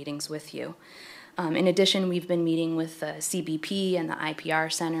recent meetings with you. In addition, we've been meeting with the CBP and the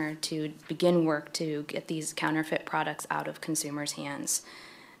IPR Center to begin work to get these counterfeit products out of consumers' hands.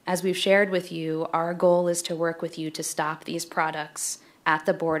 As we've shared with you, our goal is to work with you to stop these products at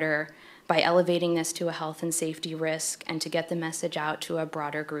the border by elevating this to a health and safety risk and to get the message out to a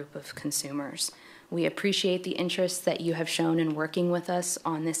broader group of consumers. We appreciate the interest that you have shown in working with us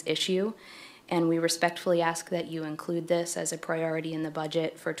on this issue, and we respectfully ask that you include this as a priority in the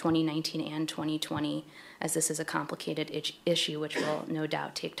budget for 2019 and 2020, as this is a complicated issue which will no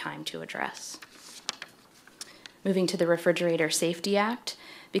doubt take time to address. Moving to the Refrigerator Safety Act.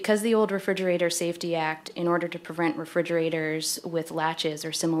 Because the old Refrigerator Safety Act, in order to prevent refrigerators with latches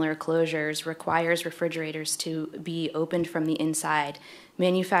or similar closures, requires refrigerators to be opened from the inside,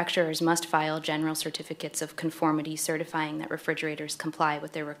 manufacturers must file general certificates of conformity certifying that refrigerators comply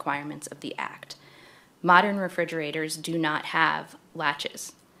with the requirements of the Act. Modern refrigerators do not have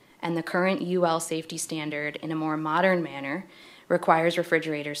latches, and the current UL safety standard, in a more modern manner, requires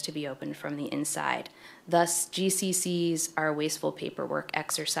refrigerators to be opened from the inside. Thus, GCCs are a wasteful paperwork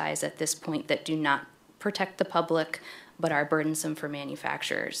exercise at this point that do not protect the public, but are burdensome for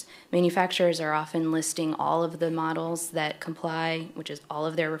manufacturers. Manufacturers are often listing all of the models that comply, which is all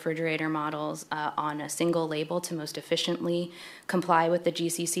of their refrigerator models, on a single label to most efficiently comply with the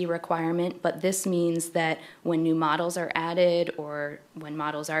GCC requirement, but this means that when new models are added or when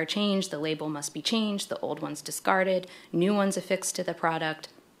models are changed, the label must be changed, the old ones discarded, new ones affixed to the product.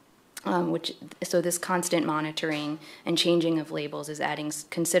 So this constant monitoring and changing of labels is adding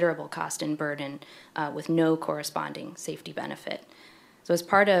considerable cost and burden with no corresponding safety benefit. So as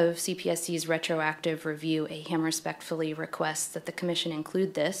part of CPSC's retroactive review, AHAM respectfully requests that the Commission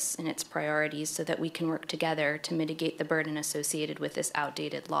include this in its priorities so that we can work together to mitigate the burden associated with this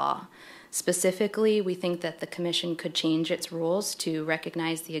outdated law. Specifically, we think that the Commission could change its rules to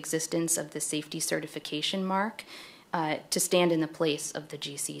recognize the existence of the safety certification mark to stand in the place of the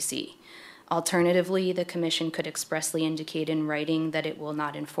GCC. Alternatively, the Commission could expressly indicate in writing that it will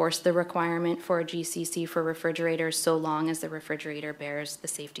not enforce the requirement for a GCC for refrigerators so long as the refrigerator bears the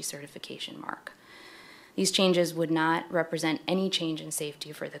safety certification mark. These changes would not represent any change in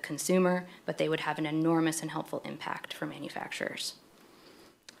safety for the consumer, but they would have an enormous and helpful impact for manufacturers.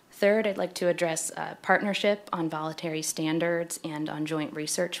 Third, I'd like to address a partnership on voluntary standards and on joint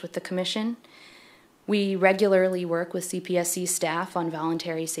research with the Commission. We regularly work with CPSC staff on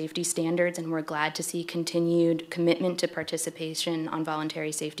voluntary safety standards, and we're glad to see continued commitment to participation on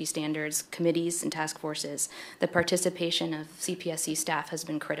voluntary safety standards committees and task forces. The participation of CPSC staff has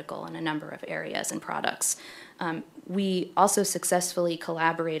been critical in a number of areas and products. We also successfully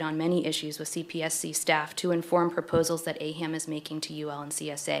collaborate on many issues with CPSC staff to inform proposals that AHAM is making to UL and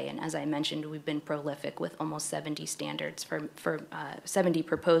CSA. And as I mentioned, we've been prolific with almost 70 standards for 70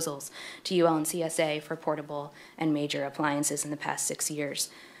 proposals to UL and CSA for portable and major appliances in the past 6 years.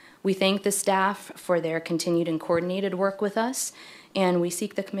 We thank the staff for their continued and coordinated work with us, and we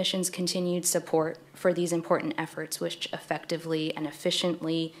seek the Commission's continued support for these important efforts which effectively and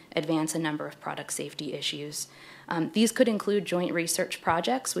efficiently advance a number of product safety issues. These could include joint research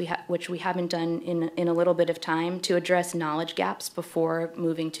projects, which we haven't done in a little bit of time, to address knowledge gaps before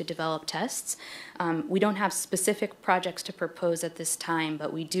moving to develop tests. We don't have specific projects to propose at this time,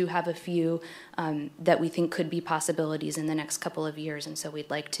 but we do have a few that we think could be possibilities in the next couple of years, and so we'd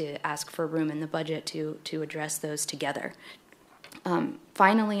like to ask for room in the budget to address those together.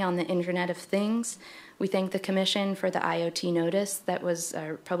 Finally, on the Internet of Things, we thank the Commission for the IoT notice that was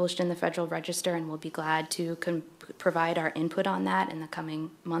published in the Federal Register, and we'll be glad to provide our input on that in the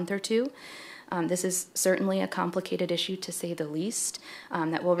coming month or two. This is certainly a complicated issue, to say the least,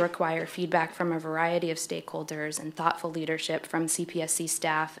 that will require feedback from a variety of stakeholders and thoughtful leadership from CPSC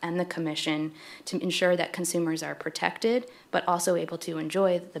staff and the Commission to ensure that consumers are protected, but also able to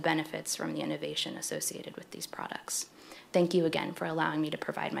enjoy the benefits from the innovation associated with these products. Thank you again for allowing me to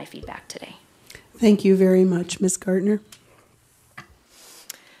provide my feedback today. Thank you very much, Ms. Gartner.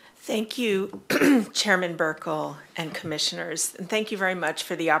 Thank you, Chairman Burkle and Commissioners, and thank you very much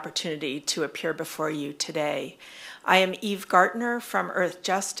for the opportunity to appear before you today. I am Eve Gartner from Earth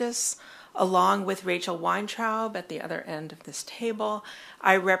Justice, along with Rachel Weintraub at the other end of this table.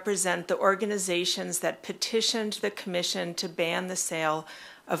 I represent the organizations that petitioned the Commission to ban the sale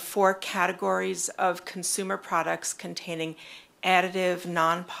of 4 categories of consumer products containing additive,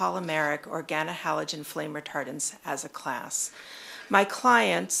 non-polymeric organohalogen flame retardants as a class. My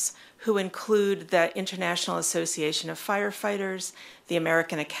clients, who include the International Association of Firefighters, the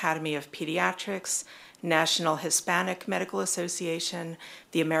American Academy of Pediatrics, National Hispanic Medical Association,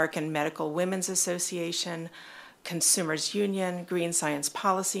 the American Medical Women's Association, Consumers Union, Green Science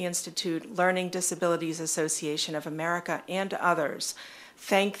Policy Institute, Learning Disabilities Association of America, and others,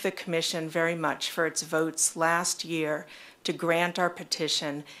 thank the Commission very much for its votes last year to grant our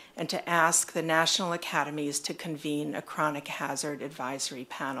petition and to ask the national academies to convene a chronic hazard advisory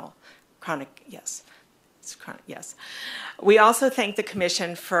panel. Yes. We also thank the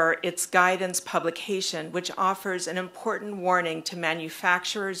Commission for its guidance publication, which offers an important warning to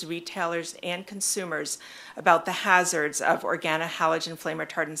manufacturers, retailers, and consumers about the hazards of organohalogen flame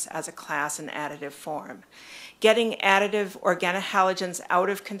retardants as a class and additive form. Getting additive organohalogens out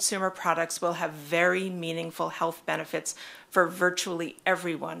of consumer products will have very meaningful health benefits for virtually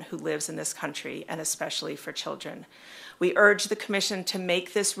everyone who lives in this country, and especially for children. We urge the Commission to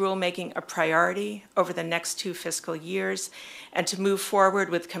make this rulemaking a priority over the next 2 fiscal years and to move forward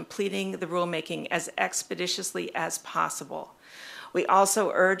with completing the rulemaking as expeditiously as possible. We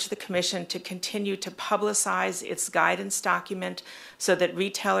also urge the Commission to continue to publicize its guidance document so that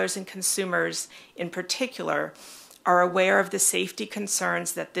retailers and consumers in particular are aware of the safety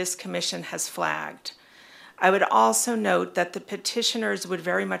concerns that this Commission has flagged. I would also note that the petitioners would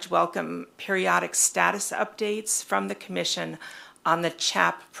very much welcome periodic status updates from the Commission on the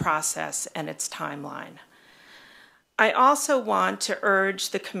CHAP process and its timeline. I also want to urge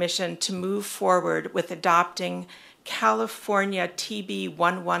the Commission to move forward with adopting California TB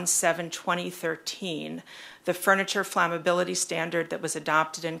 117-2013, the furniture flammability standard that was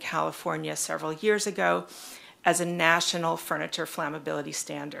adopted in California several years ago as a national furniture flammability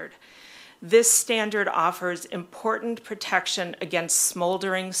standard. This standard offers important protection against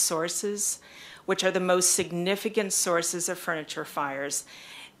smoldering sources, which are the most significant sources of furniture fires.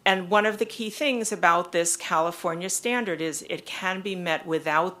 And one of the key things about this California standard is it can be met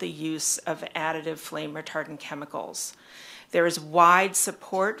without the use of additive flame retardant chemicals. There is wide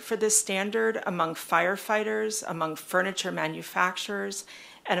support for this standard among firefighters, among furniture manufacturers,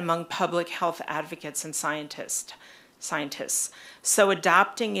 and among public health advocates and scientists. So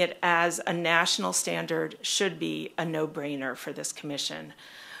adopting it as a national standard should be a no-brainer for this Commission.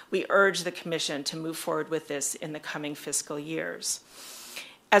 We urge the Commission to move forward with this in the coming fiscal years.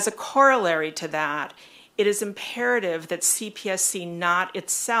 As a corollary to that, it is imperative that CPSC not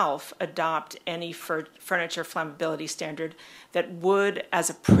itself adopt any furniture flammability standard that would, as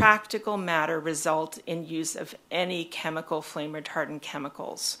a practical matter, result in use of any chemical flame retardant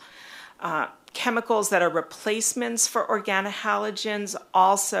chemicals. Chemicals that are replacements for organohalogens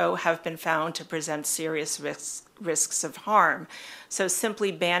also have been found to present serious risks of harm. So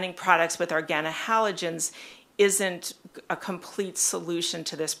simply banning products with organohalogens isn't a complete solution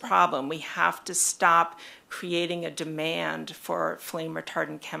to this problem. We have to stop creating a demand for flame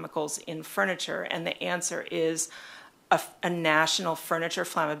retardant chemicals in furniture, and the answer is a national furniture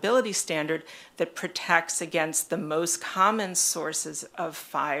flammability standard that protects against the most common sources of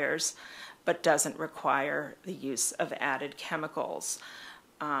fires but doesn't require the use of added chemicals.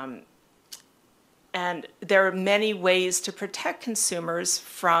 And there are many ways to protect consumers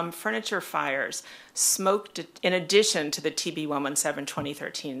from furniture fires. In addition to the TB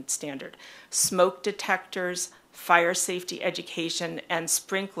 117-2013 standard, smoke detectors, fire safety education, and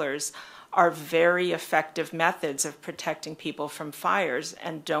sprinklers are very effective methods of protecting people from fires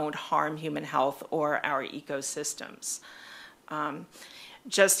and don't harm human health or our ecosystems.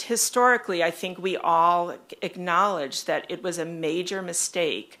 Just historically, I think we all acknowledge that it was a major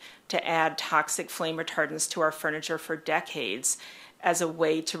mistake to add toxic flame retardants to our furniture for decades as a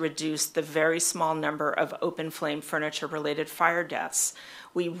way to reduce the very small number of open flame furniture-related fire deaths.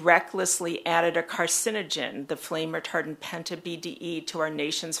 We recklessly added a carcinogen, the flame retardant penta-BDE, to our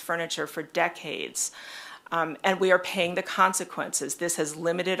nation's furniture for decades. And we are paying the consequences. This has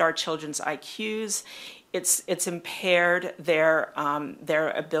limited our children's IQs. It's impaired their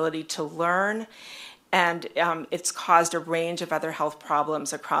ability to learn, and it's caused a range of other health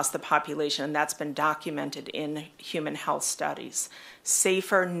problems across the population, and that's been documented in human health studies.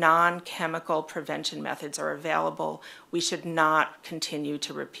 Safer, non-chemical prevention methods are available. We should not continue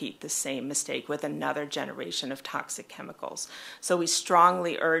to repeat the same mistake with another generation of toxic chemicals. So we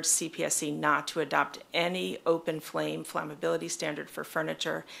strongly urge CPSC not to adopt any open flame flammability standard for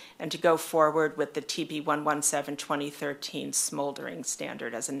furniture and to go forward with the TB 117-2013 smoldering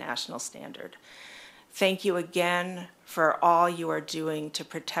standard as a national standard. Thank you again for all you are doing to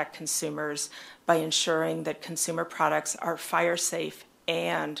protect consumers by ensuring that consumer products are fire safe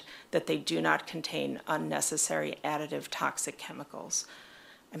and that they do not contain unnecessary additive toxic chemicals.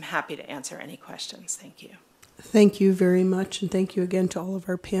 I'm happy to answer any questions. Thank you. Thank you very much, and thank you again to all of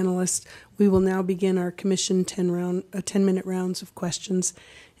our panelists. We will now begin our commission 10-minute rounds of questions,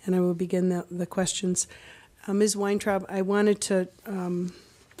 and I will begin the questions. Ms. Weintraub, I wanted to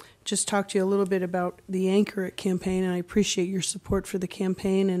just talk to you a little bit about the Anchor It campaign, and I appreciate your support for the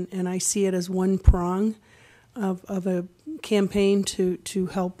campaign, and I see it as one prong of a campaign to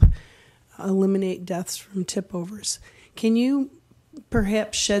help eliminate deaths from tip-overs. Can you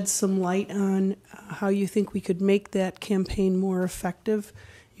perhaps shed some light on how you think we could make that campaign more effective?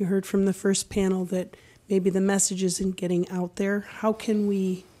 You heard from the first panel that maybe the message isn't getting out there. How can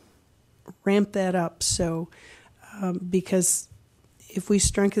we ramp that up? So, because if we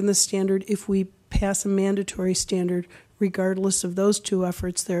strengthen the standard, if we pass a mandatory standard, regardless of those two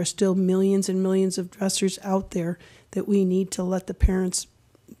efforts, there are still millions and millions of dressers out there that we need to let the parents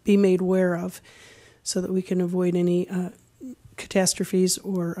be made aware of so that we can avoid any catastrophes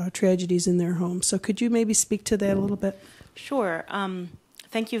or tragedies in their homes. So could you maybe speak to that a little bit? Sure.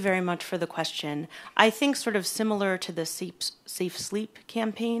 Thank you very much for the question. I think sort of similar to the Safe Sleep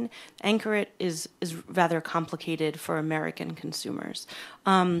campaign, Anchor It is rather complicated for American consumers.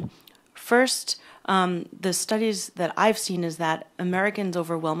 First, the studies that I've seen is that Americans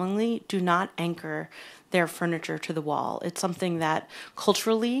overwhelmingly do not anchor their furniture to the wall. It's something that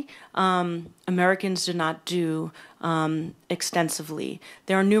culturally Americans do not do extensively.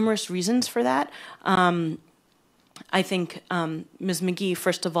 There are numerous reasons for that. I think Ms. McGee,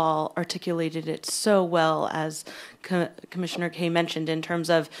 first of all, articulated it so well, as Commissioner Kay mentioned, in terms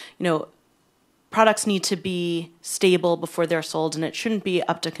of, products need to be stable before they're sold, and it shouldn't be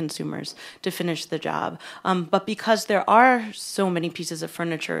up to consumers to finish the job. But because there are so many pieces of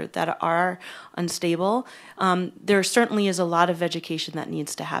furniture that are unstable, there certainly is a lot of education that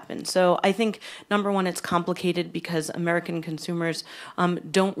needs to happen. So I think, number one, it's complicated because American consumers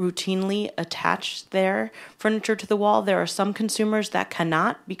don't routinely attach their furniture to the wall. There are some consumers that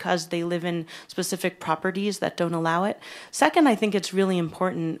cannot because they live in specific properties that don't allow it. Second, I think it's really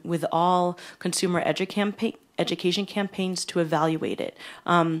important with all consumer education campaigns to evaluate it.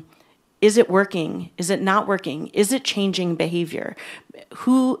 Is it working? Is it not working? Is it changing behavior?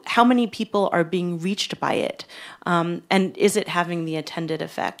 How many people are being reached by it? And is it having the intended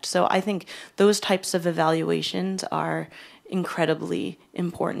effect? So I think those types of evaluations are incredibly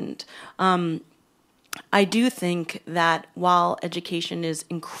important. I do think that while education is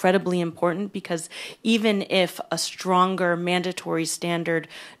incredibly important, because even if a stronger mandatory standard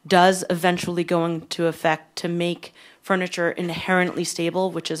does eventually go into effect to make furniture inherently stable,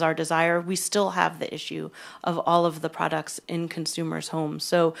 which is our desire, we still have the issue of all of the products in consumers' homes.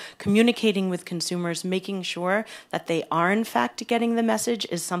 So communicating with consumers, making sure that they are in fact getting the message,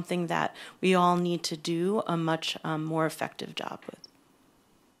 is something that we all need to do a much more effective job with.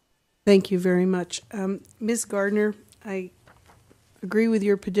 Thank you very much. Ms. Gardner, I agree with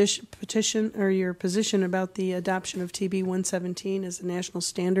your petition or your position about the adoption of TB 117 as a national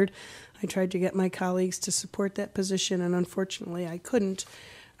standard. I tried to get my colleagues to support that position, and unfortunately I couldn't.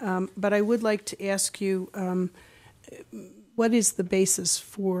 But I would like to ask you, what is the basis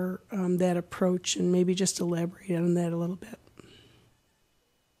for that approach, and maybe just elaborate on that a little bit.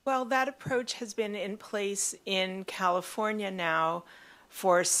 Well, that approach has been in place in California now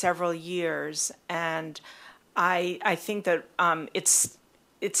for several years, and I think that it's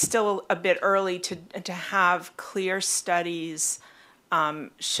still a bit early to have clear studies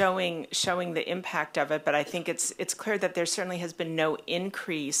showing the impact of it. But I think it's clear that there certainly has been no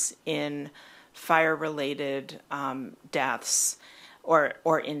increase in fire-related deaths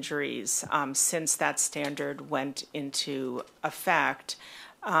or injuries since that standard went into effect,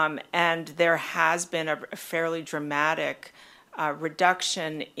 and there has been a fairly dramatic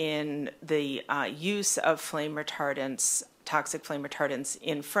reduction in the use of flame retardants, toxic flame retardants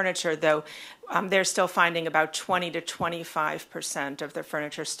in furniture, though they're still finding about 20 to 25% of the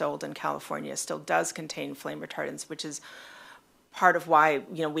furniture sold in California still does contain flame retardants, which is part of why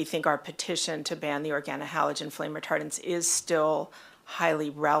we think our petition to ban the organohalogen flame retardants is still highly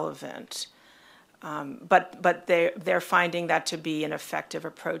relevant. But they're finding that to be an effective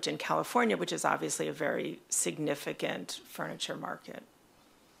approach in California, which is obviously a very significant furniture market.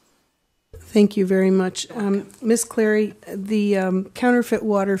 Thank you very much. Ms. Clary, the counterfeit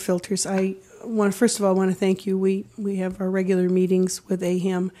water filters, I first of all want to thank you. We have our regular meetings with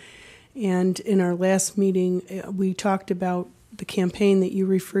AHAM, and in our last meeting we talked about the campaign that you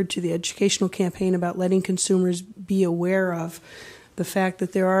referred to, the educational campaign about letting consumers be aware of the fact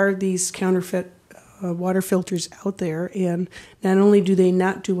that there are these counterfeit water filters out there, and not only do they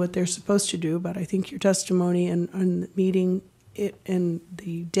not do what they're supposed to do, but I think your testimony and the meeting it and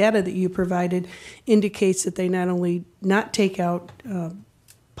the data that you provided indicates that they not only not take out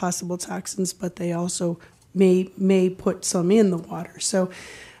possible toxins, but they also may put some in the water. So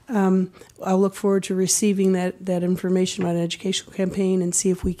I'll look forward to receiving that information about an educational campaign and see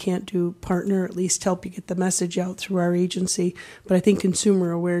if we can't partner, at least help you get the message out through our agency. But I think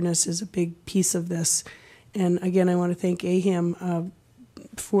consumer awareness is a big piece of this. And again, I want to thank AHAM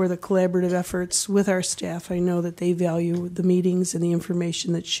for the collaborative efforts with our staff. I know that they value the meetings and the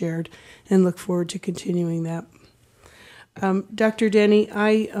information that's shared, and look forward to continuing that. Dr. Denny,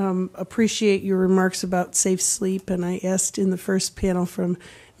 I appreciate your remarks about safe sleep, and I asked in the first panel from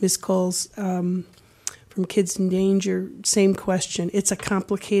Ms. Coles from Kids in Danger, same question. It's a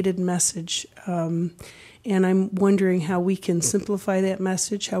complicated message, and I'm wondering how we can simplify that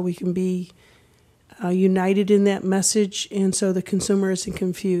message, how we can be united in that message, and so the consumer isn't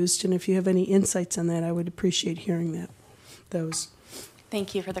confused. And if you have any insights on that, I would appreciate hearing those.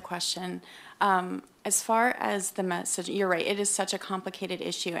 Thank you for the question. As far as the message, you're right, it is such a complicated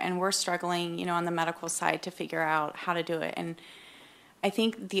issue, and we're struggling, on the medical side to figure out how to do it. And I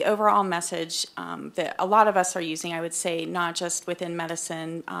think the overall message that a lot of us are using, I would say, not just within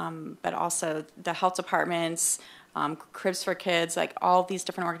medicine, but also the health departments, Cribs for Kids, like all these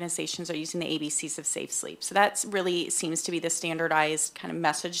different organizations are using the ABCs of safe sleep. So that really seems to be the standardized kind of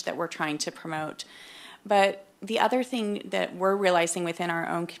message that we're trying to promote. But the other thing that we're realizing within our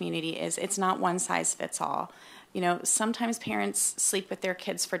own community is it's not one size fits all. Sometimes parents sleep with their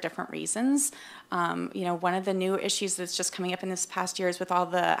kids for different reasons. One of the new issues that's just coming up in this past year is with all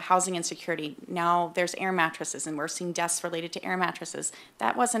the housing insecurity. Now there's air mattresses, and we're seeing deaths related to air mattresses.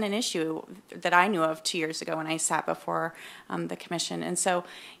 That wasn't an issue that I knew of 2 years ago when I sat before the commission. And so,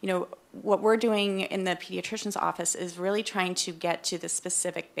 what we're doing in the pediatrician's office is really trying to get to the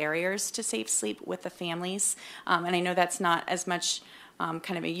specific barriers to safe sleep with the families. And I know that's not as much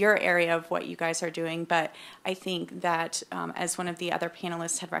kind of your area of what you guys are doing, but I think that as one of the other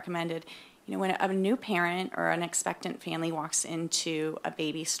panelists had recommended, when a new parent or an expectant family walks into a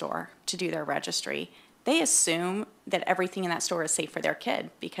baby store to do their registry, they assume that everything in that store is safe for their kid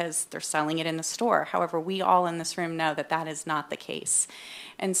because they're selling it in the store. However, we all in this room know that that is not the case.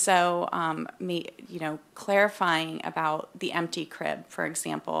 And so, clarifying about the empty crib, for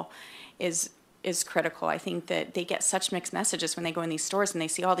example, is critical. I think that they get such mixed messages when they go in these stores and they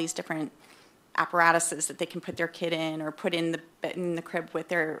see all these different apparatuses that they can put their kid in or put in the crib with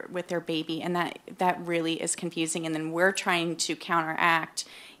their baby, and that really is confusing. And then we're trying to counteract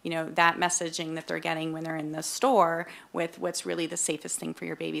that messaging that they're getting when they're in the store with what's really the safest thing for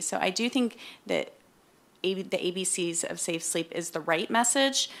your baby. So I do think that the ABCs of safe sleep is the right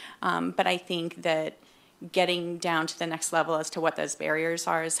message, but I think that getting down to the next level as to what those barriers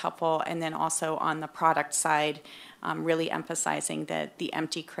are is helpful, and then also on the product side, really emphasizing that the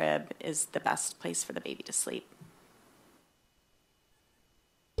empty crib is the best place for the baby to sleep.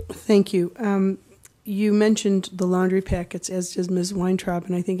 Thank you. You mentioned the laundry packets, as does Ms. Weintraub,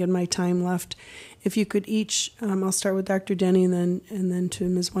 and I think in my time left, if you could each, I'll start with Dr. Denny and then to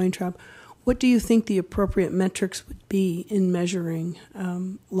Ms. Weintraub, what do you think the appropriate metrics would be in measuring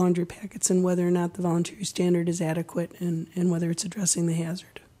laundry packets and whether or not the voluntary standard is adequate and whether it's addressing the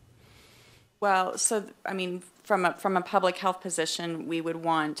hazard? Well, so, from a public health position, we would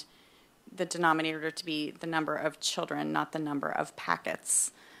want the denominator to be the number of children, not the number of packets.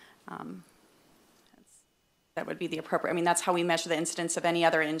 That would be the appropriate, that's how we measure the incidence of any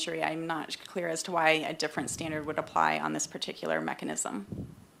other injury. I'm not clear as to why a different standard would apply on this particular mechanism.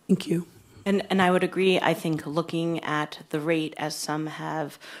 Thank you. And I would agree. I think looking at the rate, as some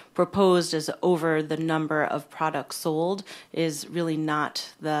have proposed, as over the number of products sold is really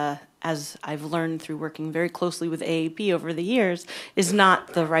not as I've learned through working very closely with AAP over the years, is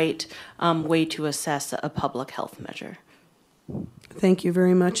not the right way to assess a public health measure. Thank you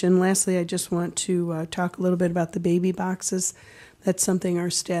very much. And lastly, I just want to talk a little bit about the baby boxes. That's something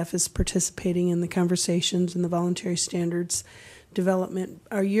our staff is participating in the conversations and the voluntary standards development.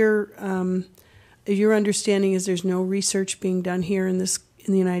 Your understanding is there's no research being done here in the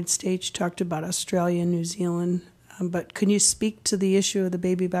United States? You talked about Australia and New Zealand, but can you speak to the issue of the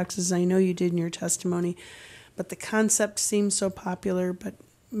baby boxes? I know you did in your testimony, but the concept seems so popular, but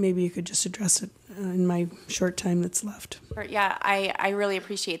maybe you could just address it in my short time that's left. Yeah, I really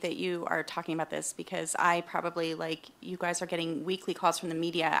appreciate that you are talking about this, because I probably, like you guys, are getting weekly calls from the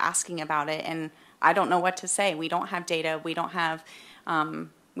media asking about it, and I don't know what to say. We don't have data. We don't have,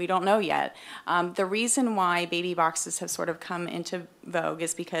 we don't know yet. The reason why baby boxes have sort of come into vogue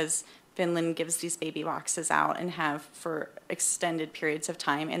is because Finland gives these baby boxes out and have for extended periods of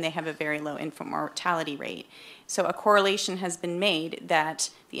time, and they have a very low infant mortality rate. So a correlation has been made that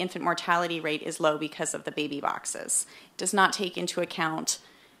the infant mortality rate is low because of the baby boxes. It does not take into account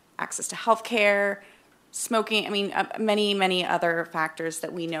access to health care, smoking, I mean, many, many other factors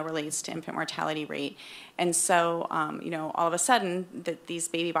that we know relates to infant mortality rate. And so, you know, all of a sudden, that these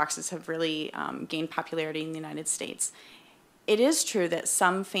baby boxes have really gained popularity in the United States. It is true that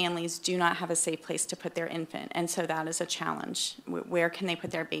some families do not have a safe place to put their infant, and so that is a challenge. Where can they put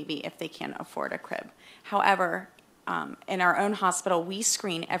their baby if they can't afford a crib? However, in our own hospital, we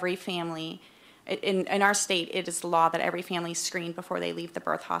screen every family. In our state, it is the law that every family is screened before they leave the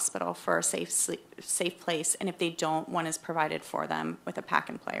birth hospital for a safe place, and if they don't, one is provided for them with a pack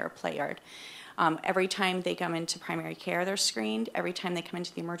and play or play yard. Every time they come into primary care, they're screened. Every time they come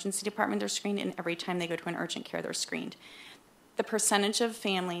into the emergency department, they're screened, and every time they go to an urgent care, they're screened. The percentage of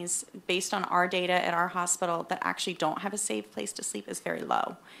families, based on our data at our hospital, that actually don't have a safe place to sleep is very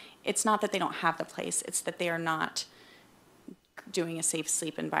low. It's not that they don't have the place, it's that they are not doing a safe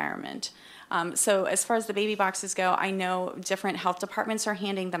sleep environment. So as far as the baby boxes go, I know different health departments are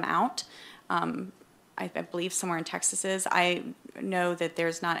handing them out. I believe somewhere in Texas is. I know that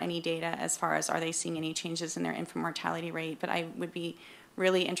there's not any data as far as are they seeing any changes in their infant mortality rate, but I would be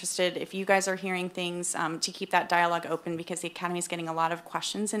really interested if you guys are hearing things to keep that dialogue open, because the Academy is getting a lot of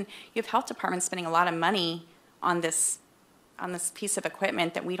questions, and you have health departments spending a lot of money on this piece of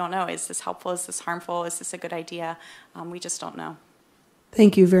equipment that we don't know. Is this helpful? Is this harmful? Is this a good idea? We just don't know.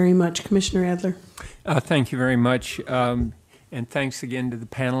 Thank you very much. Commissioner Adler. Thank you very much. And thanks again to the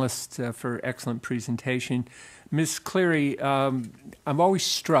panelists for excellent presentation. Ms. Cleary, I'm always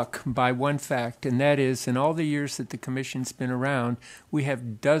struck by one fact, and that is in all the years that the Commission's been around, we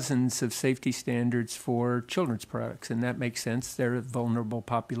have dozens of safety standards for children's products, and that makes sense. They're a vulnerable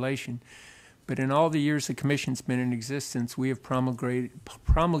population. But in all the years the Commission's been in existence, we have promulgated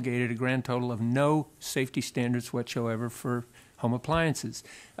a grand total of no safety standards whatsoever for home appliances.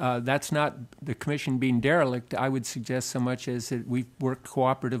 That's not the Commission being derelict, I would suggest, so much as that we've worked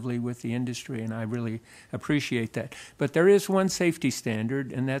cooperatively with the industry, and I really appreciate that. But there is one safety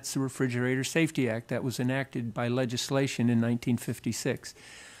standard, and that's the Refrigerator Safety Act that was enacted by legislation in 1956.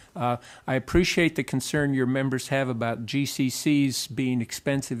 I appreciate the concern your members have about GCCs being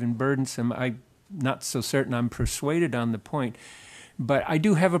expensive and burdensome. I'm not so certain I'm persuaded on the point. But I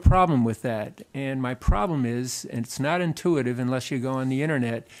do have a problem with that, and my problem is, and it's not intuitive unless you go on the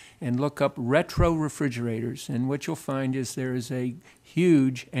internet and look up retro refrigerators, and what you'll find is there is a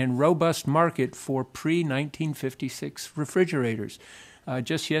huge and robust market for pre-1956 refrigerators.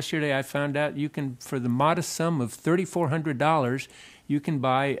 Just yesterday I found out you can, for the modest sum of $3,400, you can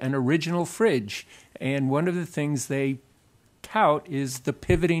buy an original fridge, and one of the things they tout is the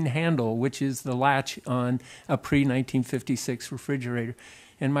pivoting handle, which is the latch on a pre-1956 refrigerator.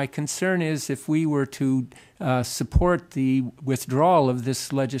 And my concern is if we were to support the withdrawal of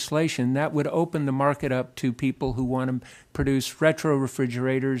this legislation, that would open the market up to people who want to produce retro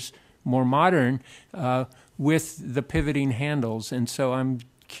refrigerators, more modern, with the pivoting handles. And so I'm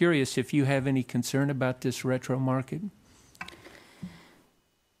curious if you have any concern about this retro market.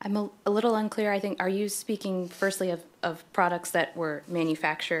 I'm a little unclear. I think, are you speaking firstly of products that were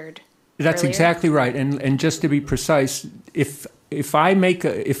manufactured That's earlier? exactly right. And just to be precise, if I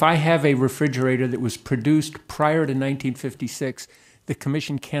have a refrigerator that was produced prior to 1956, the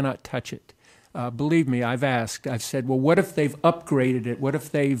Commission cannot touch it. Believe me, I've asked. I've said, well, what if they've upgraded it? What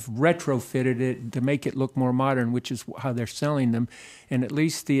if they've retrofitted it to make it look more modern, which is how they're selling them? And at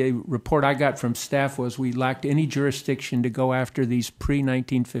least the report I got from staff was we lacked any jurisdiction to go after these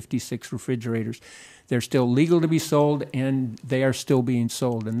pre-1956 refrigerators. They're still legal to be sold, and they are still being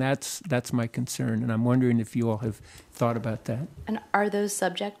sold. And that's my concern, and I'm wondering if you all have thought about that. And are those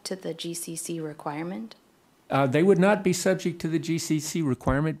subject to the GCC requirement? They would not be subject to the GCC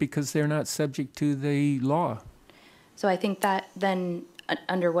requirement because they're not subject to the law. So I think that then,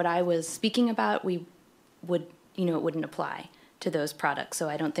 under what I was speaking about, we would, it wouldn't apply to those products. So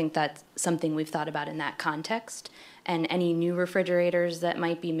I don't think that's something we've thought about in that context. And any new refrigerators that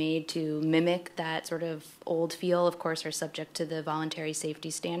might be made to mimic that sort of old feel, of course, are subject to the voluntary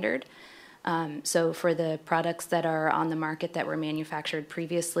safety standard. So for the products that are on the market that were manufactured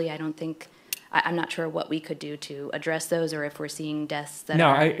previously, I don't think I'm not sure what we could do to address those, or if we're seeing deaths that no,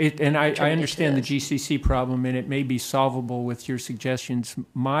 are. I understand the GCC problem, and it may be solvable with your suggestions.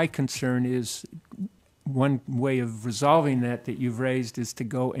 My concern is one way of resolving that you've raised is to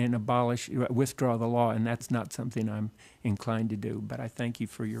go and withdraw the law, and that's not something I'm inclined to do. But I thank you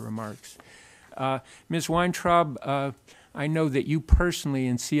for your remarks. Ms. Weintraub, I know that you personally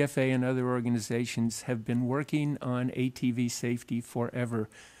and CFA and other organizations have been working on ATV safety forever.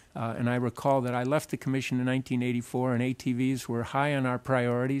 And I recall that I left the commission in 1984 and ATVs were high on our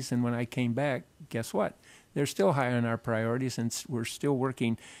priorities, and when I came back, guess what? They're still high on our priorities, and we're still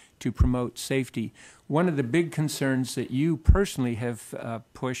working to promote safety. One of the big concerns that you personally have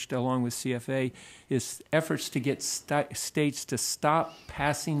pushed along with CFA is efforts to get states to stop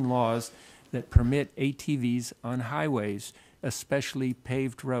passing laws that permit ATVs on highways, especially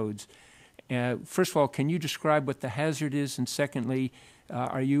paved roads. First of all, can you describe what the hazard is? And secondly,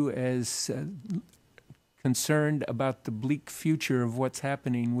 are you as concerned about the bleak future of what's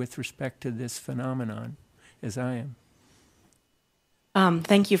happening with respect to this phenomenon as I am?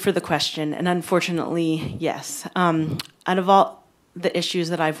 Thank you for the question. And unfortunately, yes. Out of all the issues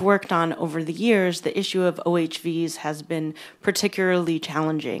that I've worked on over the years, the issue of OHVs has been particularly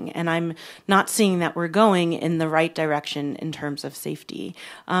challenging. And I'm not seeing that we're going in the right direction in terms of safety.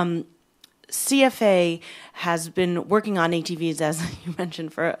 CFA has been working on ATVs, as you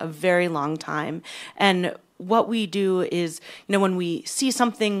mentioned, for a very long time. And what we do is, when we see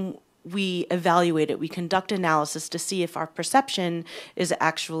something, we evaluate it. We conduct analysis to see if our perception is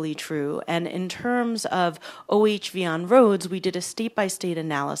actually true. And in terms of OHV on roads, we did a state-by-state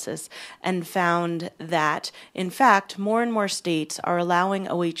analysis and found that, in fact, more and more states are allowing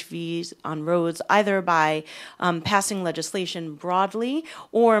OHVs on roads either by passing legislation broadly,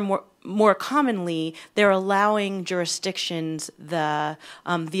 or more commonly, they're allowing jurisdictions the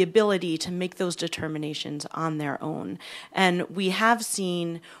ability to make those determinations on their own. And we have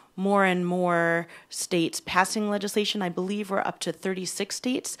seen more and more states passing legislation. I believe we're up to 36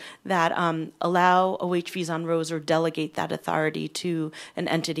 states that allow OHVs on roads or delegate that authority to an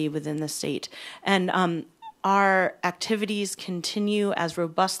entity within the state. And our activities continue as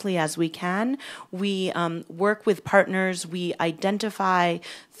robustly as we can. We work with partners. We identify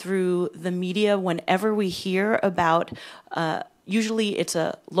through the media whenever we hear about usually it's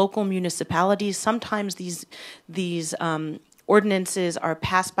a local municipality. Sometimes these ordinances are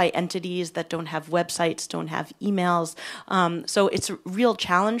passed by entities that don't have websites, don't have emails. So it's a real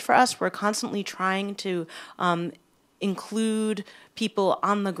challenge for us. We're constantly trying to include people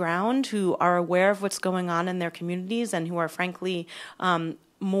on the ground who are aware of what's going on in their communities and who are frankly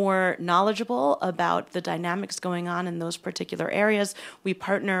more knowledgeable about the dynamics going on in those particular areas. We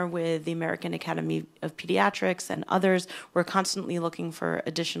partner with the American Academy of Pediatrics and others. We're constantly looking for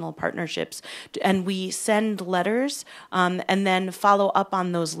additional partnerships. And we send letters and then follow up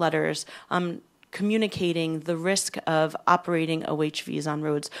on those letters, communicating the risk of operating OHVs on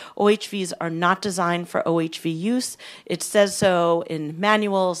roads. OHVs are not designed for OHV use. It says so in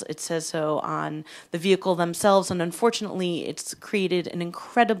manuals, it says so on the vehicle themselves, and unfortunately it's created an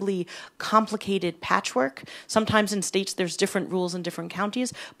incredibly complicated patchwork. Sometimes in states there's different rules in different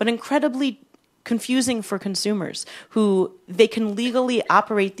counties, but incredibly confusing for consumers who they can legally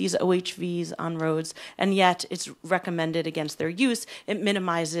operate these OHVs on roads, and yet it's recommended against their use. It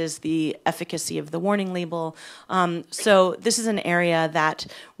minimizes the efficacy of the warning label. So this is an area that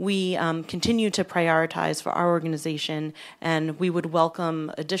we continue to prioritize for our organization, and we would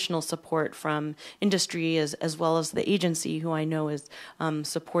welcome additional support from industry as well as the agency, who I know has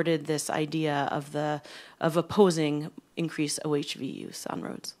supported this idea of opposing increased OHV use on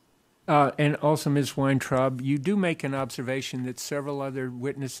roads. And also, Ms. Weintraub, you do make an observation that several other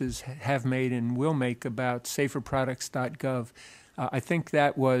witnesses have made and will make about saferproducts.gov. I think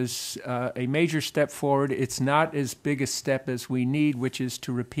that was a major step forward. It's not as big a step as we need, which is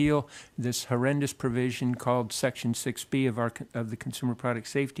to repeal this horrendous provision called Section 6B of the Consumer Product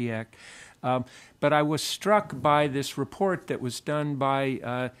Safety Act. But I was struck by this report that was done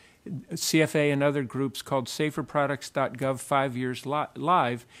by CFA and other groups called saferproducts.gov 5 years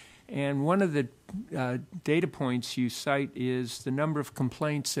live. And one of the data points you cite is the number of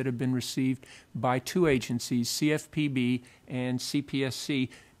complaints that have been received by two agencies, CFPB and CPSC,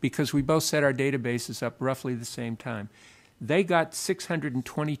 because we both set our databases up roughly the same time. They got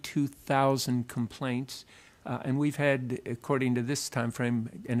 622,000 complaints, and we've had, according to this time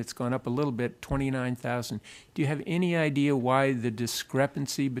frame, and it's gone up a little bit, 29,000. Do you have any idea why the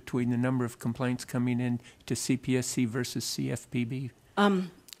discrepancy between the number of complaints coming in to CPSC versus CFPB?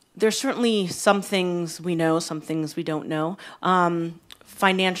 There's certainly some things we know, some things we don't know.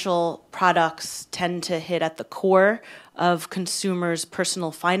 financial products tend to hit at the core of consumers'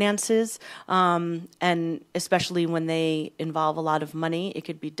 personal finances, and especially when they involve a lot of money, it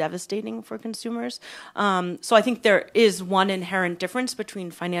could be devastating for consumers. So I think there is one inherent difference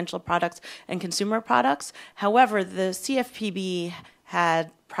between financial products and consumer products. However, the CFPB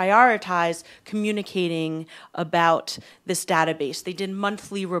had prioritized communicating about this database. They did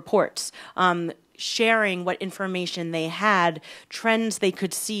monthly reports, sharing what information they had, trends they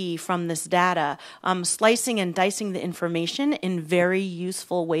could see from this data, slicing and dicing the information in very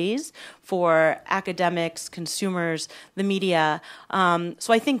useful ways for academics, consumers, the media.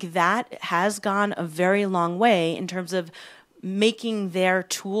 So I think that has gone a very long way in terms of making their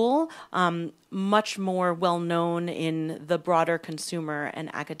tool much more well known in the broader consumer and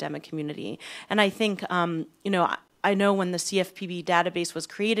academic community. And I think, I know when the CFPB database was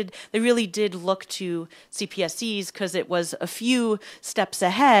created, they really did look to CPSCs because it was a few steps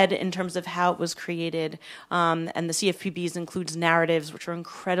ahead in terms of how it was created. And the CFPBs includes narratives, which are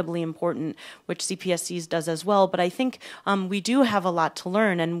incredibly important, which CPSCs does as well. But I think we do have a lot to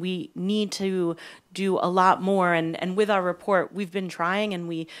learn, and we need to do a lot more. And with our report, we've been trying, and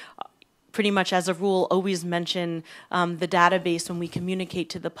we pretty much as a rule always mention the database when we communicate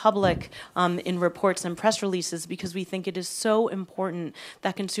to the public in reports and press releases, because we think it is so important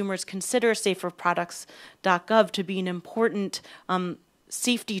that consumers consider saferproducts.gov to be an important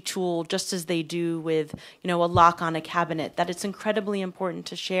safety tool, just as they do with a lock on a cabinet, that it's incredibly important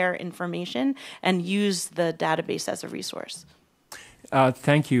to share information and use the database as a resource.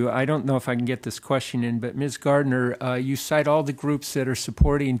 Thank you. I don't know if I can get this question in, but Ms. Gardner, you cite all the groups that are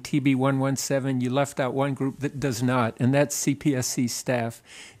supporting TB 117. You left out one group that does not, and that's CPSC staff.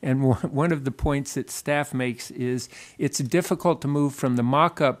 And one of the points that staff makes is it's difficult to move from the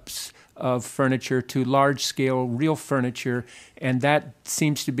mock-ups of furniture to large-scale real furniture, and that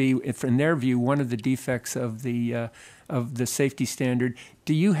seems to be, in their view, one of the defects of the safety standard.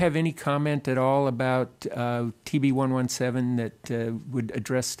 Do you have any comment at all about TB 117 that would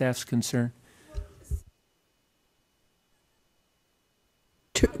address staff's concern?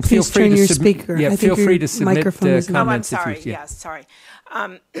 Please turn your speaker. Yeah, feel free to submit comments. Oh, I'm sorry. Yes, sorry.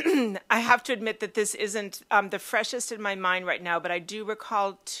 I have to admit that this isn't the freshest in my mind right now, but I do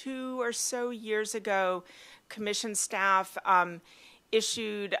recall 2 or so years ago, Commission staff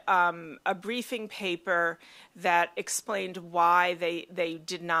issued a briefing paper that explained why they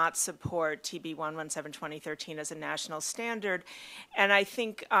did not support TB 117 2013 as a national standard. And I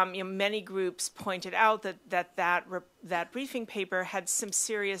think many groups pointed out that briefing paper had some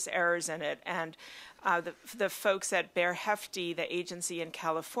serious errors in it. And the folks at Bear Hefty, the agency in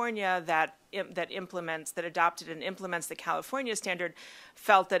California that adopted and implements the California standard,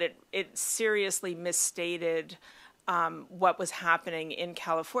 felt that it seriously misstated what was happening in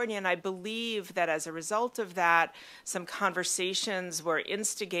California. And I believe that as a result of that, some conversations were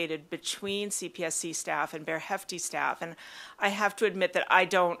instigated between CPSC staff and Bear Hefty staff. And I have to admit that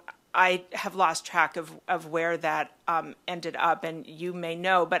I have lost track of where that ended up, and you may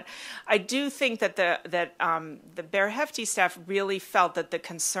know. But I do think that the Bear Hefty staff really felt that the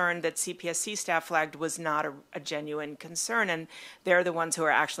concern that CPSC staff flagged was not a genuine concern, and they're the ones who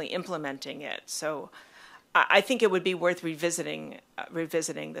are actually implementing it. So I think it would be worth revisiting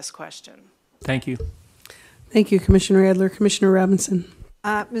this question. Thank you. Thank you, Commissioner Adler. Commissioner Robinson.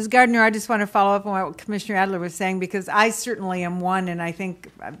 Ms. Gardner, I just want to follow up on what Commissioner Adler was saying, because I certainly am one, and I think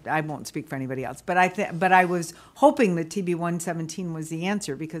I won't speak for anybody else, but I was hoping that TB 117 was the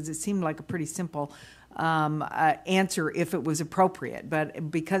answer, because it seemed like a pretty simple answer if it was appropriate. But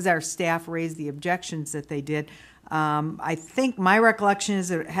because our staff raised the objections that they did, I think my recollection is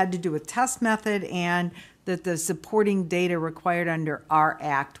that it had to do with test method and that the supporting data required under our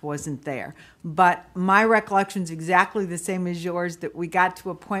act wasn't there. But my recollection is exactly the same as yours, that we got to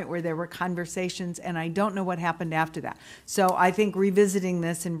a point where there were conversations, and I don't know what happened after that. So I think revisiting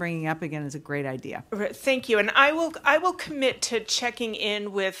this and bringing it up again is a great idea. Thank you, and I will commit to checking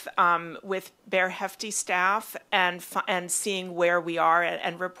in with Bear Hefty staff and seeing where we are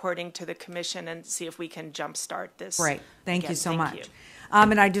and reporting to the Commission and see if we can jumpstart this. Great, thank you so much.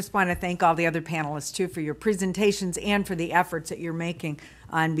 And I just want to thank all the other panelists, too, for your presentations and for the efforts that you're making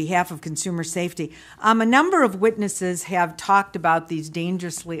on behalf of consumer safety. A number of witnesses have talked about these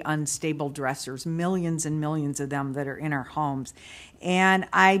dangerously unstable dressers, millions and millions of them that are in our homes. And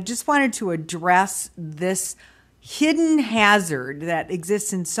I just wanted to address this hidden hazard that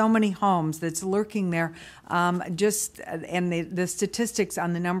exists in so many homes that's lurking there, and the statistics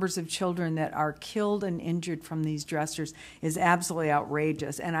on the numbers of children that are killed and injured from these dressers is absolutely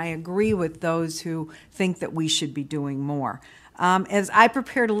outrageous. And I agree with those who think that we should be doing more. As I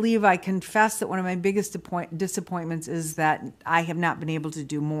prepare to leave, I confess that one of my biggest disappointments is that I have not been able to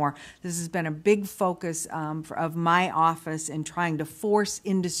do more. This has been a big focus of my office in trying to force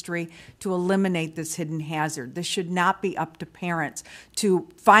industry to eliminate this hidden hazard. This should not be up to parents to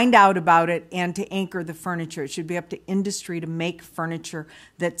find out about it and to anchor the furniture. It should be up to industry to make furniture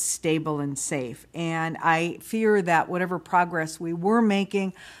that's stable and safe. And I fear that whatever progress we were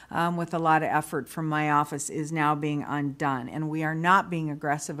making with a lot of effort from my office is now being undone. And we are not being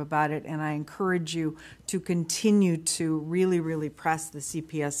aggressive about it, and I encourage you to continue to really press the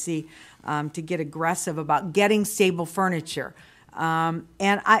CPSC to get aggressive about getting stable furniture.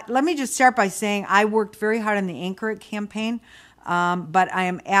 Let me just start by saying I worked very hard on the Anchor It campaign, but I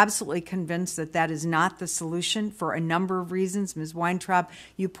am absolutely convinced that that is not the solution for a number of reasons. Ms. Weintraub,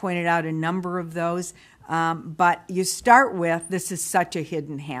 you pointed out a number of those. But you start with, this is such a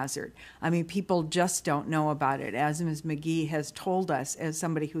hidden hazard. I mean, people just don't know about it. As Ms. McGee has told us, as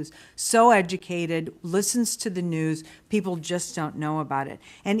somebody who's so educated, listens to the news, people just don't know about it.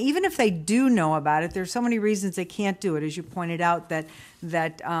 And even if they do know about it, there's so many reasons they can't do it. As you pointed out,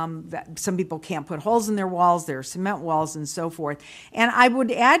 that some people can't put holes in their walls, there are cement walls and so forth. And I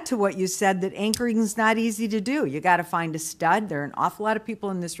would add to what you said that anchoring is not easy to do. You got to find a stud. There are an awful lot of people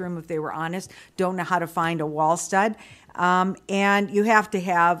in this room, if they were honest, don't know how to find a wall stud. And you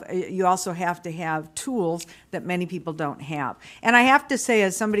also have to have tools that many people don't have. And I have to say,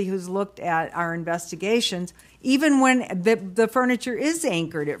 as somebody who's looked at our investigations, even when the furniture is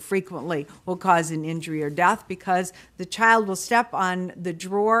anchored, it frequently will cause an injury or death because the child will step on the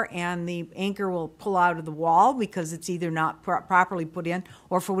drawer and the anchor will pull out of the wall because it's either not properly put in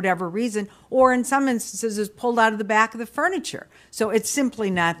or for whatever reason, or in some instances is pulled out of the back of the furniture. So it's simply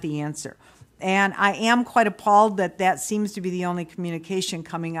not the answer. And I am quite appalled that that seems to be the only communication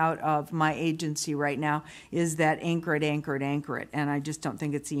coming out of my agency right now is that anchor it, anchor it, anchor it. And I just don't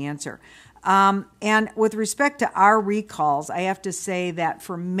think it's the answer. And with respect to our recalls, I have to say that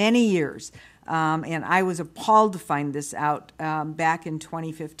for many years, and I was appalled to find this out back in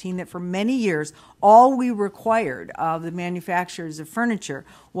 2015, that for many years, all we required of the manufacturers of furniture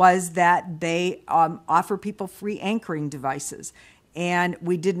was that they offer people free anchoring devices. And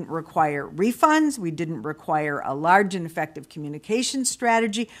we didn't require refunds. We didn't require a large and effective communication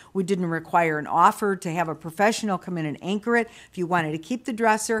strategy. We didn't require an offer to have a professional come in and anchor it if you wanted to keep the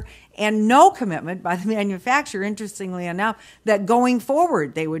dresser. And no commitment by the manufacturer, interestingly enough, that going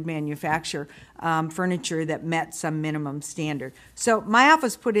forward they would manufacture furniture that met some minimum standard. So my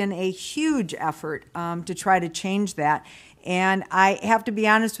office put in a huge effort to try to change that. And I have to be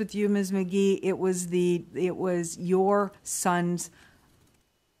honest with you, Ms. McGee, it was your son's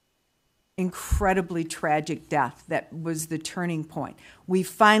incredibly tragic death that was the turning point. We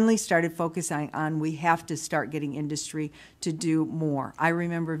finally started focusing on we have to start getting industry to do more. I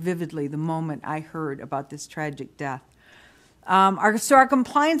remember vividly the moment I heard about this tragic death. Our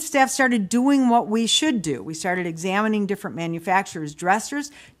compliance staff started doing what we should do. We started examining different manufacturers' dressers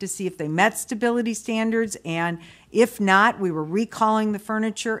to see if they met stability standards, and if not, we were recalling the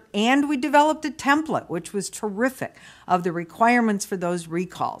furniture, and we developed a template, which was terrific, of the requirements for those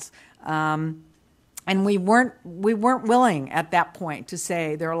recalls. And we weren't willing at that point to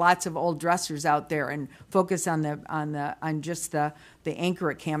say there are lots of old dressers out there and focus on just the Anchor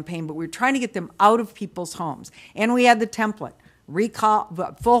It campaign, but we were trying to get them out of people's homes. And we had the template: recall,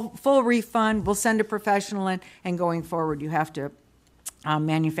 full refund. We'll send a professional in, and going forward, you have to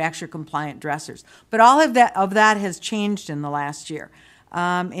manufacture compliant dressers. But all of that has changed in the last year.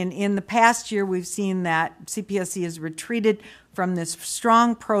 In the past year, we've seen that CPSC has retreated from this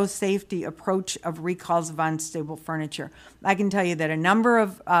strong pro-safety approach of recalls of unstable furniture. I can tell you that a number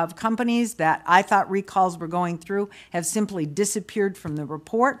of companies that I thought recalls were going through have simply disappeared from the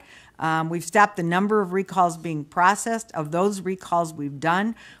report. We've stopped the number of recalls being processed. Of those recalls we've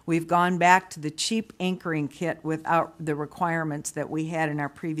done, we've gone back to the cheap anchoring kit without the requirements that we had in our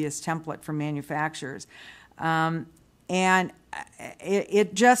previous template for manufacturers. And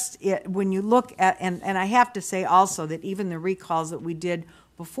when you look at, and I have to say also that even the recalls that we did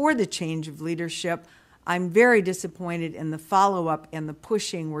before the change of leadership, I'm very disappointed in the follow-up and the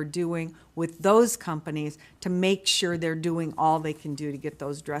pushing we're doing with those companies to make sure they're doing all they can do to get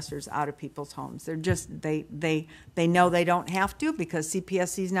those dressers out of people's homes. They're just, they know they don't have to because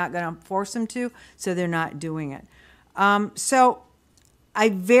CPSC is not going to force them to, so they're not doing it. So I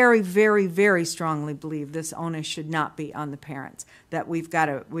very, very, very strongly believe this onus should not be on the parents, that we've got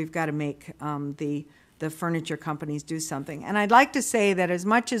to make the the furniture companies do something. And I'd like to say that as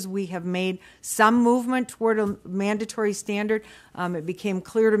much as we have made some movement toward a mandatory standard, it became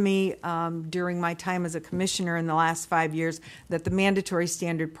clear to me during my time as a commissioner in the last 5 years that the mandatory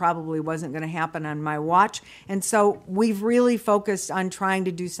standard probably wasn't going to happen on my watch. And so we've really focused on trying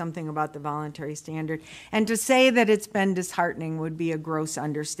to do something about the voluntary standard. And to say that it's been disheartening would be a gross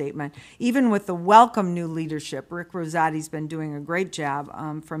understatement. Even with the welcome new leadership, Rick Rosati's been doing a great job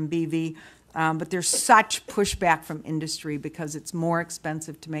from BV. But there's such pushback from industry because it's more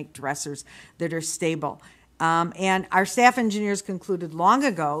expensive to make dressers that are stable. And our staff engineers concluded long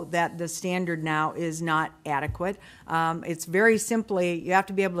ago that the standard now is not adequate. It's very simply, you have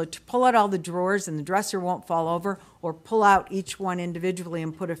to be able to pull out all the drawers and the dresser won't fall over, or pull out each one individually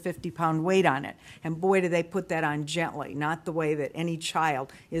and put a 50-pound weight on it. And boy, do they put that on gently, not the way that any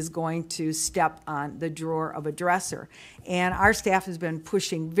child is going to step on the drawer of a dresser. And our staff has been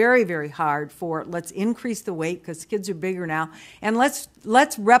pushing very, very hard for let's increase the weight because kids are bigger now, and let's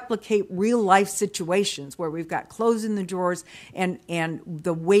replicate real-life situations where we've got clothes in the drawers and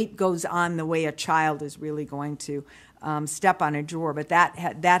the weight goes on the way a child is really going to step on a drawer, but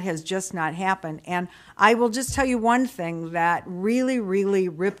that has just not happened. And I will just tell you one thing that really, really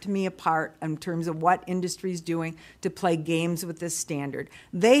ripped me apart in terms of what industry's doing to play games with this standard.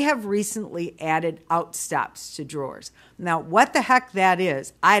 They have recently added outsteps to drawers. Now, what the heck that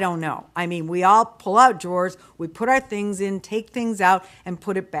is, I don't know. I mean, we all pull out drawers, we put our things in, take things out, and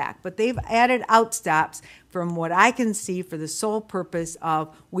put it back. But they've added outsteps from what I can see for the sole purpose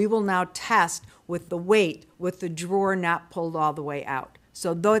of we will now test with the weight, with the drawer not pulled all the way out.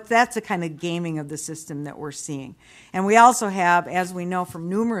 So that's the kind of gaming of the system that we're seeing. And we also have, as we know from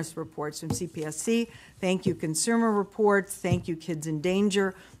numerous reports from CPSC, thank you Consumer Reports, thank you Kids in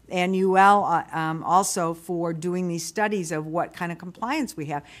Danger, and UL also for doing these studies of what kind of compliance we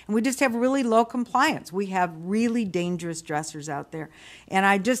have. And we just have really low compliance. We have really dangerous dressers out there. And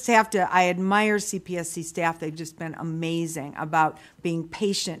I just have to, I admire CPSC staff. They've just been amazing about being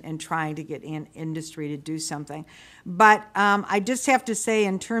patient and trying to get in industry to do something. But I just have to say,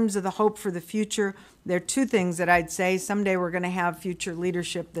 in terms of the hope for the future, there are two things that I'd say. Someday we're going to have future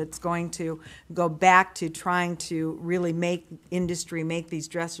leadership that's going to go back to trying to really make industry, make these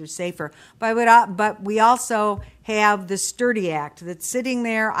dressers safer. But we also have the Sturdy Act that's sitting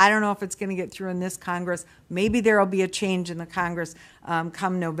there. I don't know if it's going to get through in this Congress. Maybe there will be a change in the Congress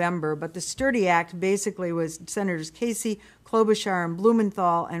come November. But the Sturdy Act basically was Senators Casey, Klobuchar, and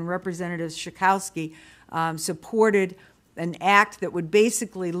Blumenthal, and Representative Schakowsky supported an act that would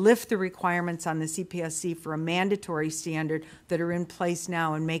basically lift the requirements on the CPSC for a mandatory standard that are in place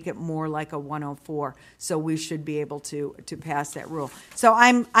now and make it more like a 104. So we should be able to pass that rule. So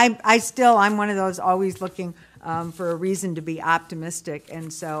I'm one of those always looking for a reason to be optimistic,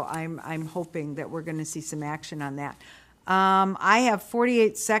 and so I'm hoping that we're going to see some action on that. I have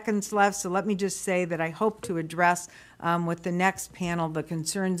 48 seconds left, so let me just say that I hope to address with the next panel the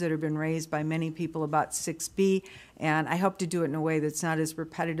concerns that have been raised by many people about 6B, and I hope to do it in a way that's not as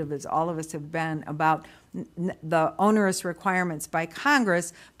repetitive as all of us have been about the onerous requirements by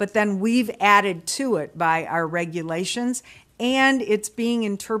Congress, but then we've added to it by our regulations, and it's being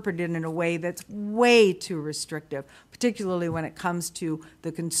interpreted in a way that's way too restrictive, particularly when it comes to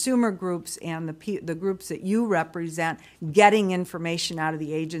the consumer groups and the groups that you represent getting information out of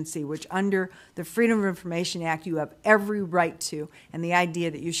the agency, which under the Freedom of Information Act you have every right to, and the idea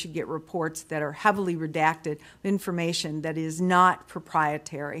that you should get reports that are heavily redacted information that is not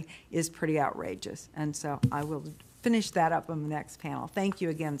proprietary is pretty outrageous. And so I will finish that up on the next panel. Thank you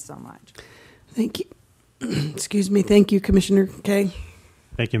again so much. Thank you. Excuse me. Thank you, Commissioner Kay.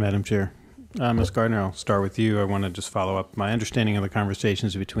 Thank you, Madam Chair. Ms. Gardner, I'll start with you. I want to just follow up. My understanding of the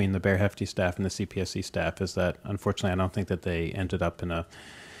conversations between the Bear Hefty staff and the CPSC staff is that, unfortunately, I don't think that they ended up in a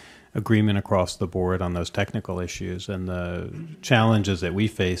agreement across the board on those technical issues and the challenges that we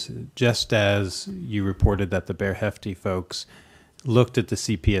face, just as you reported that the Bear Hefty folks looked at the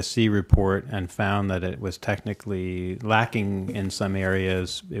CPSC report and found that it was technically lacking in some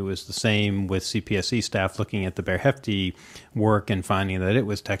areas. It was the same with CPSC staff looking at the Bear Hefty work and finding that it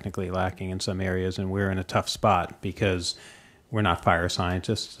was technically lacking in some areas, and we're in a tough spot because we're not fire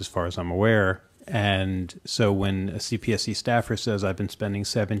scientists as far as I'm aware. And so when a CPSC staffer says, I've been spending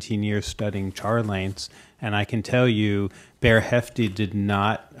 17 years studying char lengths, and I can tell you Bear Hefty did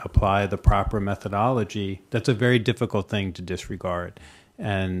not apply the proper methodology, that's a very difficult thing to disregard.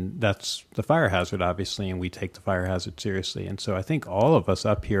 And that's the fire hazard, obviously, and we take the fire hazard seriously. And so I think all of us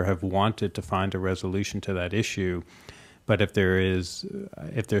up here have wanted to find a resolution to that issue. But if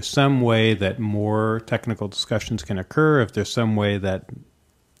there's some way that more technical discussions can occur, if there's some way that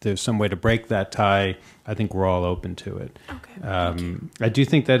there's some way to break that tie, I think we're all open to it. Okay. I do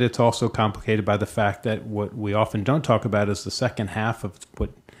think that it's also complicated by the fact that what we often don't talk about is the second half of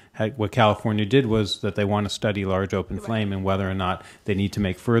what California did was that they want to study large open flame and whether or not they need to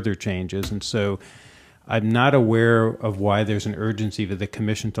make further changes. And so I'm not aware of why there's an urgency for the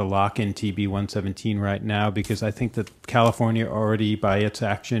commission to lock in TB 117 right now, because I think that California already, by its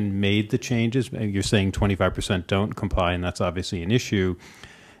action, made the changes. You're saying 25% don't comply, and that's obviously an issue.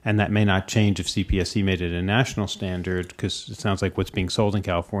 And that may not change if CPSC made it a national standard, because it sounds like what's being sold in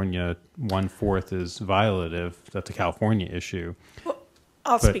California, 1/4 is violative. That's a California issue. Well,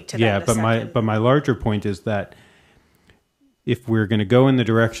 I'll speak to that in a second. But my larger point is that if we're going to go in the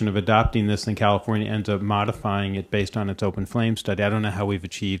direction of adopting this and California ends up modifying it based on its open flame study, I don't know how we've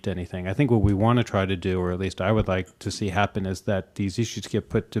achieved anything. I think what we want to try to do, or at least I would like to see happen, is that these issues get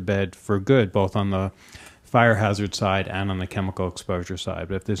put to bed for good, both on the fire hazard side and on the chemical exposure side.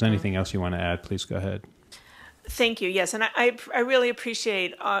 But if there's anything else you want to add, please go ahead. Thank you. Yes, and I really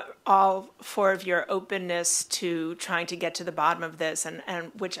appreciate all four of your openness to trying to get to the bottom of this,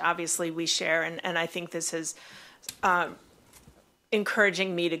 and which obviously we share. And I think this is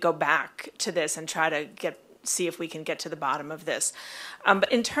encouraging me to go back to this and try to see if we can get to the bottom of this.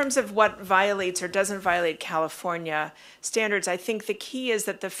 But in terms of what violates or doesn't violate California standards, I think the key is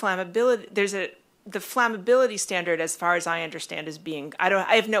that the flammability standard, as far as I understand, is being,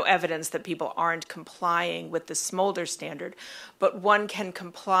 I have no evidence that people aren't complying with the smolder standard, but one can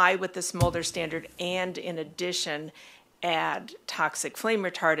comply with the smolder standard and in addition add toxic flame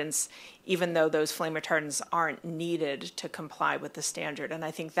retardants, even though those flame retardants aren't needed to comply with the standard. And I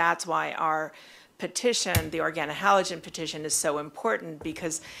think that's why our petition, the organohalogen petition, is so important,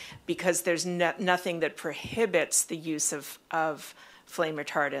 because there's nothing that prohibits the use of flame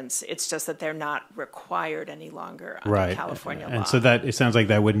retardants. It's just that they're not required any longer under California law. And so that it sounds like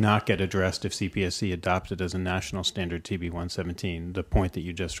that would not get addressed if CPSC adopted as a national standard TB 117, the point that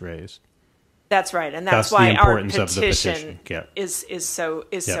you just raised. That's right, and that's why our petition is so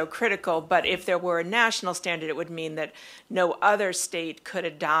critical. But if there were a national standard, it would mean that no other state could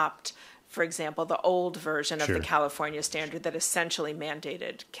adopt, for example, the old version of the California standard that essentially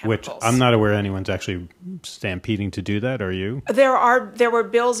mandated chemicals. Which I'm not aware anyone's actually stampeding to do that. Are you? There were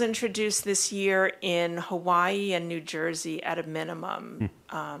bills introduced this year in Hawaii and New Jersey at a minimum.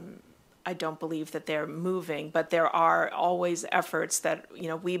 I don't believe that they're moving, but there are always efforts that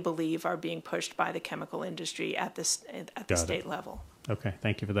we believe are being pushed by the chemical industry at the state level. Okay,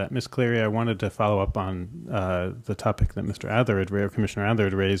 thank you for that. Ms. Cleary, I wanted to follow up on the topic that Commissioner Adler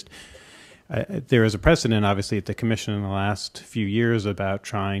had raised. There is a precedent, obviously, at the Commission in the last few years about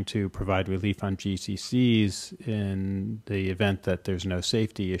trying to provide relief on GCCs in the event that there's no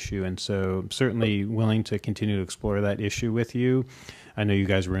safety issue. And so I'm certainly willing to continue to explore that issue with you. I know you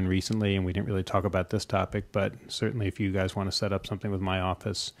guys were in recently, and we didn't really talk about this topic, but certainly if you guys want to set up something with my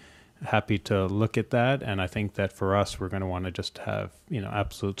office, happy to look at that. And I think that for us, we're going to want to just have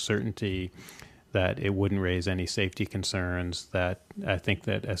absolute certainty that it wouldn't raise any safety concerns. That I think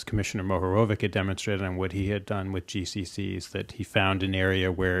that as Commissioner Mohorovic had demonstrated on what he had done with GCCs, that he found an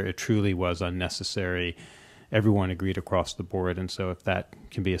area where it truly was unnecessary. Everyone agreed across the board. And so if that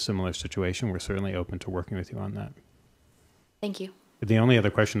can be a similar situation, we're certainly open to working with you on that. Thank you. The only other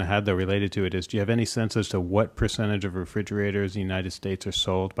question I had, though, related to it is, do you have any sense as to what percentage of refrigerators in the United States are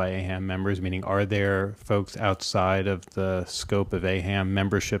sold by AHAM members? Meaning, are there folks outside of the scope of AHAM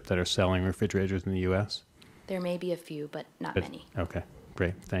membership that are selling refrigerators in the U.S.? There may be a few, but not many. Okay,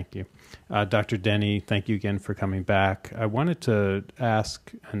 great. Thank you. Dr. Denny, thank you again for coming back. I wanted to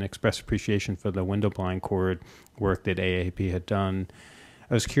ask and express appreciation for the window blind cord work that AAP had done.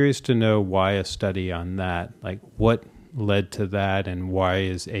 I was curious to know why a study on that, like what led to that, and why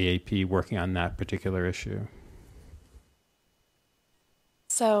is AAP working on that particular issue?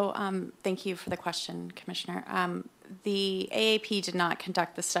 So thank you for the question, Commissioner. The AAP did not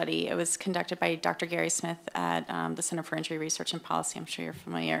conduct the study. It was conducted by Dr. Gary Smith at the Center for Injury Research and Policy. I'm sure you're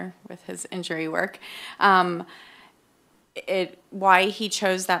familiar with his injury work. Why he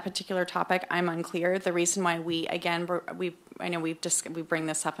chose that particular topic, I'm unclear. The reason why I know we bring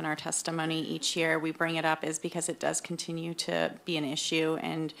this up in our testimony each year. We bring it up is because it does continue to be an issue,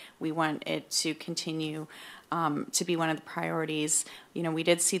 and we want it to continue to be one of the priorities. We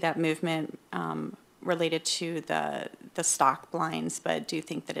did see that movement related to the stock blinds, but do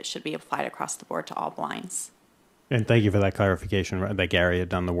think that it should be applied across the board to all blinds. And thank you for that clarification, that Gary had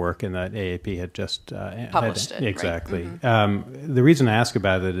done the work and that AAP had just published it. Exactly. Right? Mm-hmm. The reason I ask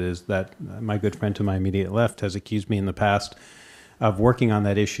about it is that my good friend to my immediate left has accused me in the past of working on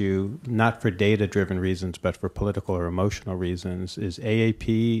that issue, not for data-driven reasons, but for political or emotional reasons. Is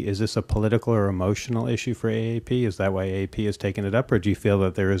this a political or emotional issue for AAP? Is that why AAP has taken it up? Or do you feel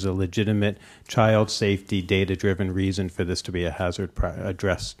that there is a legitimate child safety, data-driven reason for this to be a hazard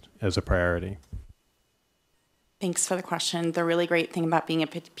addressed as a priority? Thanks for the question. The really great thing about being a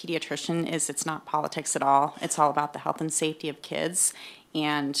pediatrician is it's not politics at all. It's all about the health and safety of kids.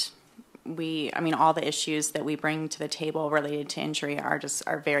 And all the issues that we bring to the table related to injury are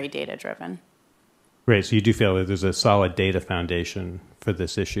very data driven. Great. So you do feel that there's a solid data foundation for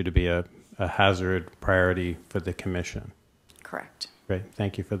this issue to be a hazard priority for the commission. Correct. Great.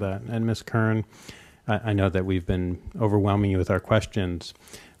 Thank you for that. And Ms. Kern, I know that we've been overwhelming you with our questions,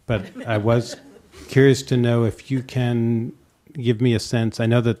 but I was curious to know if you can give me a sense. I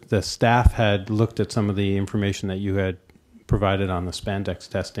know that the staff had looked at some of the information that you had provided on the spandex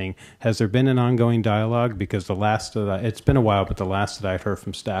testing. Has there been an ongoing dialogue? Because it's been a while, but the last that I'd heard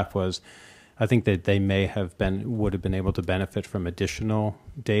from staff was, I think that they would have been able to benefit from additional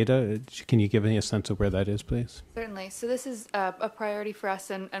data. Can you give me a sense of where that is, please? Certainly. So this is a priority for us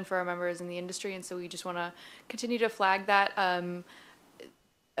and for our members in the industry, and so we just want to continue to flag that.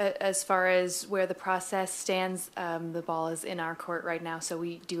 As far as where the process stands, the ball is in our court right now, so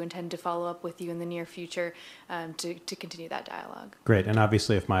we do intend to follow up with you in the near future to continue that dialogue. Great, and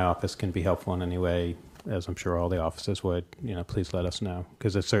obviously if my office can be helpful in any way, as I'm sure all the offices would, please let us know,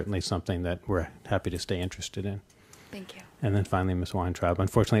 because it's certainly something that we're happy to stay interested in. Thank you. And then finally, Ms. Weintraub,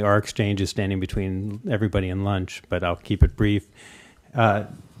 unfortunately our exchange is standing between everybody and lunch, but I'll keep it brief.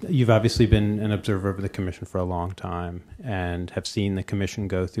 You've obviously been an observer of the commission for a long time and have seen the commission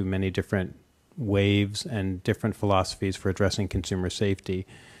go through many different waves and different philosophies for addressing consumer safety.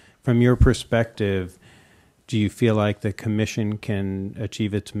 From your perspective, do you feel like the commission can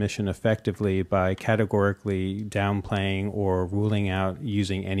achieve its mission effectively by categorically downplaying or ruling out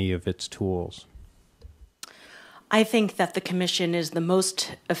using any of its tools? I think that the commission is the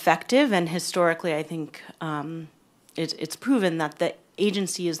most effective, and historically I think it's proven that the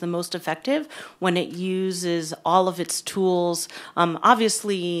agency is the most effective when it uses all of its tools,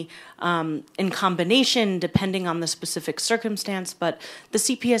 obviously in combination depending on the specific circumstance, but the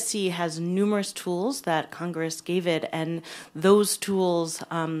CPSC has numerous tools that Congress gave it, and those tools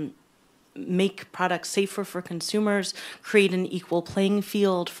make products safer for consumers, create an equal playing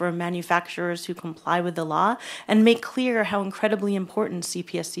field for manufacturers who comply with the law, and make clear how incredibly important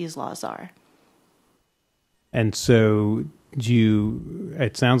CPSC's laws are. And so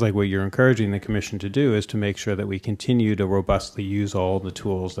it sounds like what you're encouraging the commission to do is to make sure that we continue to robustly use all the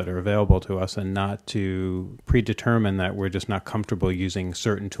tools that are available to us and not to predetermine that we're just not comfortable using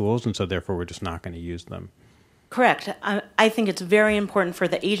certain tools, and so therefore we're just not going to use them. Correct. I think it's very important for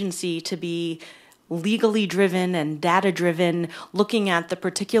the agency to be legally driven and data driven, looking at the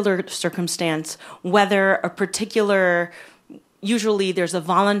particular circumstance, whether a particular, usually there's a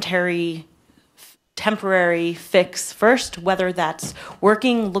voluntary temporary fix first, whether that's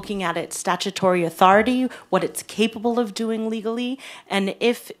working, looking at its statutory authority, what it's capable of doing legally, and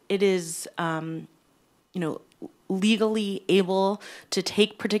if it is, legally able to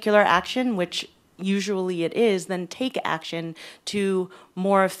take particular action, which usually it is, then take action to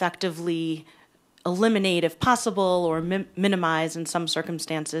more effectively eliminate, if possible, or minimize in some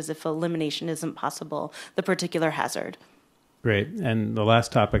circumstances, if elimination isn't possible, the particular hazard. Great. And the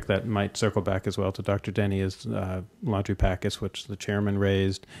last topic that might circle back as well to Dr. Denny is laundry packets, which the chairman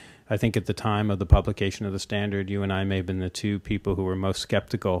raised. I think at the time of the publication of the standard, you and I may have been the two people who were most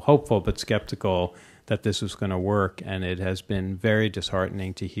skeptical, hopeful but skeptical that this was going to work. And it has been very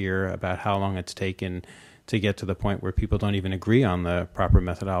disheartening to hear about how long it's taken to get to the point where people don't even agree on the proper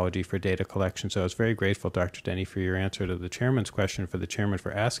methodology for data collection. So I was very grateful, Dr. Denny, for your answer to the chairman's question, for the chairman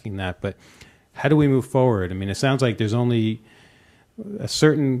for asking that. But how do we move forward? I mean, it sounds like there's only a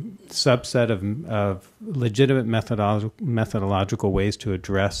certain subset of legitimate methodological ways to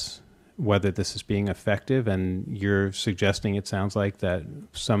address whether this is being effective, and you're suggesting, it sounds like, that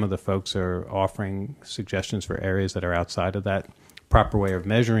some of the folks are offering suggestions for areas that are outside of that proper way of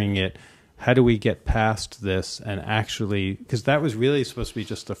measuring it. How do we get past this and actually, because that was really supposed to be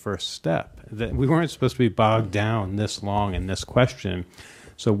just the first step, that we weren't supposed to be bogged down this long in this question.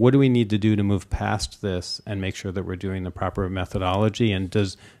 So what do we need to do to move past this and make sure that we're doing the proper methodology? And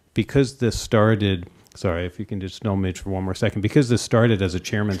because this started, sorry, if you can just indulge me for one more second, because this started as a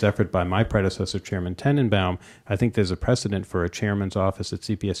chairman's effort by my predecessor, Chairman Tenenbaum, I think there's a precedent for a chairman's office at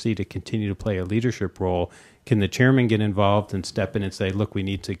CPSC to continue to play a leadership role. Can the chairman get involved and step in and say, look, we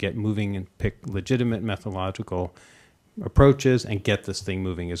need to get moving and pick legitimate methodological approaches and get this thing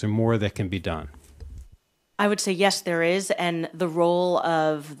moving? Is there more that can be done? I would say yes, there is, and the role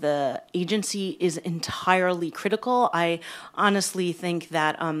of the agency is entirely critical. I honestly think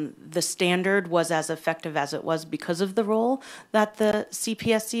that the standard was as effective as it was because of the role that the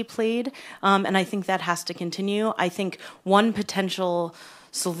CPSC played, and I think that has to continue. I think one potential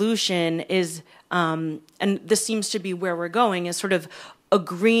solution is, and this seems to be where we're going, is sort of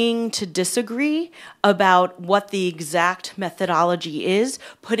agreeing to disagree about what the exact methodology is,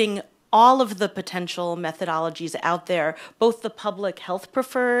 putting all of the potential methodologies out there, both the public health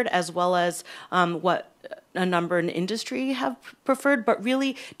preferred as well as what a number in industry have preferred, but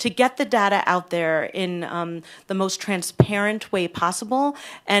really to get the data out there in the most transparent way possible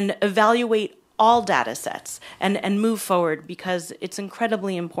and evaluate all data sets and move forward, because it's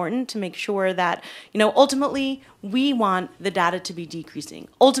incredibly important to make sure that, ultimately we want the data to be decreasing.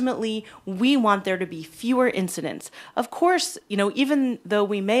 Ultimately, we want there to be fewer incidents. Of course, even though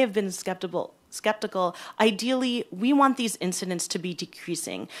we may have been skeptical, ideally, we want these incidents to be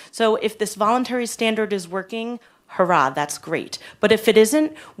decreasing. So if this voluntary standard is working, hurrah, that's great. But if it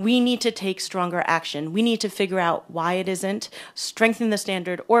isn't, we need to take stronger action. We need to figure out why it isn't, strengthen the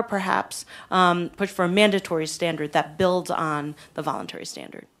standard, or perhaps push for a mandatory standard that builds on the voluntary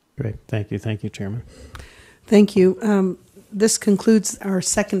standard. Great. Thank you. Thank you, Chairman. Thank you. This concludes our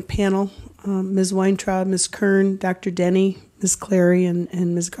second panel. Ms. Weintraub, Ms. Kern, Dr. Denny, Ms. Clary,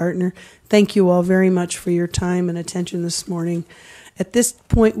 and Ms. Gartner. Thank you all very much for your time and attention this morning. At this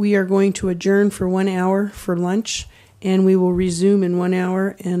point, we are going to adjourn for 1 hour for lunch, and we will resume in 1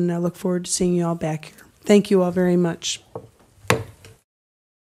 hour, and I look forward to seeing you all back here. Thank you all very much.